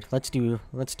armored? Let's do.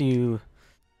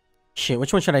 Shit.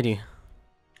 Which one should I do?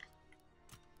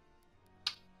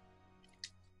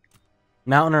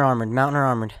 Mountain or armored? Mountain or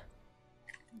armored?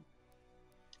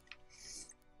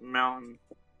 Mountain.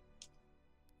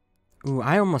 Ooh,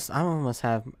 I almost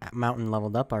have mountain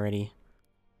leveled up already.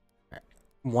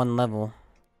 1 level.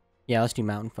 Yeah, let's do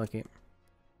mountain. Fuck it.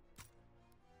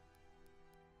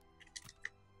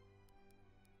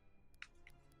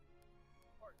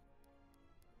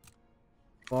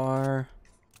 Bar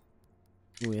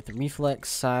with reflex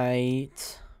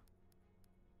sight.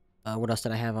 What else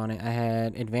did I have on it? I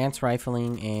had advanced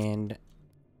rifling and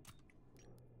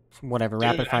whatever. Dude,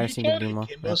 rapid fire seemed to do more. more.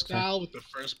 Kimbo style with the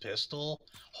first pistol.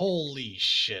 Holy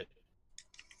shit!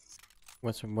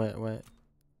 What?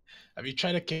 Have you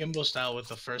tried a Kimbo style with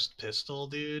the first pistol,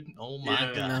 dude? Oh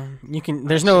my god! No, you can.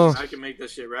 There's no. I can make that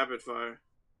shit rapid fire.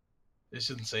 It's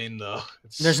insane though.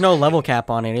 There's no level cap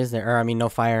on it, is there? Or I mean, no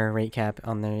fire rate cap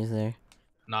on there, is there?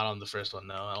 Not on the first one,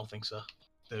 no. I don't think so.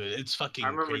 Dude, it's fucking. I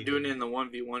remember crazy. doing it in the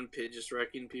 1v1 pit, just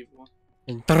wrecking people.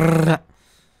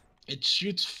 It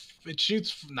shoots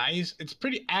nice. It's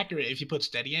pretty accurate if you put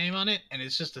steady aim on it, and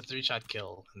it's just a 3-shot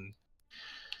kill. And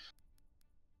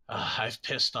I've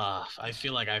pissed off. I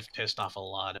feel like I've pissed off a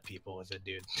lot of people with it,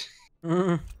 dude.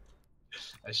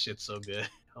 That shit's so good.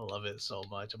 I love it so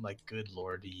much. I'm like, good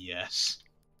lord, yes.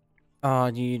 Oh,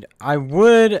 dude, I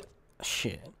would.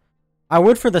 Shit. I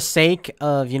would, for the sake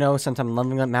of, you know, since I'm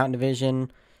leveling up Mountain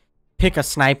Division, pick a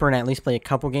sniper and at least play a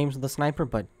couple games with a sniper.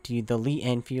 But, dude, the Lee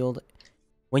Enfield,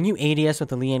 when you ADS with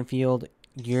the Lee Enfield,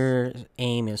 your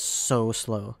aim is so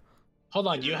slow. Hold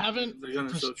on, you haven't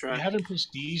so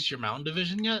prestiged your Mountain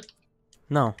Division yet?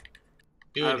 No.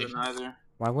 Dude, I haven't either.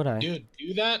 Why would I? Dude,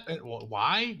 do that.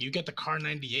 Why? You get the Car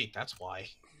 98. That's why.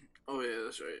 Oh yeah,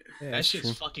 that's right. Yeah, that shit's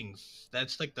true. fucking.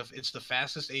 That's like it's the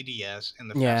fastest ADS and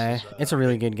the Yeah, fastest. it's a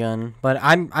really good gun. But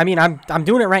I'm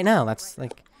doing it right now. That's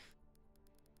like.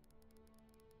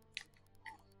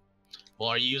 Well,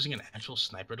 are you using an actual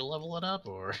sniper to level it up,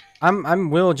 or?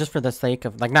 I'm will just for the sake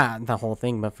of, like, not the whole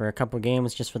thing, but for a couple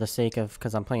games, just for the sake of,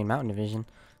 because I'm playing Mountain Division.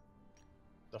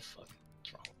 The fuck?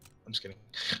 What's wrong? I'm just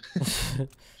kidding.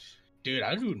 Dude,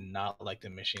 I do not like the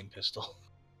machine pistol.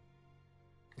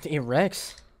 It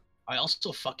wrecks. I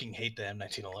also fucking hate the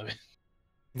M1911.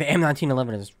 The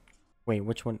M1911 is. Wait,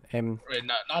 which one? Wait,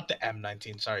 not the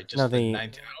M19. Sorry, just No, the the-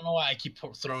 19. I don't know why I keep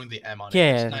throwing the M on it.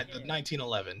 Yeah. It's the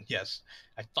 1911. Yes,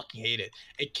 I fucking hate it.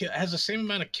 It has the same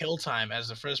amount of kill time as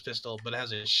the first pistol, but it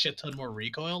has a shit ton more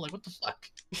recoil. Like, what the fuck?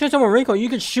 You should have Rico. You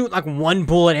could shoot like 1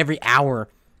 bullet every hour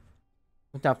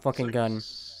with that fucking It's, like, gun.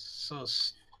 So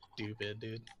stupid,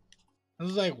 dude. I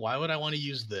was like, why would I want to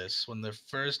use this when the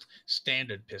first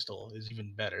standard pistol is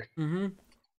even better? Mm-hmm.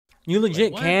 You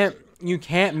legit what?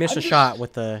 can't miss I'm a just- shot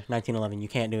with the 1911. You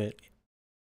can't do it.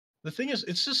 The thing is,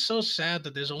 it's just so sad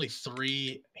that there's only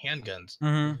 3 handguns.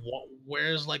 Mm-hmm.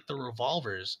 Where's like the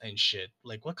revolvers and shit?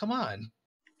 Like, what? Come on.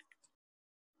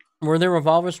 Were there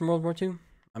revolvers from World War II?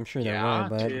 I'm sure there Yeah,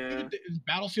 were, but Yeah. Dude, in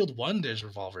Battlefield 1, there's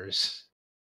revolvers.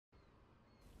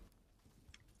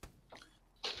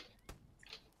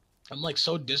 I'm like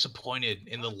so disappointed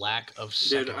in the lack of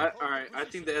Dude, second. alright, I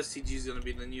think the STG is gonna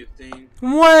be the new thing.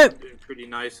 what? Doing pretty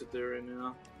nice at there right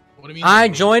now. What do you mean? I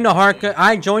joined a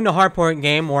hardcore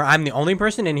game where I'm the only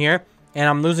person in here, and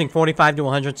I'm losing 45 to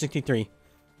 163.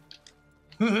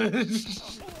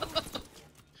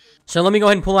 So let me go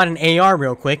ahead and pull out an AR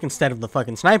real quick instead of the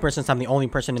fucking sniper, since I'm the only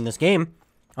person in this game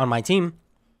on my team.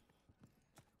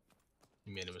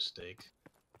 You made a mistake.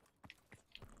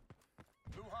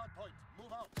 Blue hard point.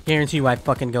 Move out. Guarantee you I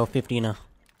fucking go 50 and 0.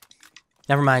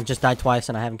 Never mind, just died twice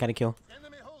and I haven't got a kill.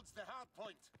 Enemy holds the hard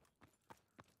point.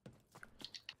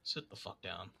 Sit the fuck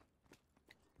down.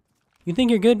 You think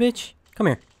you're good, bitch? Come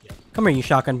here. Yeah. Come here, you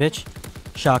shotgun bitch.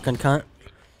 Shotgun cunt.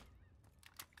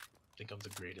 I think I'm the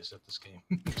greatest at this game.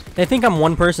 They think I'm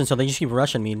one person, so they just keep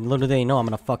rushing me. Little do they know I'm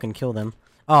gonna fucking kill them.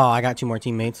 Oh, I got 2 more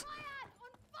teammates.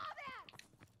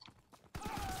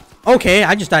 Okay,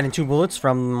 I just died in 2 bullets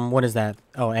from, what is that?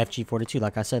 Oh, FG42,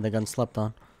 like I said, the gun slept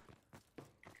on.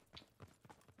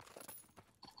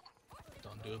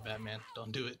 Don't do it, Batman.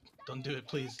 Don't do it. Don't do it,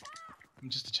 please. I'm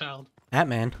just a child.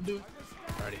 Batman. Don't do it.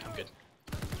 Alrighty, I'm good.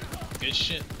 Good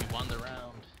shit. We won the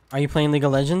round. Are you playing League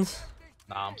of Legends?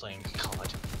 Nah, I'm playing Call of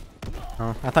Duty.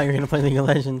 Oh, I thought you were gonna play League of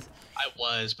Legends. I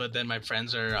was, but then my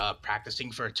friends are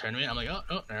practicing for a tournament. I'm like,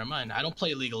 oh, never mind. I don't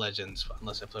play League of Legends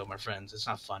unless I play with my friends. It's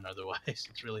not fun otherwise.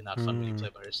 It's really not fun when you play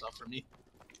by yourself for me.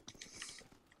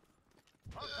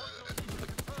 Hard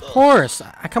point. Of course.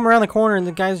 I come around the corner and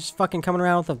the guy's just fucking coming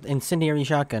around with an incendiary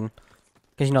shotgun.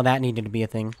 Because you know that needed to be a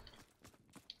thing.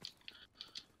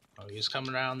 Oh, he's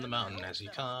coming around the mountain as he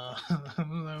comes.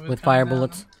 With fire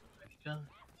bullets.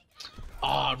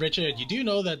 Oh, Richard, you do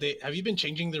know that have you been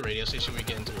changing the radio station when we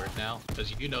get into work now? Because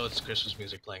you do know it's Christmas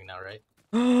music playing now,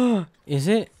 right? Is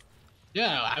it?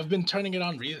 Yeah, I've been turning it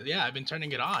on. Yeah, I've been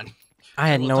turning it on. I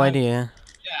had no idea.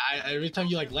 Yeah, every time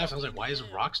you like left, I was like, "Why is a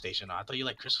rock station on?" I thought you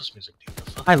like Christmas music, dude.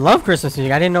 The fuck? I love Christmas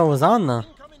music. I didn't know it was on though.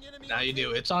 Now you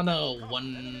do. It's on a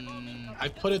one. I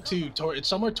put it it's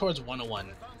somewhere towards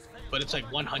 101, but it's like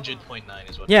 100.9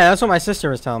 is what. Yeah, that's what my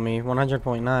sister was telling me.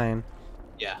 100.9.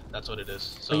 Yeah, that's what it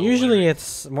is. So But usually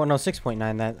it's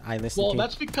 106.9 that I listen to. Well,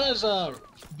 that's because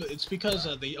it's because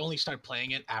they only start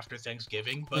playing it after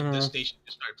Thanksgiving, but the station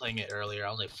just started playing it earlier.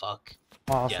 I was like, "Fuck."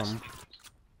 Awesome. Yes.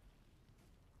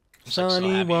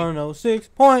 Sunny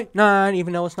 106.9,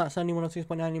 even though it's not Sunny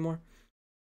 106.9 anymore.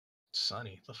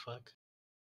 Sunny, the fuck?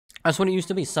 That's what it used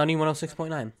to be, Sunny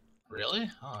 106.9. Really?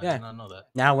 Oh, I Yeah. did not know that.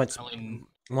 Now it's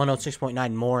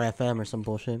 106.9 more FM or some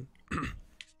bullshit.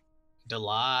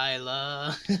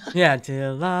 Delilah. Yeah,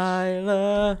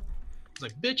 Delilah. It's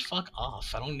like, bitch, fuck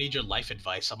off. I don't need your life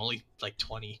advice. I'm only like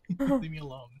 20. Leave me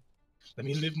alone. Let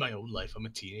me live my own life. I'm a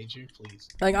teenager, please.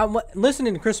 Like, I'm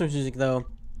listening to Christmas music, though.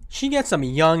 She gets some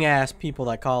young-ass people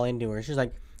that call into her. She's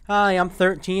like, "Hi, I'm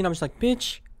 13. I'm just like,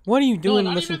 "Bitch, what are you doing?"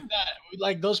 No, not even that.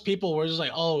 Like, those people were just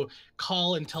like, "Oh,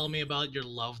 call and tell me about your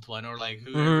loved one," or like,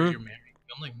 whoever you're married.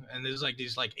 I'm like, and there's like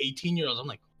these like 18-year-olds. I'm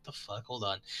like, what the fuck? Hold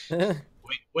on.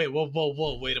 Wait,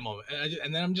 whoa, wait a moment.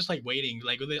 And then I'm just like waiting,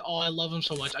 like, oh, I love him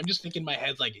so much. I'm just thinking in my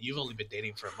head, like, you've only been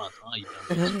dating for a month. Oh, you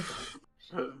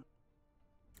dumb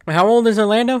bitch. How old is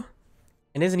Orlando?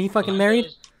 And isn't he fucking married?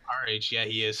 Our age, yeah,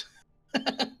 he is.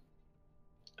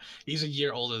 He's a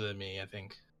year older than me, I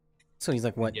think. So he's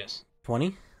like, what? Yes.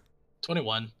 20?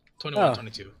 21,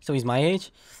 22. So he's my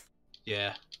age?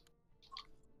 Yeah.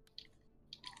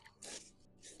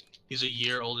 He's a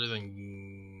year older than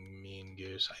me and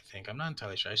Goose, I think. I'm not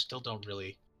entirely sure. I still don't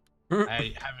really...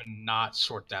 I haven't not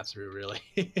sorted that through, really.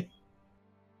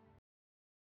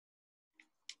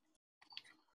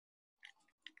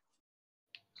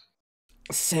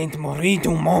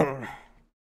 Saint-Marie-du-Mont.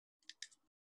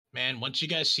 Man, once you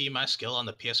guys see my skill on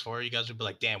the PS4, you guys would be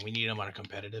like, damn, we need him on a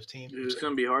competitive team. Dude, it's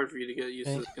gonna be hard for you to get used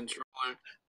to this controller.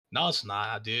 No, it's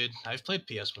not, dude. I've played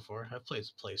PS before. I've played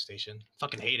PlayStation.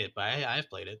 Fucking hate it, but I've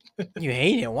played it. You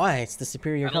hate it? Why? It's the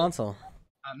superior console.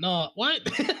 No, what?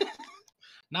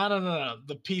 No.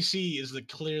 The PC is the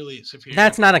clearly superior.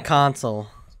 That's not a console.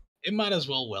 It might as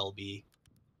well be.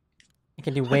 It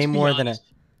can do way more than a...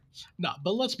 No,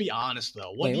 but let's be honest,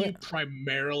 though. What do you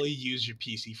primarily use your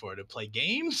PC for? To play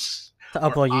games? To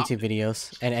upload YouTube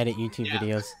videos and edit YouTube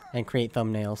videos and create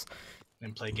thumbnails.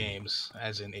 And play games,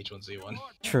 as in H1Z1.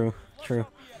 True. You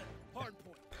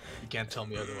can't tell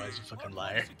me otherwise, you fucking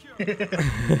liar.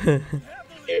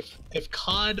 If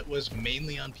COD was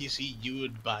mainly on PC, you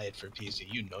would buy it for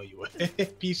PC. You know you would.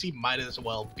 PC might as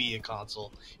well be a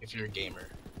console if you're a gamer.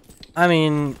 I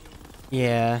mean,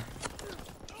 yeah.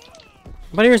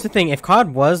 But here's the thing, if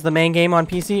COD was the main game on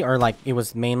PC, or like it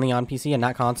was mainly on PC and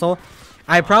not console,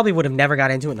 I probably would have never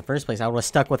got into it in the first place. I would have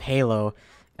stuck with Halo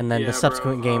and then the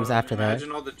subsequent games after that.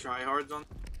 Imagine all the tryhards on.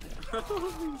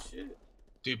 Holy shit.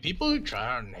 Dude, people who try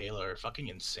hard in Halo are fucking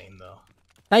insane, though.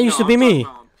 That used to be me.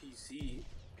 On PC.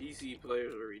 PC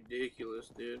players are ridiculous,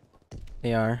 dude.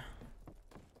 They are.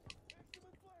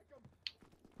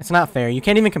 It's not fair. You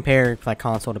can't even compare like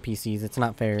console to PCs. It's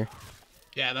not fair.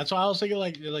 Yeah, that's why I was thinking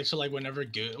like whenever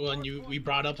we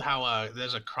brought up how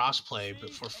there's a crossplay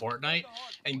for Fortnite,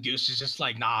 and Goose is just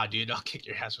like, nah, dude, I'll kick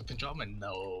your ass with control. I'm like,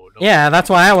 no. Yeah, that's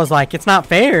why I was like, it's not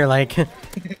fair. Like,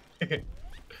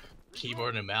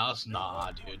 keyboard and mouse,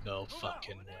 nah, dude, no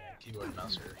fucking way. Keyboard and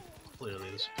mouse are clearly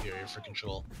superior for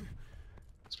control,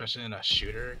 especially in a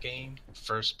shooter game,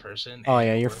 first person. Oh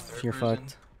yeah, you're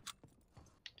fucked.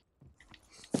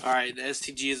 Alright, the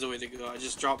STG is the way to go. I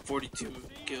just dropped 42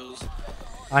 kills.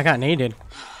 I got naded.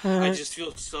 I just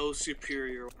feel so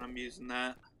superior when I'm using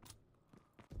that.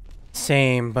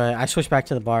 Same, but I switched back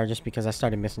to the bar just because I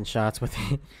started missing shots with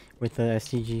the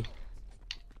STG.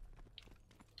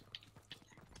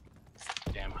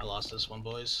 Damn, I lost this one,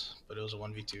 boys, but it was a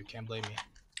 1v2. Can't blame me.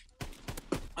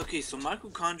 Okay, so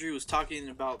Michael Condrey was talking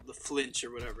about the flinch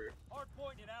or whatever.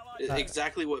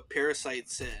 Exactly what Parasite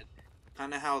said.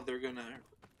 Kind of how they're gonna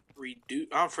redo.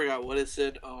 I forgot what it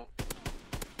said. Oh,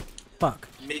 Fuck.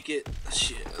 Make it.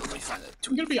 Shit. Let me find that.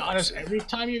 I'm gonna be honest. Every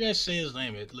time you guys say his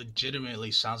name, it legitimately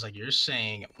sounds like you're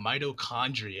saying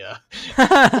mitochondria.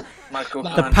 Michael.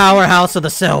 The powerhouse of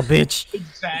the cell, bitch.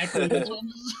 Exactly. That's what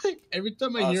I'm just like. Every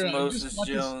time I hear it, I'm Osmosis just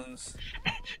wanting Jones.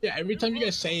 yeah. Every time you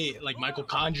guys say like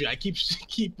mitochondria, I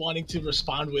keep wanting to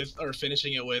respond with or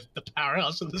finishing it with the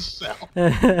powerhouse of the cell.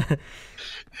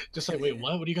 Just like, wait,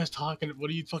 what? What are you guys talking? What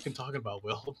are you fucking talking about,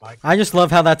 Will? I just love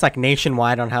how that's like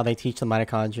nationwide on how they teach the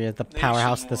mitochondria, the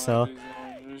powerhouse of the cell.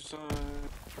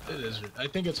 It is. I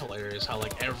think it's hilarious how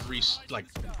like every like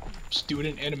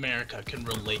student in America can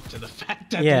relate to the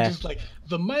fact that they're just like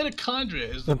the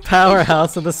mitochondria is the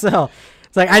powerhouse of the cell.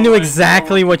 It's like I knew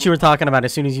exactly what you were talking about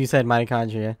as soon as you said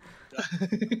mitochondria.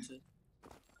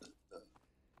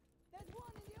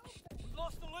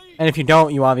 And if you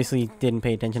don't, you obviously didn't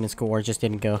pay attention to school or just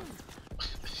didn't go.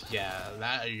 Yeah,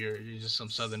 that or you're just some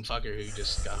southern fucker who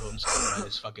just got homeschooled by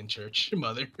his fucking church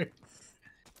mother.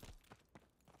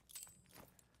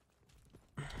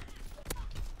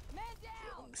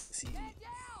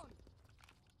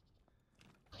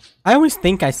 I always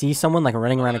think I see someone like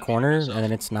running around a corner and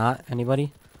then it's not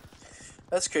anybody.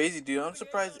 That's crazy, dude. I'm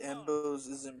surprised Ambos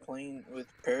isn't playing with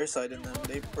Parasite in them.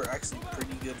 They were actually a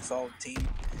pretty good, solid team.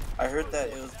 I heard that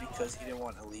it was because he didn't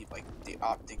want to leave like the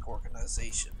Optic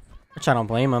organization. Which I don't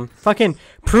blame him. Fucking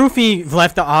Proofy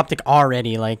left the Optic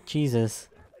already. Like Jesus.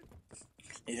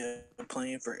 Yeah,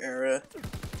 playing for Era.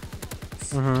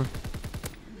 Mhm.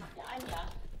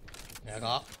 Back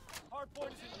off.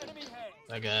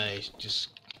 That guy just.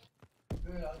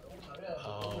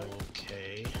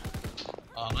 Okay.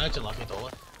 Ngayon lang ito.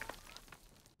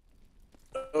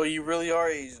 Oh, you really are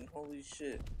Asian. Holy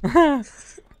shit. Yeah,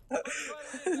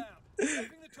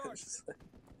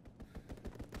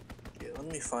 let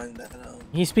me find that.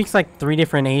 He speaks like 3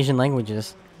 different Asian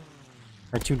languages.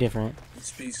 Or 2 different. He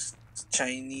speaks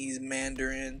Chinese,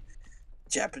 Mandarin,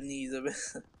 Japanese.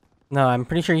 No, I'm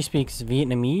pretty sure he speaks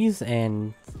Vietnamese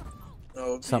and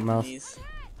something else.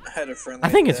 I had a friend. I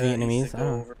like think it's that. Vietnamese. I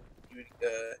don't know.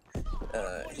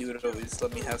 He would always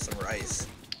let me have some rice.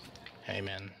 Hey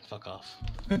man, fuck off.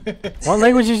 What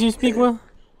languages do you speak, Will?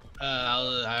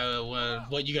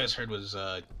 What you guys heard was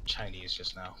Chinese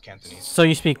just now, Cantonese. So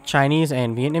you speak Chinese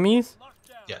and Vietnamese?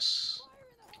 Yes.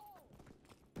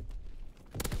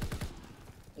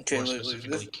 Okay, More look,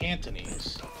 specifically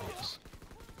Cantonese. Yes.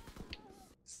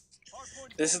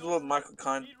 This is what Michael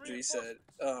Condrey said.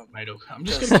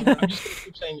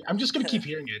 I'm just gonna keep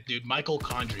hearing it, dude.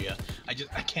 Mitochondria. I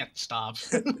can't stop.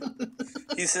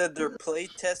 He said they're play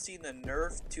testing a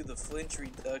nerf to the flinch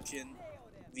reduction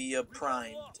via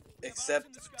primed,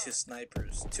 except to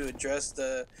snipers, to address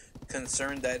the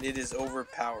concern that it is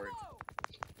overpowered.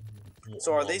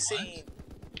 So are they saying?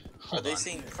 Are they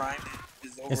saying primed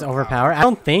is overpowered? Is overpowered? I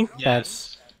don't think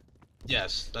Yes.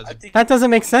 Yes. that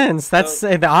doesn't make sense. That's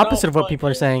the opposite of what people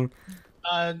are saying.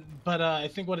 But I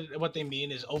think what they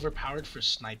mean is overpowered for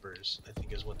snipers. I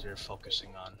think is what they're focusing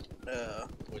on.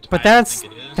 But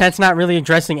that's not really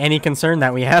addressing any concern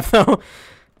that we have, though.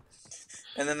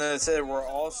 And then it said we're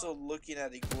also looking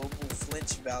at a global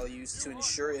flinch values to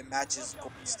ensure it matches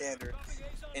gold standard,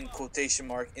 in quotation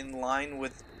mark, in line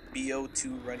with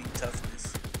BO2 running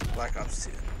toughness, Black Ops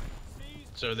 2.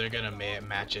 So they're gonna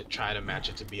try to match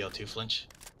it to BO2 flinch.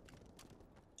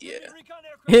 Yeah.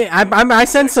 Hey, I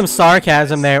sense some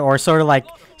sarcasm there, or sort of like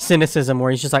cynicism,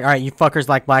 where he's just like, "All right, you fuckers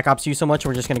like Black Ops 2 so much,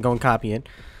 we're just gonna go and copy it."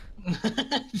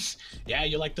 Yeah,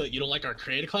 you don't like our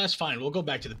creative class? Fine, we'll go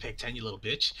back to the Pick 10, you little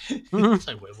bitch. It's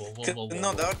like, wait, whoa.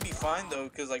 No, that would be fine though,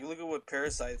 because like look at what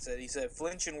Parasite said. He said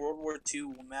flinch in World War II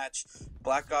will match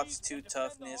Black Ops 2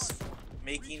 toughness,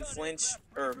 making flinch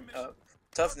or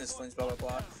toughness flinch, blah blah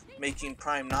blah, making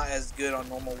Prime not as good on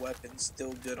normal weapons,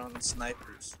 still good on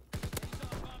snipers.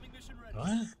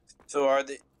 What? So are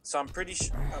they? So I'm pretty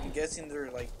sure. I'm guessing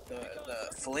they're like the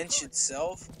flinch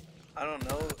itself. I don't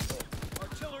know.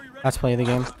 Let's play the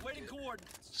game.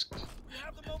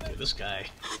 Dude, this guy.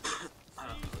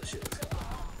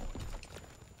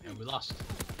 And we lost.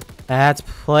 That's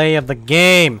play of the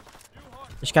game.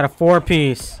 Just got a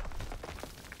 4-piece.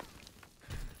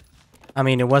 I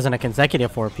mean, it wasn't a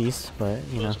consecutive 4-piece, but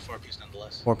you know. It was a 4-piece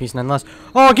nonetheless. 4-piece nonetheless.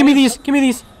 Oh, give me these! Give me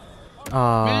these!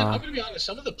 Man, I'm gonna be honest.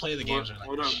 Some of the play of the games are like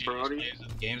the shittiest plays of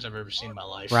the games I've ever seen in my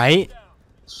life. Right?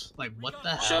 Like what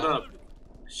the hell? Shut up.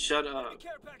 Shut up.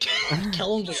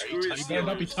 Kellum's like, you better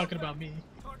not be talking about me.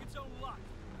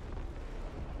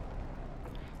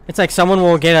 It's like someone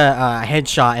will get a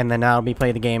headshot and then that'll be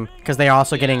play the game because they're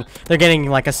also getting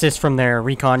like assists from their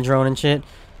recon drone and shit,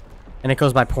 and it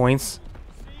goes by points.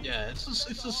 Yeah, it's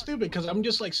just stupid because I'm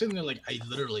just like sitting there like I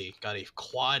literally got a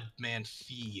quad man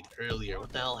feed earlier.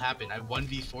 What the hell happened? I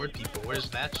 1v4'd people. Where's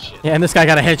that shit? Yeah, and this guy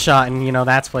got a headshot, and you know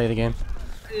that's play the game.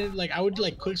 Like I would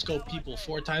like quickscope people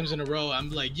 4 times in a row. I'm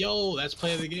like, yo, that's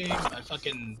play the game. I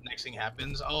fucking next thing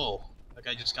happens. Oh, like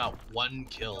I just got 1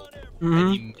 kill,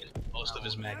 and he missed most of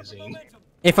his magazine.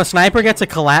 If a sniper gets a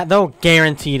collat though,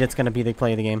 guaranteed it's gonna be the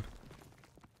play of the game.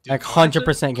 Dude, Like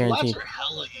 100% guaranteed. collabs are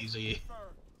hella easy.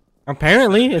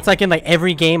 Apparently, it's like in like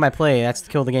every game I play. That's to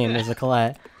kill the game. There's a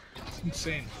collat. It's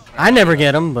insane. I never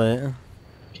get them, but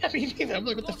Yeah, me neither. I'm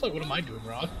like, what the fuck? What am I doing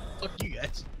wrong? Fuck you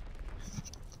guys.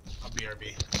 I'll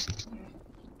BRB.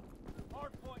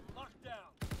 Hardpoint locked down.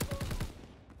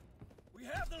 We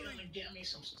have the lead. Get me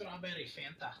some strawberry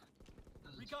Fanta.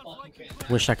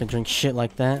 wish I could drink shit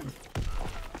like that.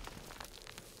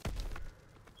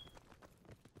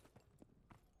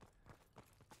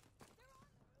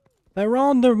 They're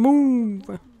on the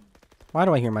move. Why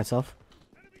do I hear myself?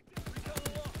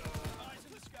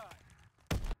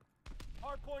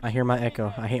 I hear my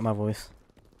echo. I hate my voice.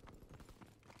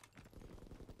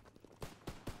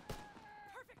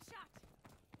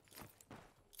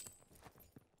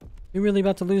 You really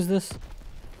about to lose this?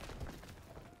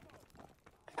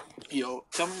 Yo,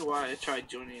 tell me why I tried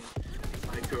joining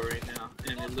Micro right now,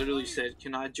 and it literally said,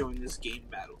 "Can I join this game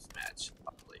battles match?"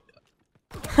 I'll play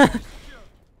that.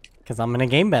 Because I'm in a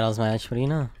game battles match. What do you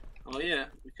know? Oh yeah,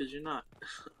 because you're not.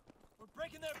 We're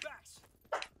breaking their backs.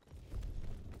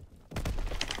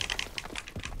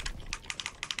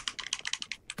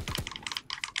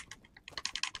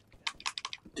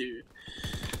 Dude,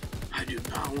 I do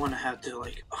not want to have to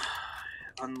like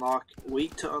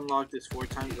wait to unlock this 4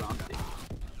 times on thing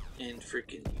and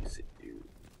freaking use it, dude.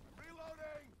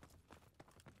 Reloading.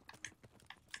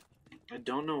 I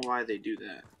don't know why they do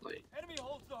that. Like, Enemy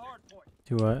holds the hard point.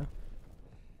 Do what?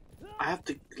 I have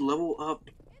to level up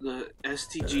the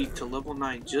STG to level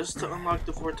 9 just to unlock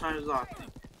the 4 times off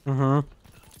thing. Mm-hmm.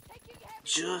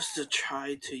 Just to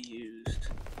try to use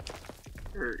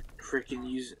or freaking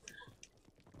use it.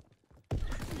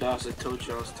 That's I told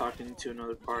you I was talking to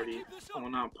another party.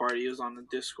 Well, not party, it was on the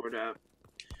Discord app.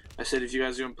 I said if you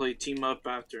guys are gonna play team up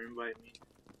after, invite me.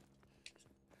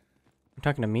 You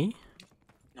talking to me?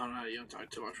 No, you don't talk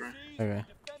too much, right? Okay.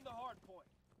 Defend the hard point.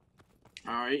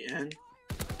 Alright, and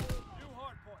New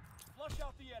hard point. Flush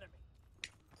out the enemy.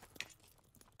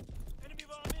 Enemy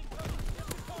bomb incoming. Get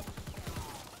the cover.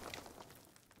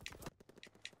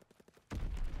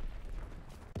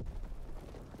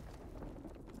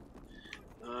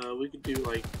 we could do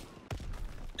like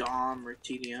Dom or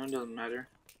TDM, doesn't matter.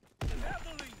 We have the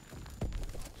lead.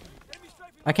 Enemy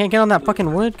strafing. I can't get on that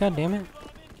fucking wood. God damn it.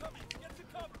 Bomb incoming. Get to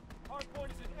cover. Hard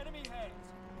point is in enemy hands.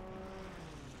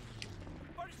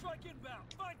 Party strike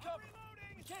inbound. Find cover.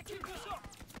 Reloading. You can't keep this up.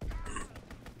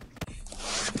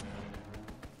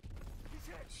 He's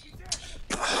hit. He's dead.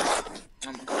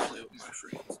 I'm gonna play with my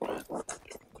friends, man.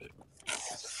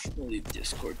 We'll leave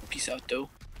Discord. Peace out, though.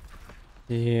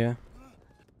 Yeah.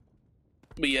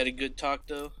 But you had a good talk,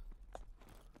 though.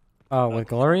 Oh, with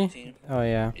Glory? Team. Oh,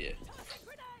 yeah. Yeah.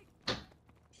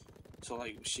 So,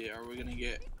 like, shit, are we gonna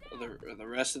get the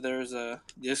rest of theirs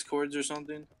Discords or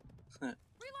something?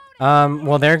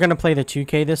 Well, they're gonna play the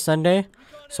 2K this Sunday,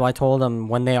 so I told them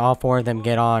when they all 4 of them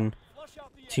get on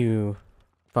to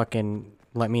fucking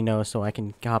let me know so I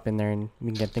can hop in there and we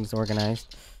can get things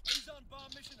organized.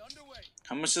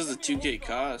 How much does the 2K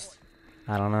cost?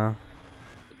 I don't know.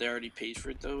 They already paid for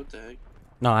it, though? What the heck?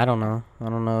 No, I don't know. I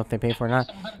don't know if they pay for it or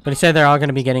not. But he said they're all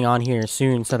gonna be getting on here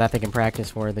soon so that they can practice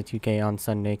for the 2K on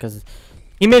Sunday. Cause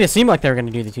he made it seem like they were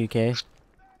gonna do the 2K.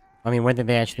 I mean, whether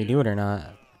they actually do it or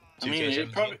not. I mean,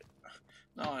 it probably...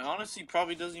 No, it honestly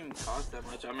probably doesn't even cost that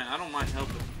much. I mean, I don't mind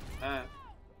helping.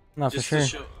 Not for Just sure. to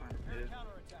show...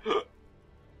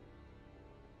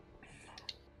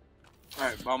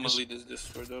 Alright, but I'm gonna leave this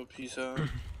Discord though. Peace out.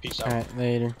 Peace out. Alright,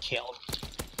 later. Kill.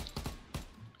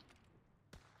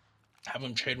 Have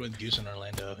them trade with Goose in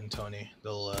Orlando and Tony.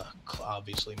 They'll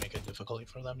obviously make it difficult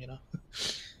for them, you know?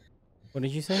 What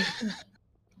did you say?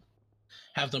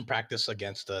 Have them practice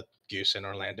against Goose in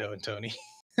Orlando and Tony.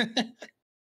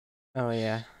 Oh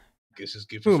yeah. Goose is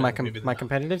goofy. Who, fan, my maybe my they're-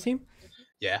 competitive team?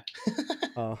 Yeah.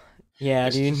 Oh. Yeah,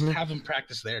 dude. Just have them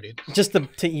practice there, dude. Just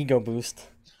to ego boost.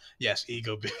 Yes,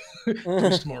 ego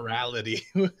boost morality.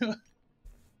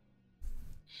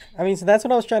 I mean, so that's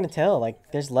what I was trying to tell.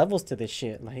 Like, there's levels to this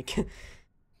shit. Like,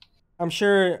 I'm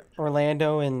sure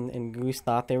Orlando and Goose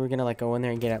thought they were gonna like go in there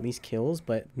and get at least kills,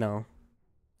 but no,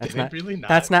 that's Did they not. really not?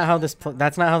 That's not how this.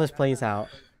 That's not how this plays out.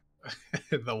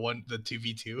 the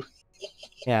 2v2.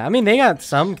 Yeah, I mean, they got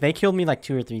some. They killed me like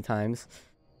 2 or 3 times,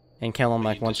 and kill them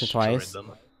like once or Destroyed twice.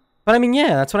 them. But I mean,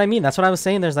 yeah, that's what I mean. That's what I was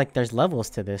saying. There's levels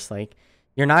to this. Like,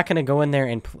 you're not gonna go in there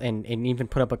and even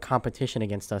put up a competition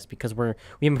against us because we've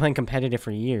been playing competitive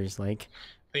for years. Like,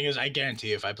 Thing is, I guarantee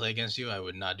you, if I play against you, I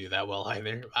would not do that well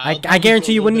either. I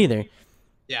guarantee you wouldn't either.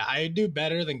 Yeah, I do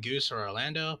better than Goose or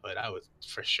Orlando, but I would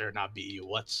for sure not beat you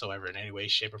whatsoever in any way,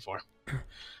 shape, or form.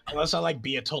 Unless I like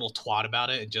be a total twat about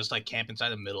it and just like camp inside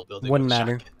the middle building. Wouldn't with a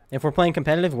matter. shotgun. If we're playing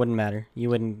competitive, wouldn't matter. You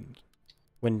wouldn't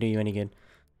do you any good.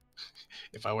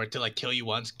 If I were to like kill you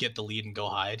once, get the lead and go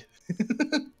hide.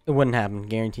 It wouldn't happen,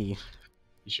 guarantee you.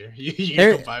 You sure? You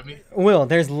There- can come find me? Will,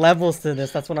 there's levels to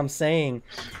this. That's what I'm saying.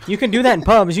 You can do that in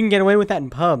pubs. You can get away with that in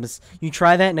pubs. You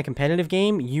try that in a competitive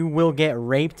game, you will get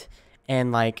raped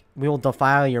and like we will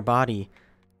defile your body.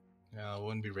 No, it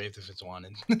wouldn't be raped if it's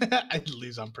wanted. I'd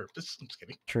lose on purpose. I'm just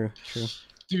kidding. True, true.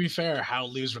 To be fair,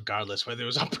 I'll lose regardless, whether it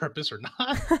was on purpose or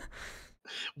not.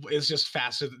 It's just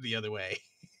faster the other way.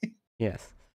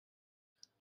 Yes.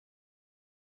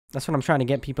 That's what I'm trying to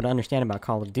get people to understand about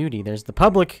Call of Duty. There's the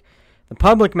public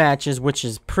matches, which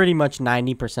is pretty much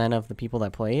 90% of the people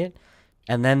that play it.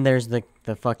 And then there's the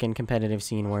fucking competitive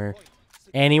scene where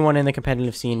anyone in the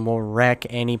competitive scene will wreck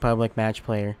any public match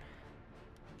player.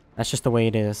 That's just the way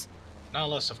it is. Not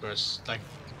unless, of course, like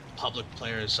public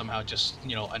player is somehow just,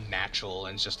 you know, a natural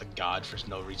and just a god for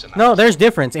no reason. No, there's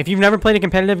difference. If you've never played a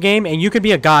competitive game and you could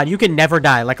be a god, you can never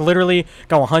die. Like literally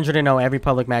go 100-0 every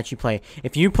public match you play.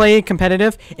 If you play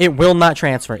competitive, it will not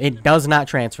transfer. It does not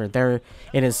transfer.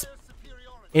 It's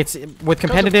with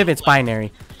competitive, it's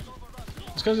binary.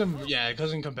 It's because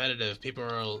because in competitive,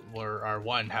 people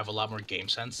have a lot more game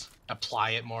sense,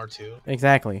 apply it more too.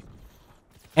 Exactly.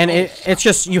 And it's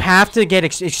just, you have to get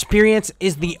experience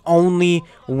is the only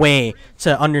way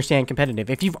to understand competitive.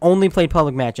 If you've only played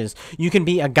public matches, you can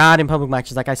be a god in public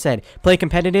matches. Like I said, play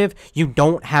competitive, you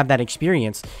don't have that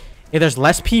experience. If there's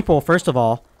less people, first of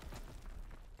all,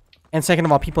 and second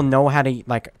of all, people know how to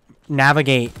like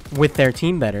navigate with their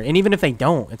team better. And even if they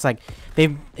don't, it's like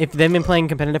if they've been playing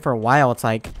competitive for a while, it's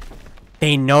like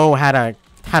they know how to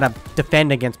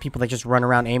defend against people that just run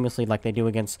around aimlessly like they do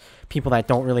against people that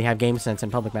don't really have game sense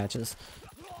in public matches.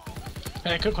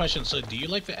 Hey, good question. So, do you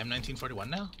like the M1941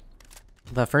 now?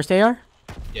 The first AR?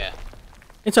 Yeah.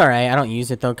 It's alright. I don't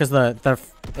use it though, because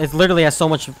it literally has so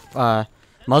much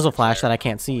muzzle flash that I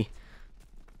can't see.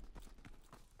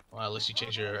 Well, at least you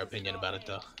changed your opinion about it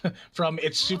though. From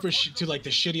it's super to like the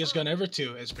shittiest gun ever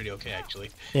to it's pretty okay actually.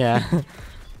 Yeah.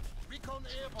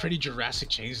 Pretty Jurassic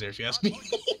change there, if you ask me.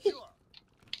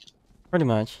 Pretty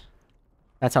much.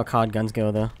 That's how COD guns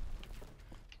go though.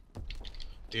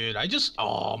 Dude,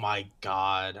 oh my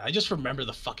god. I just remember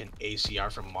the fucking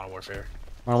ACR from Modern Warfare.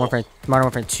 Modern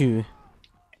Warfare 2.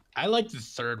 I like the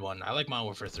third one. I like Modern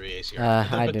Warfare 3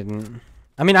 ACR. I didn't.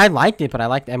 I mean, I liked it, but I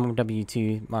liked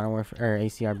MW2 Modern Warfare or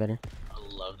ACR better.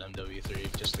 I loved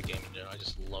MW3, just the game in general. I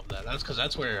just love that. That's because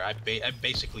that's where I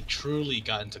basically truly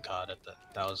got into COD.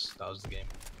 That was the game.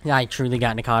 Yeah, I truly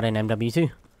got into COD in MW2.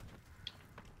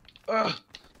 Ugh.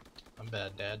 I'm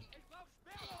bad, Dad.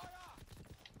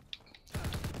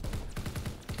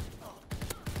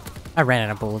 I ran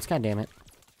out of bullets. God damn it.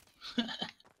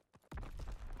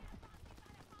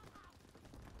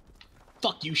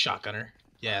 Fuck you, shotgunner.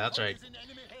 Yeah, that's right.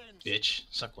 Bitch.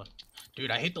 Suck one. Dude,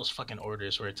 I hate those fucking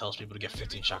orders where it tells people to get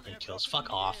 15 shotgun kills.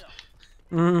 Fuck off.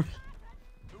 Mm.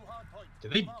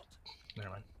 Did they... Never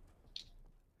mind.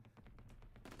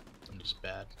 I'm just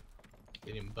bad.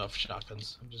 Getting buff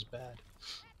shotguns. I'm just bad.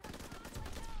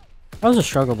 That was a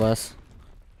struggle bus.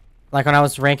 Like when I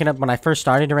was ranking up, when I first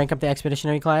started to rank up the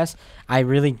expeditionary class, I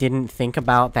really didn't think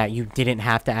about that you didn't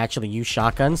have to actually use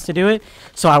shotguns to do it.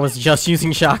 So I was just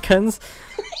using shotguns.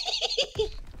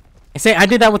 I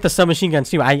did that with the submachine guns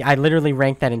too. I literally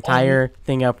ranked that entire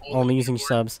thing up only using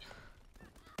subs.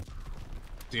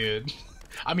 Dude.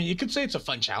 I mean, you could say it's a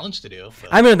fun challenge to do.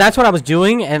 But... I mean, that's what I was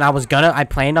doing, and I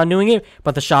planned on doing it,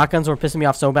 but the shotguns were pissing me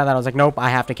off so bad that I was like, nope, I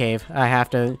have to cave. I have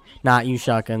to not use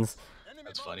shotguns.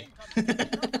 That's funny.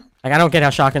 Like, I don't get how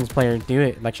shotgun players do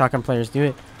it. They're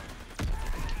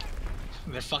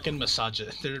fucking they're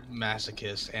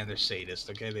masochists and they're sadists,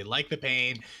 okay? They like the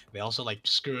pain. They also like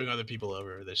screwing other people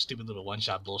over. They're stupid little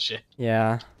one-shot bullshit.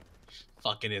 Yeah.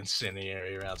 Fucking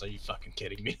incendiary rounds. Are you fucking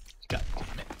kidding me? God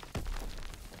damn it.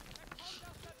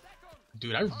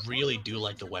 Dude, I really do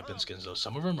like the weapon skins though.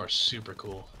 Some of them are super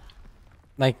cool.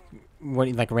 Like what?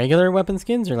 Like regular weapon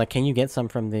skins, or like can you get some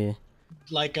from the?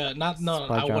 Like when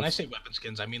I say weapon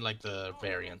skins, I mean like the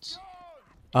variants.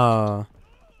 Oh.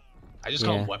 I just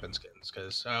call them weapon skins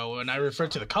because when I refer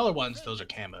to the color ones, those are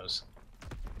camos.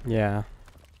 Yeah.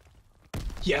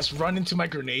 Yes, run into my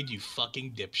grenade, you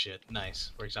fucking dipshit.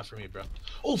 Nice. Works out for me, bro.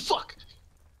 Oh, fuck!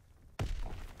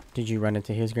 Did you run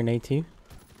into his grenade too?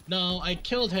 No, I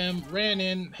killed him, ran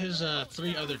in. His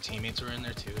 3 other teammates were in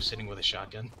there too, sitting with a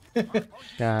shotgun.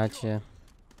 Gotcha.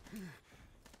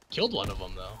 Killed one of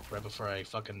them, though, right before I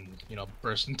fucking,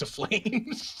 burst into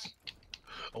flames.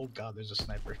 Oh god, there's a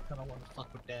sniper. I don't want to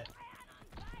fuck with that.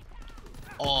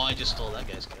 Oh, I just stole that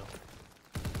guy's kill.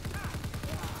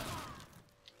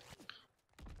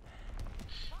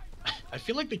 I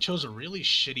feel like they chose a really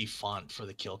shitty font for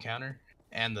the kill counter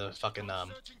and the fucking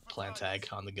clan tag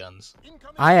on the guns.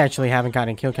 I actually haven't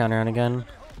gotten a kill counter on a gun.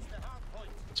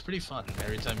 It's pretty fun.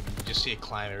 Every time you just see it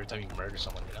climb, every time you murder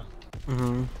someone,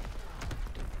 Mm-hmm.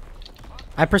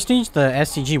 I prestiged the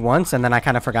SCG once, and then I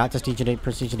kind of forgot to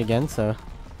prestige it again, so...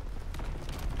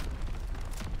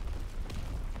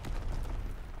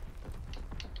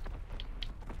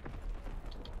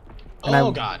 And oh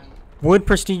I god. would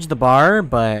prestige the bar,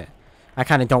 but I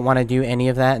kind of don't want to do any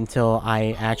of that until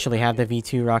I actually have the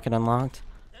V2 rocket unlocked.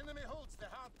 Enemy holds the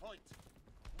hard point.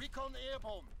 Recon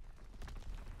airborne.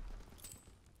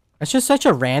 It's just such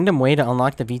a random way to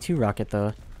unlock the V2 rocket,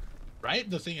 though. Right?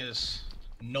 The thing is,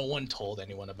 no one told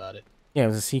anyone about it. Yeah, it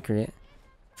was a secret.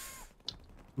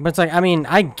 But it's like, I mean,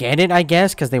 I get it, I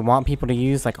guess, because they want people to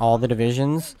use, like, all the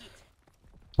divisions.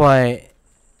 But,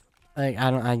 like,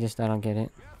 I don't get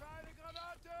it.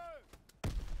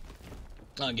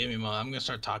 Give me a moment. I'm gonna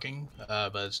start talking,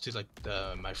 but it's to like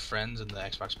my friends in the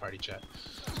Xbox party chat.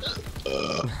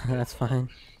 That's fine.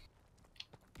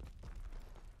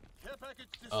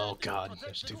 Oh god,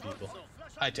 there's 2 people.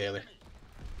 Hi Taylor.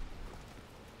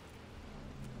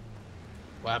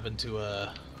 What happened to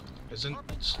isn't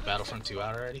Battlefront 2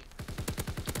 out already?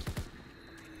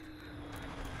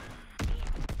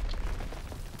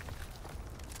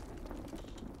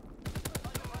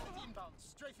 Inbound,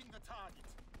 strafing the target.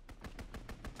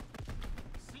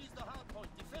 Seize the hard point,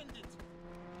 defend it.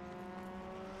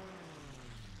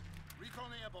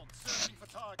 Recon airborne, searching for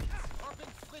targets. Dropping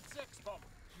Fritz X-bomb.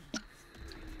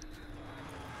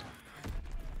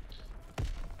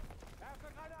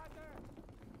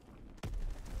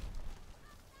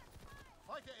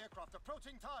 Fighter aircraft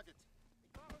approaching target.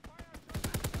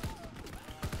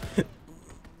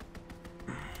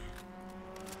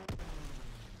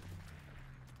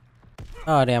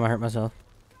 Oh, damn, I hurt myself.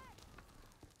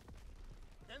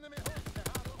 Enemy holds the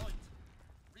hard point.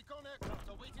 Recon aircraft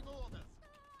awaiting orders.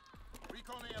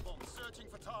 Recon airborne, searching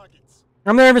for targets.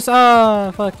 I'm nervous.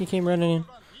 Oh, fuck, he came running in. Need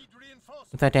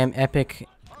reinforcements. With that damn epic...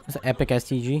 It's an epic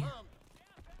STG.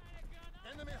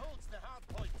 Enemy holds the hard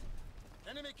point.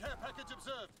 Enemy care package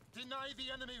observed. Deny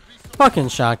the enemy resource. Fucking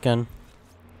shotgun.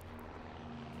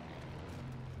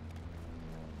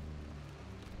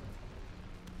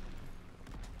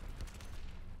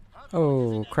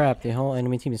 Oh, crap. The whole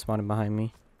enemy team is spawning behind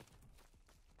me.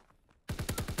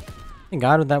 Thank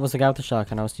God that was the guy with the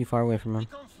shotgun. I was too far away from him.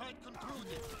 Recon flight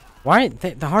concluded. Why?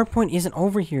 The hard point isn't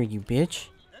over here, you bitch.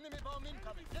 Enemy bomb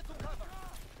incoming. Get to cover.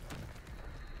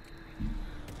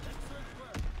 Excellent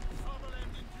work.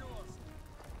 Fatherland endures.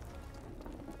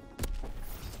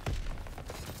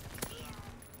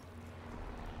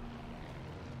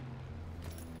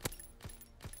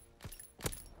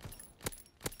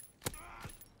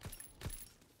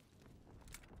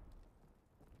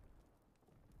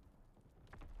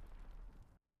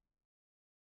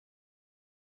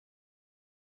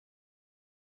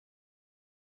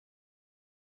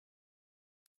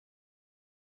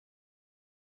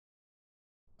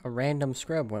 A random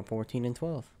scrub went 14 and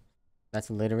 12.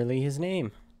 That's literally his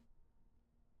name.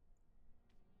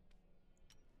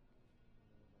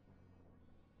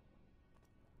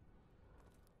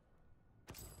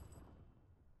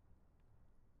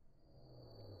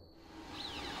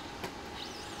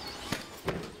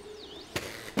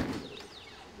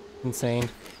 Insane.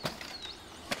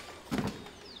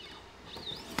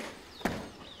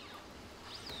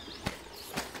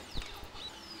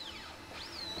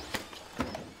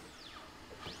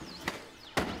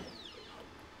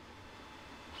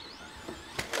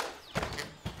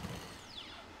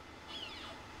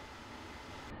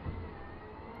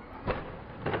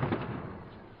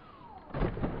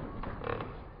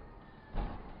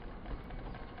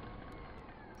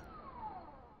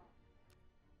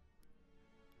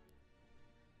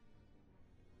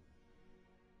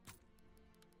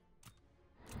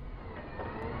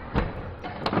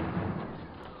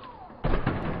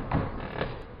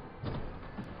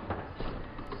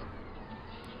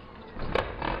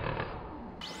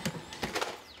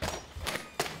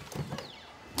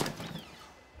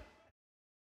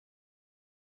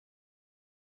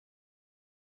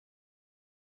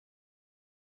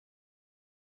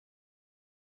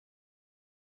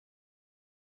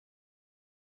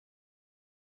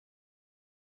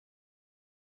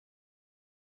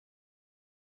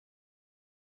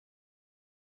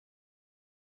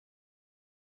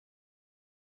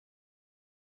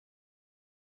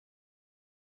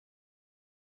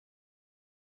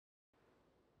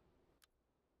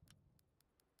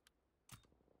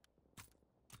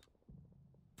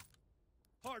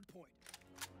 hard point.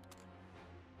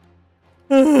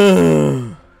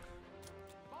 Rifleman!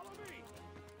 Follow me.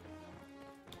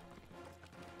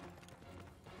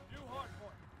 New hard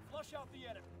point. Flush out the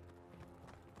enemy.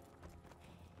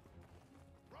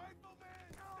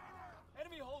 Rifleman!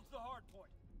 Enemy holds the hard point.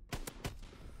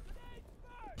 Grenade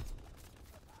first!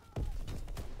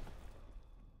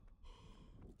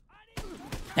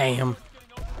 Damn.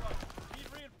 Getting overrun. Need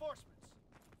reinforcements.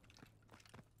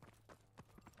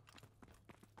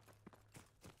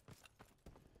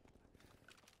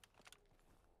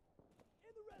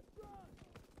 In the restaurant.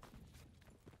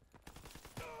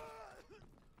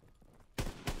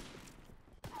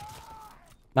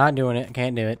 Not doing it.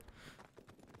 Can't do it.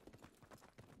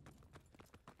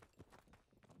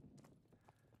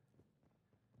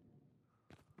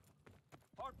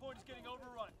 Hard point is getting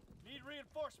overrun. Need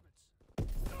reinforcements.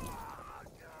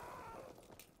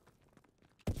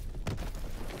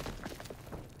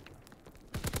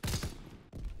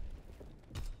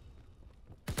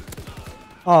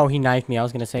 Oh, he knifed me. I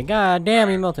was gonna say, God damn,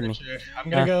 he melted me. Sure. I'm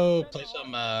gonna go play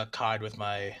some COD with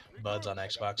my buds on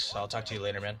Xbox. I'll talk to you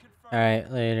later, man.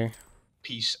 Alright, later.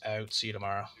 Peace out. See you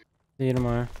tomorrow. See you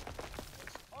tomorrow.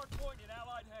 Hard point in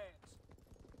Allied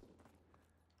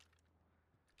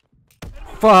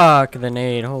hands. Fuck the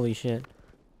nade. Holy shit.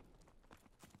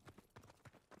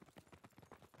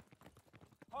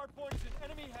 Hard point is in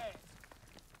enemy hands.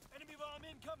 Enemy bomb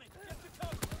incoming. Get to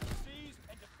cover. Seize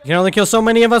and defend. You can only kill so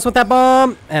many of us with that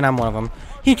bomb, and I'm one of them.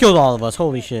 He killed all of us.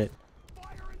 Holy shit.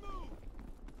 Fire and move.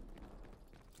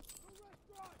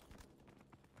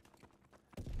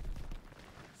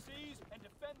 Seize and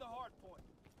defend the hard point.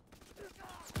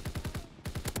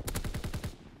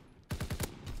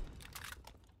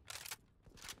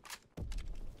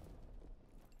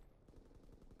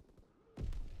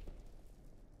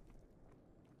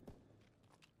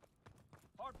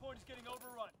 Hard point is getting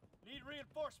overrun. Need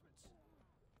reinforcements.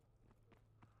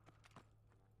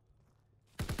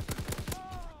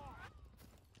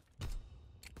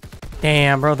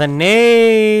 Damn, bro. The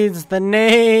nades. The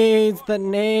nades. The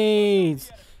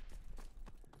nades.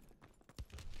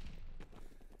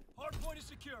 Hard point is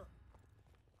secure.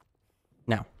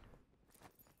 No.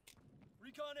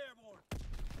 Recon airborne.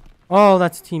 Oh,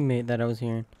 that's a teammate that I was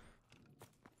hearing.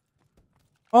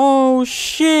 Oh,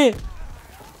 shit.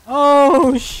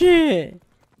 Oh, shit.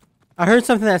 I heard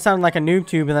something that sounded like a noob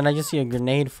tube, and then I just see a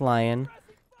grenade flying,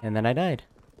 and then I died.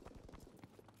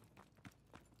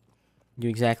 Do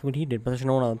exactly what he did, but there's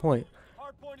no one on the point.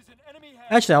 Hard point is in enemy hands.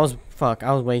 Actually, I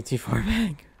was way too far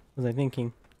back. What was I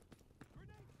thinking?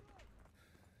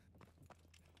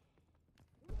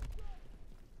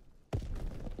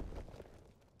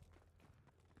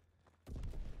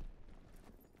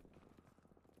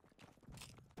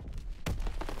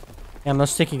 Damn,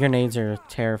 those sticky grenades are a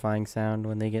terrifying sound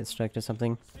when they get stuck to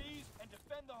something. Seize and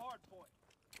defend the hard point.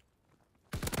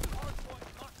 Hard point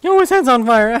locked. Yo, his head's on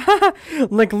fire!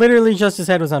 Like, literally just his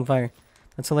head was on fire.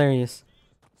 That's hilarious.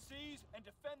 Seize and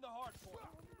defend the hard point.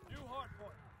 New hard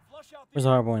point. Flush out the Where's the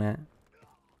hard point at?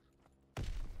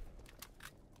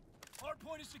 hard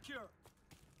point is secure.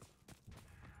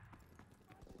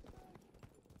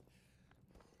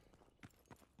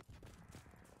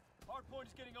 Hard point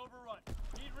is getting overrun.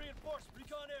 Need reinforcements.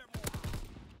 Recon airborne.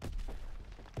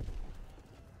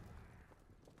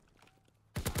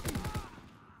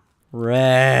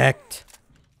 Wrecked.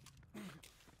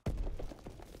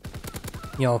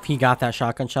 Yo, if he got that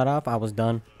shotgun shot off, I was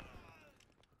done.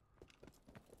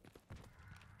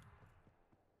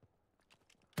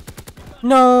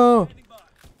 No! Standing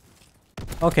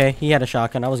by. Okay, he had a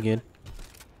shotgun. I was good.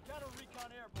 Counter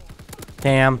recon airborne.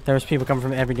 Damn, there was people coming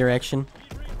from every direction.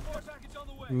 Need reinforced package on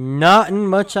the way. Nothing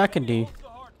much I could do. Holds the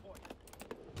hard point.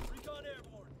 Recon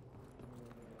airborne.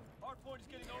 Hard point is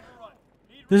getting overrun.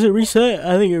 Need Does it reset?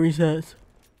 I think it resets.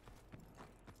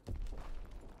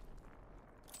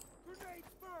 grenades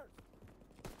first.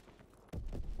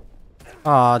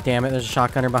 Aw, damn it. There's a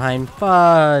shotgunner behind.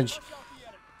 Fudge. Flush out the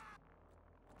enemy.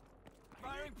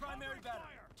 Firing primary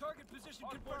battery. Target position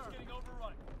confirmed. Getting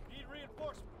overrun. Need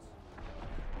reinforcements.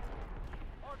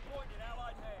 Hard point in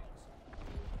Allied hands.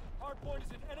 Hard point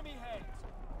is in enemy hands.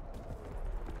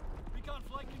 Recon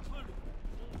flight concluded.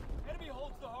 Enemy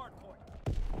holds the hard point.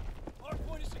 Hard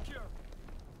point is secure.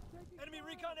 Enemy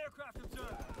recon aircraft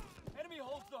observed. Enemy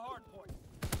holds the hard point.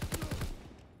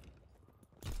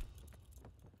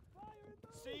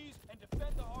 Seize and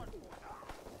defend the hard point.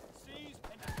 Seize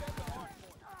and defend the hard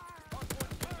point. Hard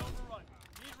point is getting overrun.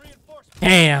 Need reinforcements.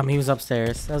 Damn, he was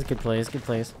upstairs. That was a good place. Good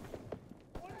place.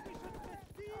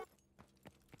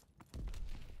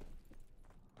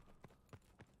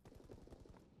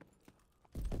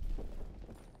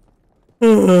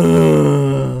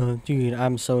 Dude,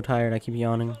 I'm so tired. I keep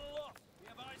yawning. We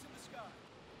have eyes in the sky.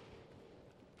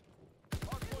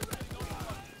 Hardpoint getting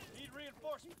overrun. Need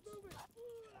reinforcements.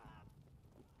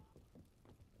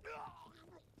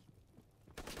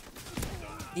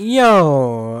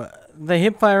 Yo, the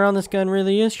hip fire on this gun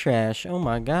really is trash. Oh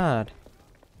my god.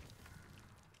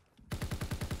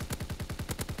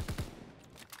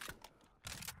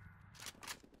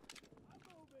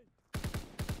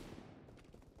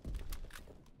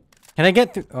 Can I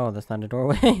get through? Oh, that's not a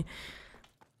doorway.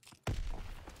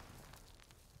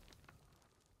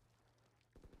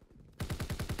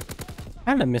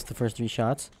 How did I miss the first 3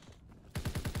 shots?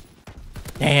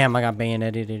 Damn, I got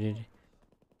bayoneted.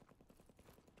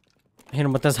 Hit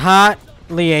him with this hot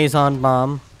liaison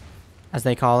bomb, as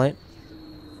they call it.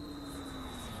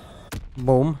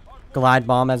 Boom. Glide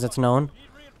bomb, as it's known. Need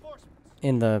reinforcements.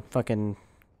 In the fucking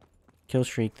kill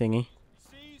streak thingy.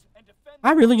 Seize and defend.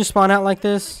 I really just spawn out like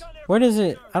this? Where does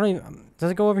it? I don't even.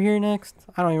 Does it go over here next?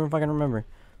 I don't even fucking remember.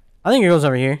 I think it goes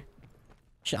over here.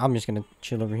 I'm just gonna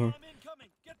chill over here. Bomb incoming.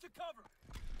 Get to cover.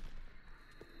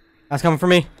 That's coming for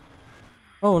me.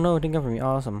 Oh no, it didn't come for me.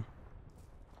 Awesome.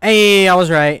 Hey, I was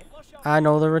right. Flush out. I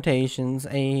know the rotations.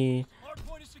 Hey.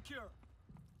 Hardpoint is secure.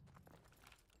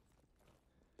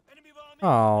 Enemy bomb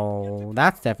incoming. Oh,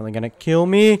 that's definitely gonna kill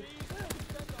me.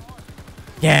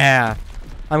 Yeah.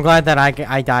 I'm glad that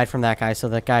I died from that guy, so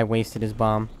that guy wasted his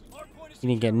bomb. Hardpoint is He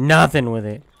didn't secure. get nothing with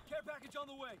it. Care package on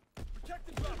the way. Protect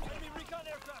the drop. Enemy recon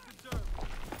aircraft observed.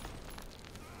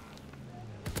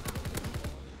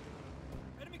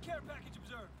 Enemy care package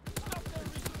observed. Stop their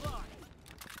resupply.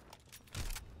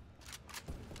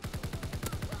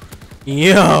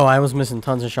 Yo, I was missing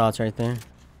tons of shots right there.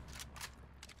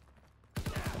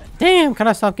 Damn, can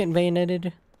I stop getting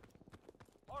bayoneted?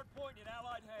 Hardpoint in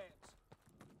Allied hands.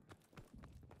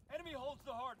 Enemy holds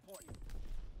the hardpoint.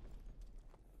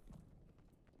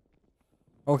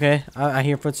 Okay, I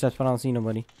hear footsteps, but I don't see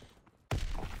nobody.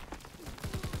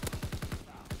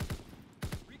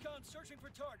 Recon searching for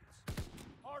targets.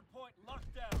 Hardpoint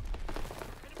locked down.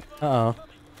 Enemy bomb Uh-oh.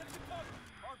 incoming. Get to cover.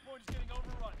 Hardpoint is getting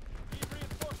overrun. Need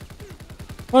reinforcements.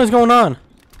 What is going on?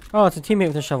 Oh, it's a teammate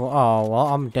with a shovel. Oh, well,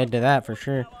 I'm dead to that for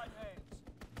sure. Allied hands.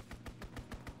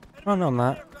 Oh, no, I'm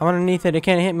not. I'm underneath it. It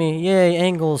can't hit me. Yay,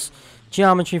 angles.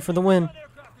 Geometry for the win.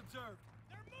 Aircraft observed.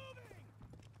 They're moving.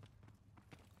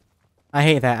 I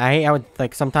hate that. I hate how,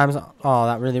 like, sometimes... Oh,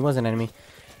 that really was an enemy.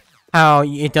 How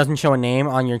it doesn't show a name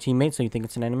on your teammate, so you think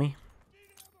it's an enemy.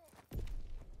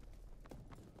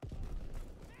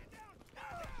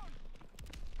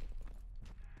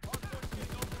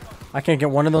 I can't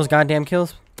get one of those goddamn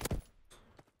kills.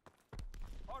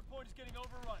 Hardpoint is getting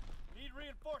overrun. Need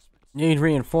reinforcements. Need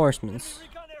reinforcements.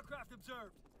 Recon aircraft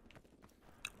observed.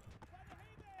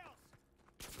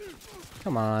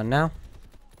 Come on, now.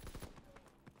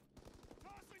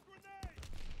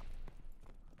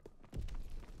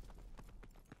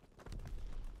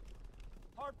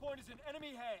 Hardpoint is in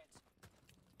enemy hands.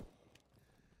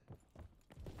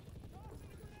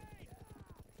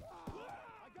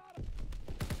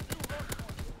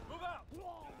 Move out.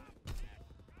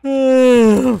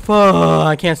 Fuck,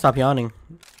 I can't stop yawning.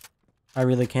 I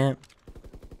really can't.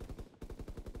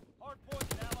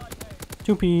 Hardpoint in Allied hands.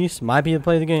 2-piece. Might be the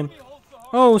play of the game. Enemy holds the hardpoint.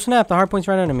 Oh, snap. The hardpoint's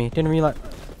right under me. Didn't realize.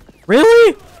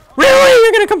 Really? Really?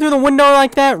 You're gonna come through the window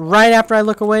like that right after I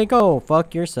look away? Go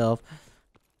fuck yourself.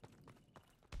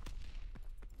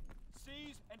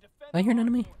 Seize and defend Did I hear an the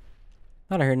enemy? hardpoint.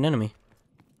 Thought I heard an enemy.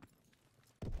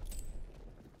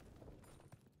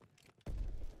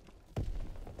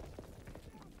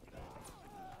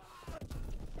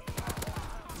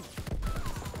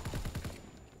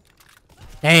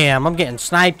 Damn, I'm getting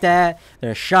sniped at.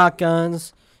 There's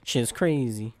shotguns. Shit's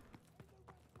crazy.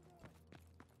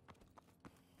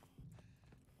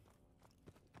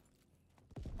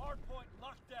 Hardpoint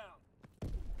locked down.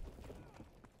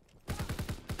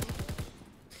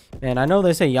 Man, I know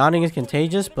they say yawning is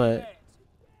contagious, Enemy but hands.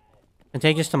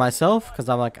 contagious to myself because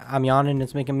I'm yawning.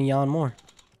 It's making me yawn more.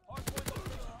 Hardpoint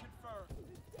location confirmed.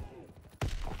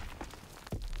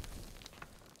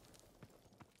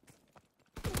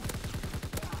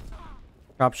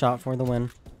 Drop shot for the win.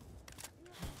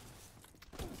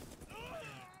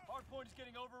 Hardpoint is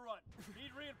getting overrun.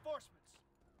 Need reinforcements.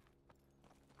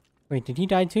 Wait, did he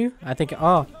die too? I think. Oh.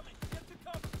 Coming. Get to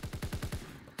cover.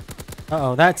 Uh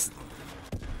oh, that's.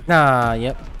 Nah,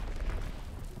 yep.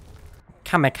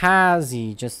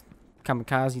 Kamikaze. Just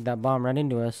kamikaze that bomb right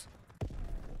into us.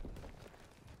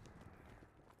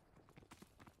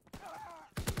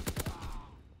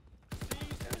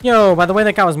 Yo, by the way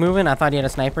that guy was moving, I thought he had a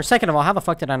sniper. Second of all, how the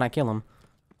fuck did I not kill him?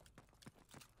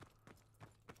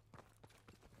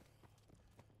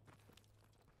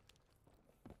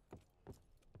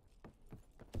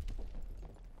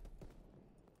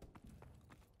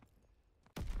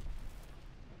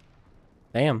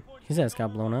 Damn, his ass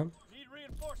got blown up. Need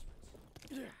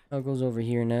reinforcements. That goes over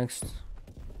here next.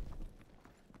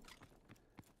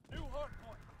 New hard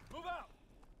point. Move out.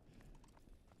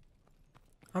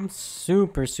 I'm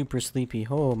super sleepy.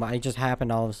 Oh my, it just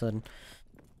happened all of a sudden.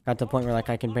 Got to the point where like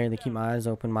I can barely keep my eyes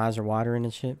open. My eyes are watering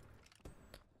and shit.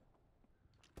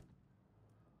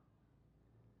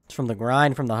 It's from the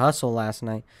grind, from the hustle last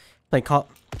night. Play call.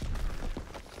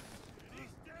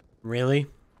 Really?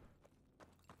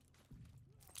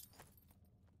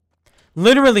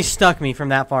 Literally stuck me from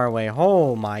that far away.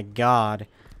 Oh my god.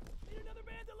 Need another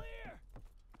bandolier.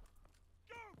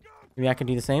 Go, go. Maybe I could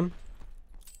do the same.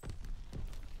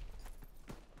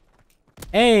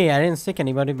 Hey, I didn't stick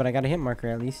anybody, but I got a hit marker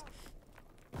at least.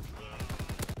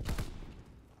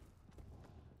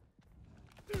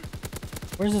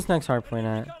 Where's this next hard point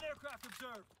at? Recon aircraft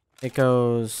observed. It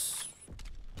goes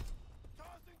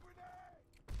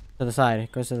to the side.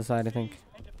 It goes to the side, I think.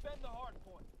 And defend the hard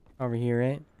point. Over here,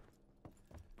 right?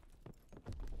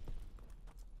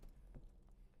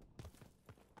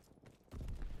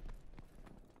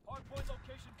 Hard point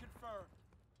location confirmed.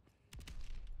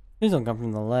 Please don't come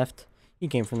from the left. He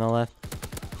came from the left.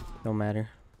 No matter.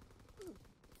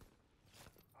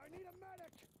 I need a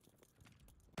medic.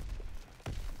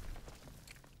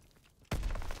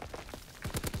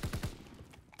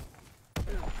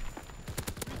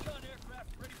 Recon aircraft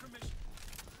ready for mission.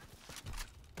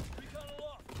 Recon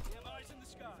aloft. We have eyes in the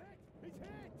sky. He's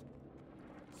hit.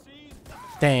 Seize.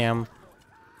 Damn.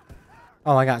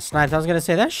 Oh, I got sniped. I was gonna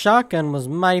say that shotgun was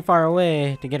mighty far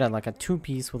away to get a like a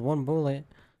 2-piece with 1 bullet.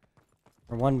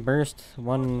 Or 1 burst,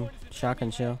 1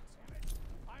 shotgun shell.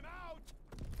 I'm out.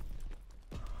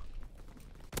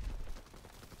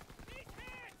 He's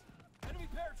hit. Enemy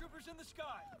paratroopers in the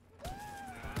sky.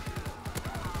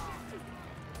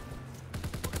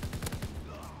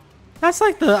 That's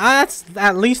like that's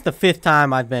at least the 5th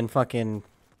time I've been fucking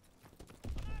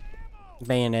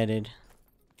bayoneted.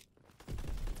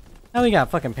 Now we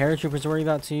got fucking paratroopers to worry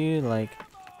about too, like.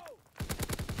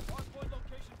 Hard point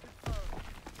location confirmed.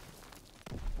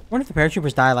 What if the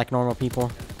paratroopers die like normal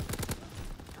people?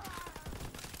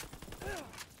 Enemy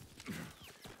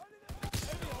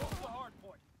holds the hard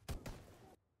point.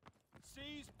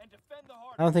 Seize and defend the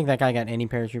hard I don't think that guy got any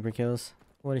paratrooper kills.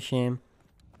 What a shame.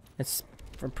 It's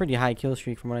a pretty high kill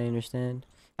streak from what I understand.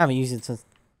 I haven't used it since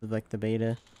like the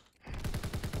beta.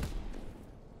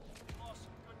 lost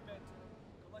some good men.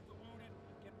 Collect the wounded,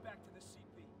 get back to the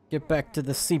CP. Get back to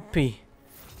the CP.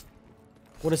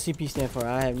 What does CP stand for?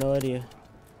 I have no idea.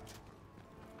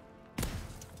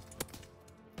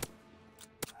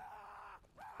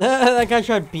 That guy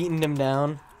tried beating him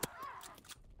down.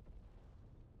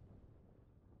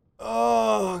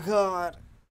 Oh god.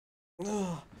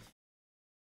 Ugh.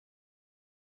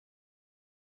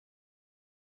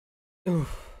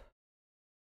 Oof.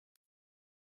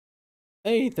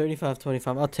 Hey,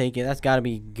 35-25. I'll take it. That's gotta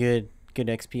be good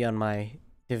XP on my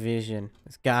division.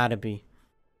 It's gotta be.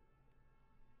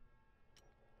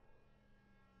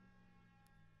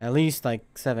 At least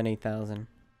like 7,000-8,000.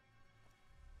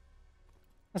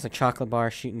 That's a chocolate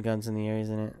bar shooting guns in the air,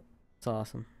 isn't it? It's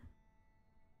awesome.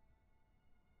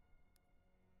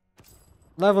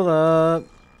 Level up.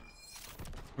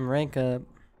 Rank up.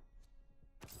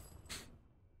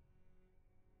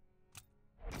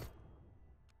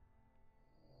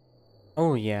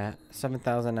 Oh yeah,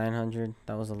 7,900.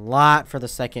 That was a lot for the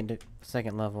second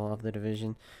level of the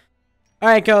division. All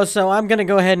right, guys. So I'm gonna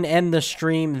go ahead and end the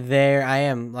stream there. I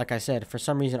am, like I said, for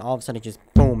some reason, all of a sudden it just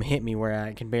boom hit me where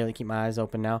I can barely keep my eyes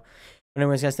open now. But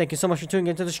anyways, guys, thank you so much for tuning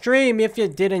into the stream. If you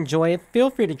did enjoy it,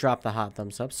 feel free to drop the hot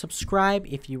thumbs up. Subscribe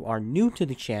if you are new to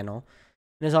the channel.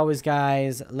 And as always,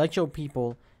 guys, let your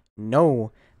people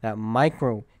know that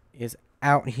Micro is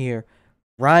out here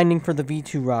grinding for the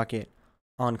V2 rocket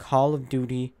on Call of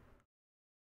Duty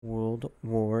World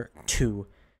War II.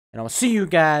 And I'll see you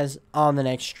guys on the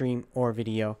next stream or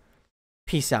video.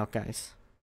 Peace out, guys.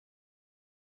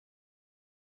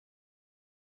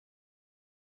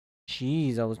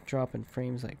 Jeez, I was dropping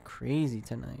frames like crazy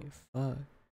tonight. Fuck.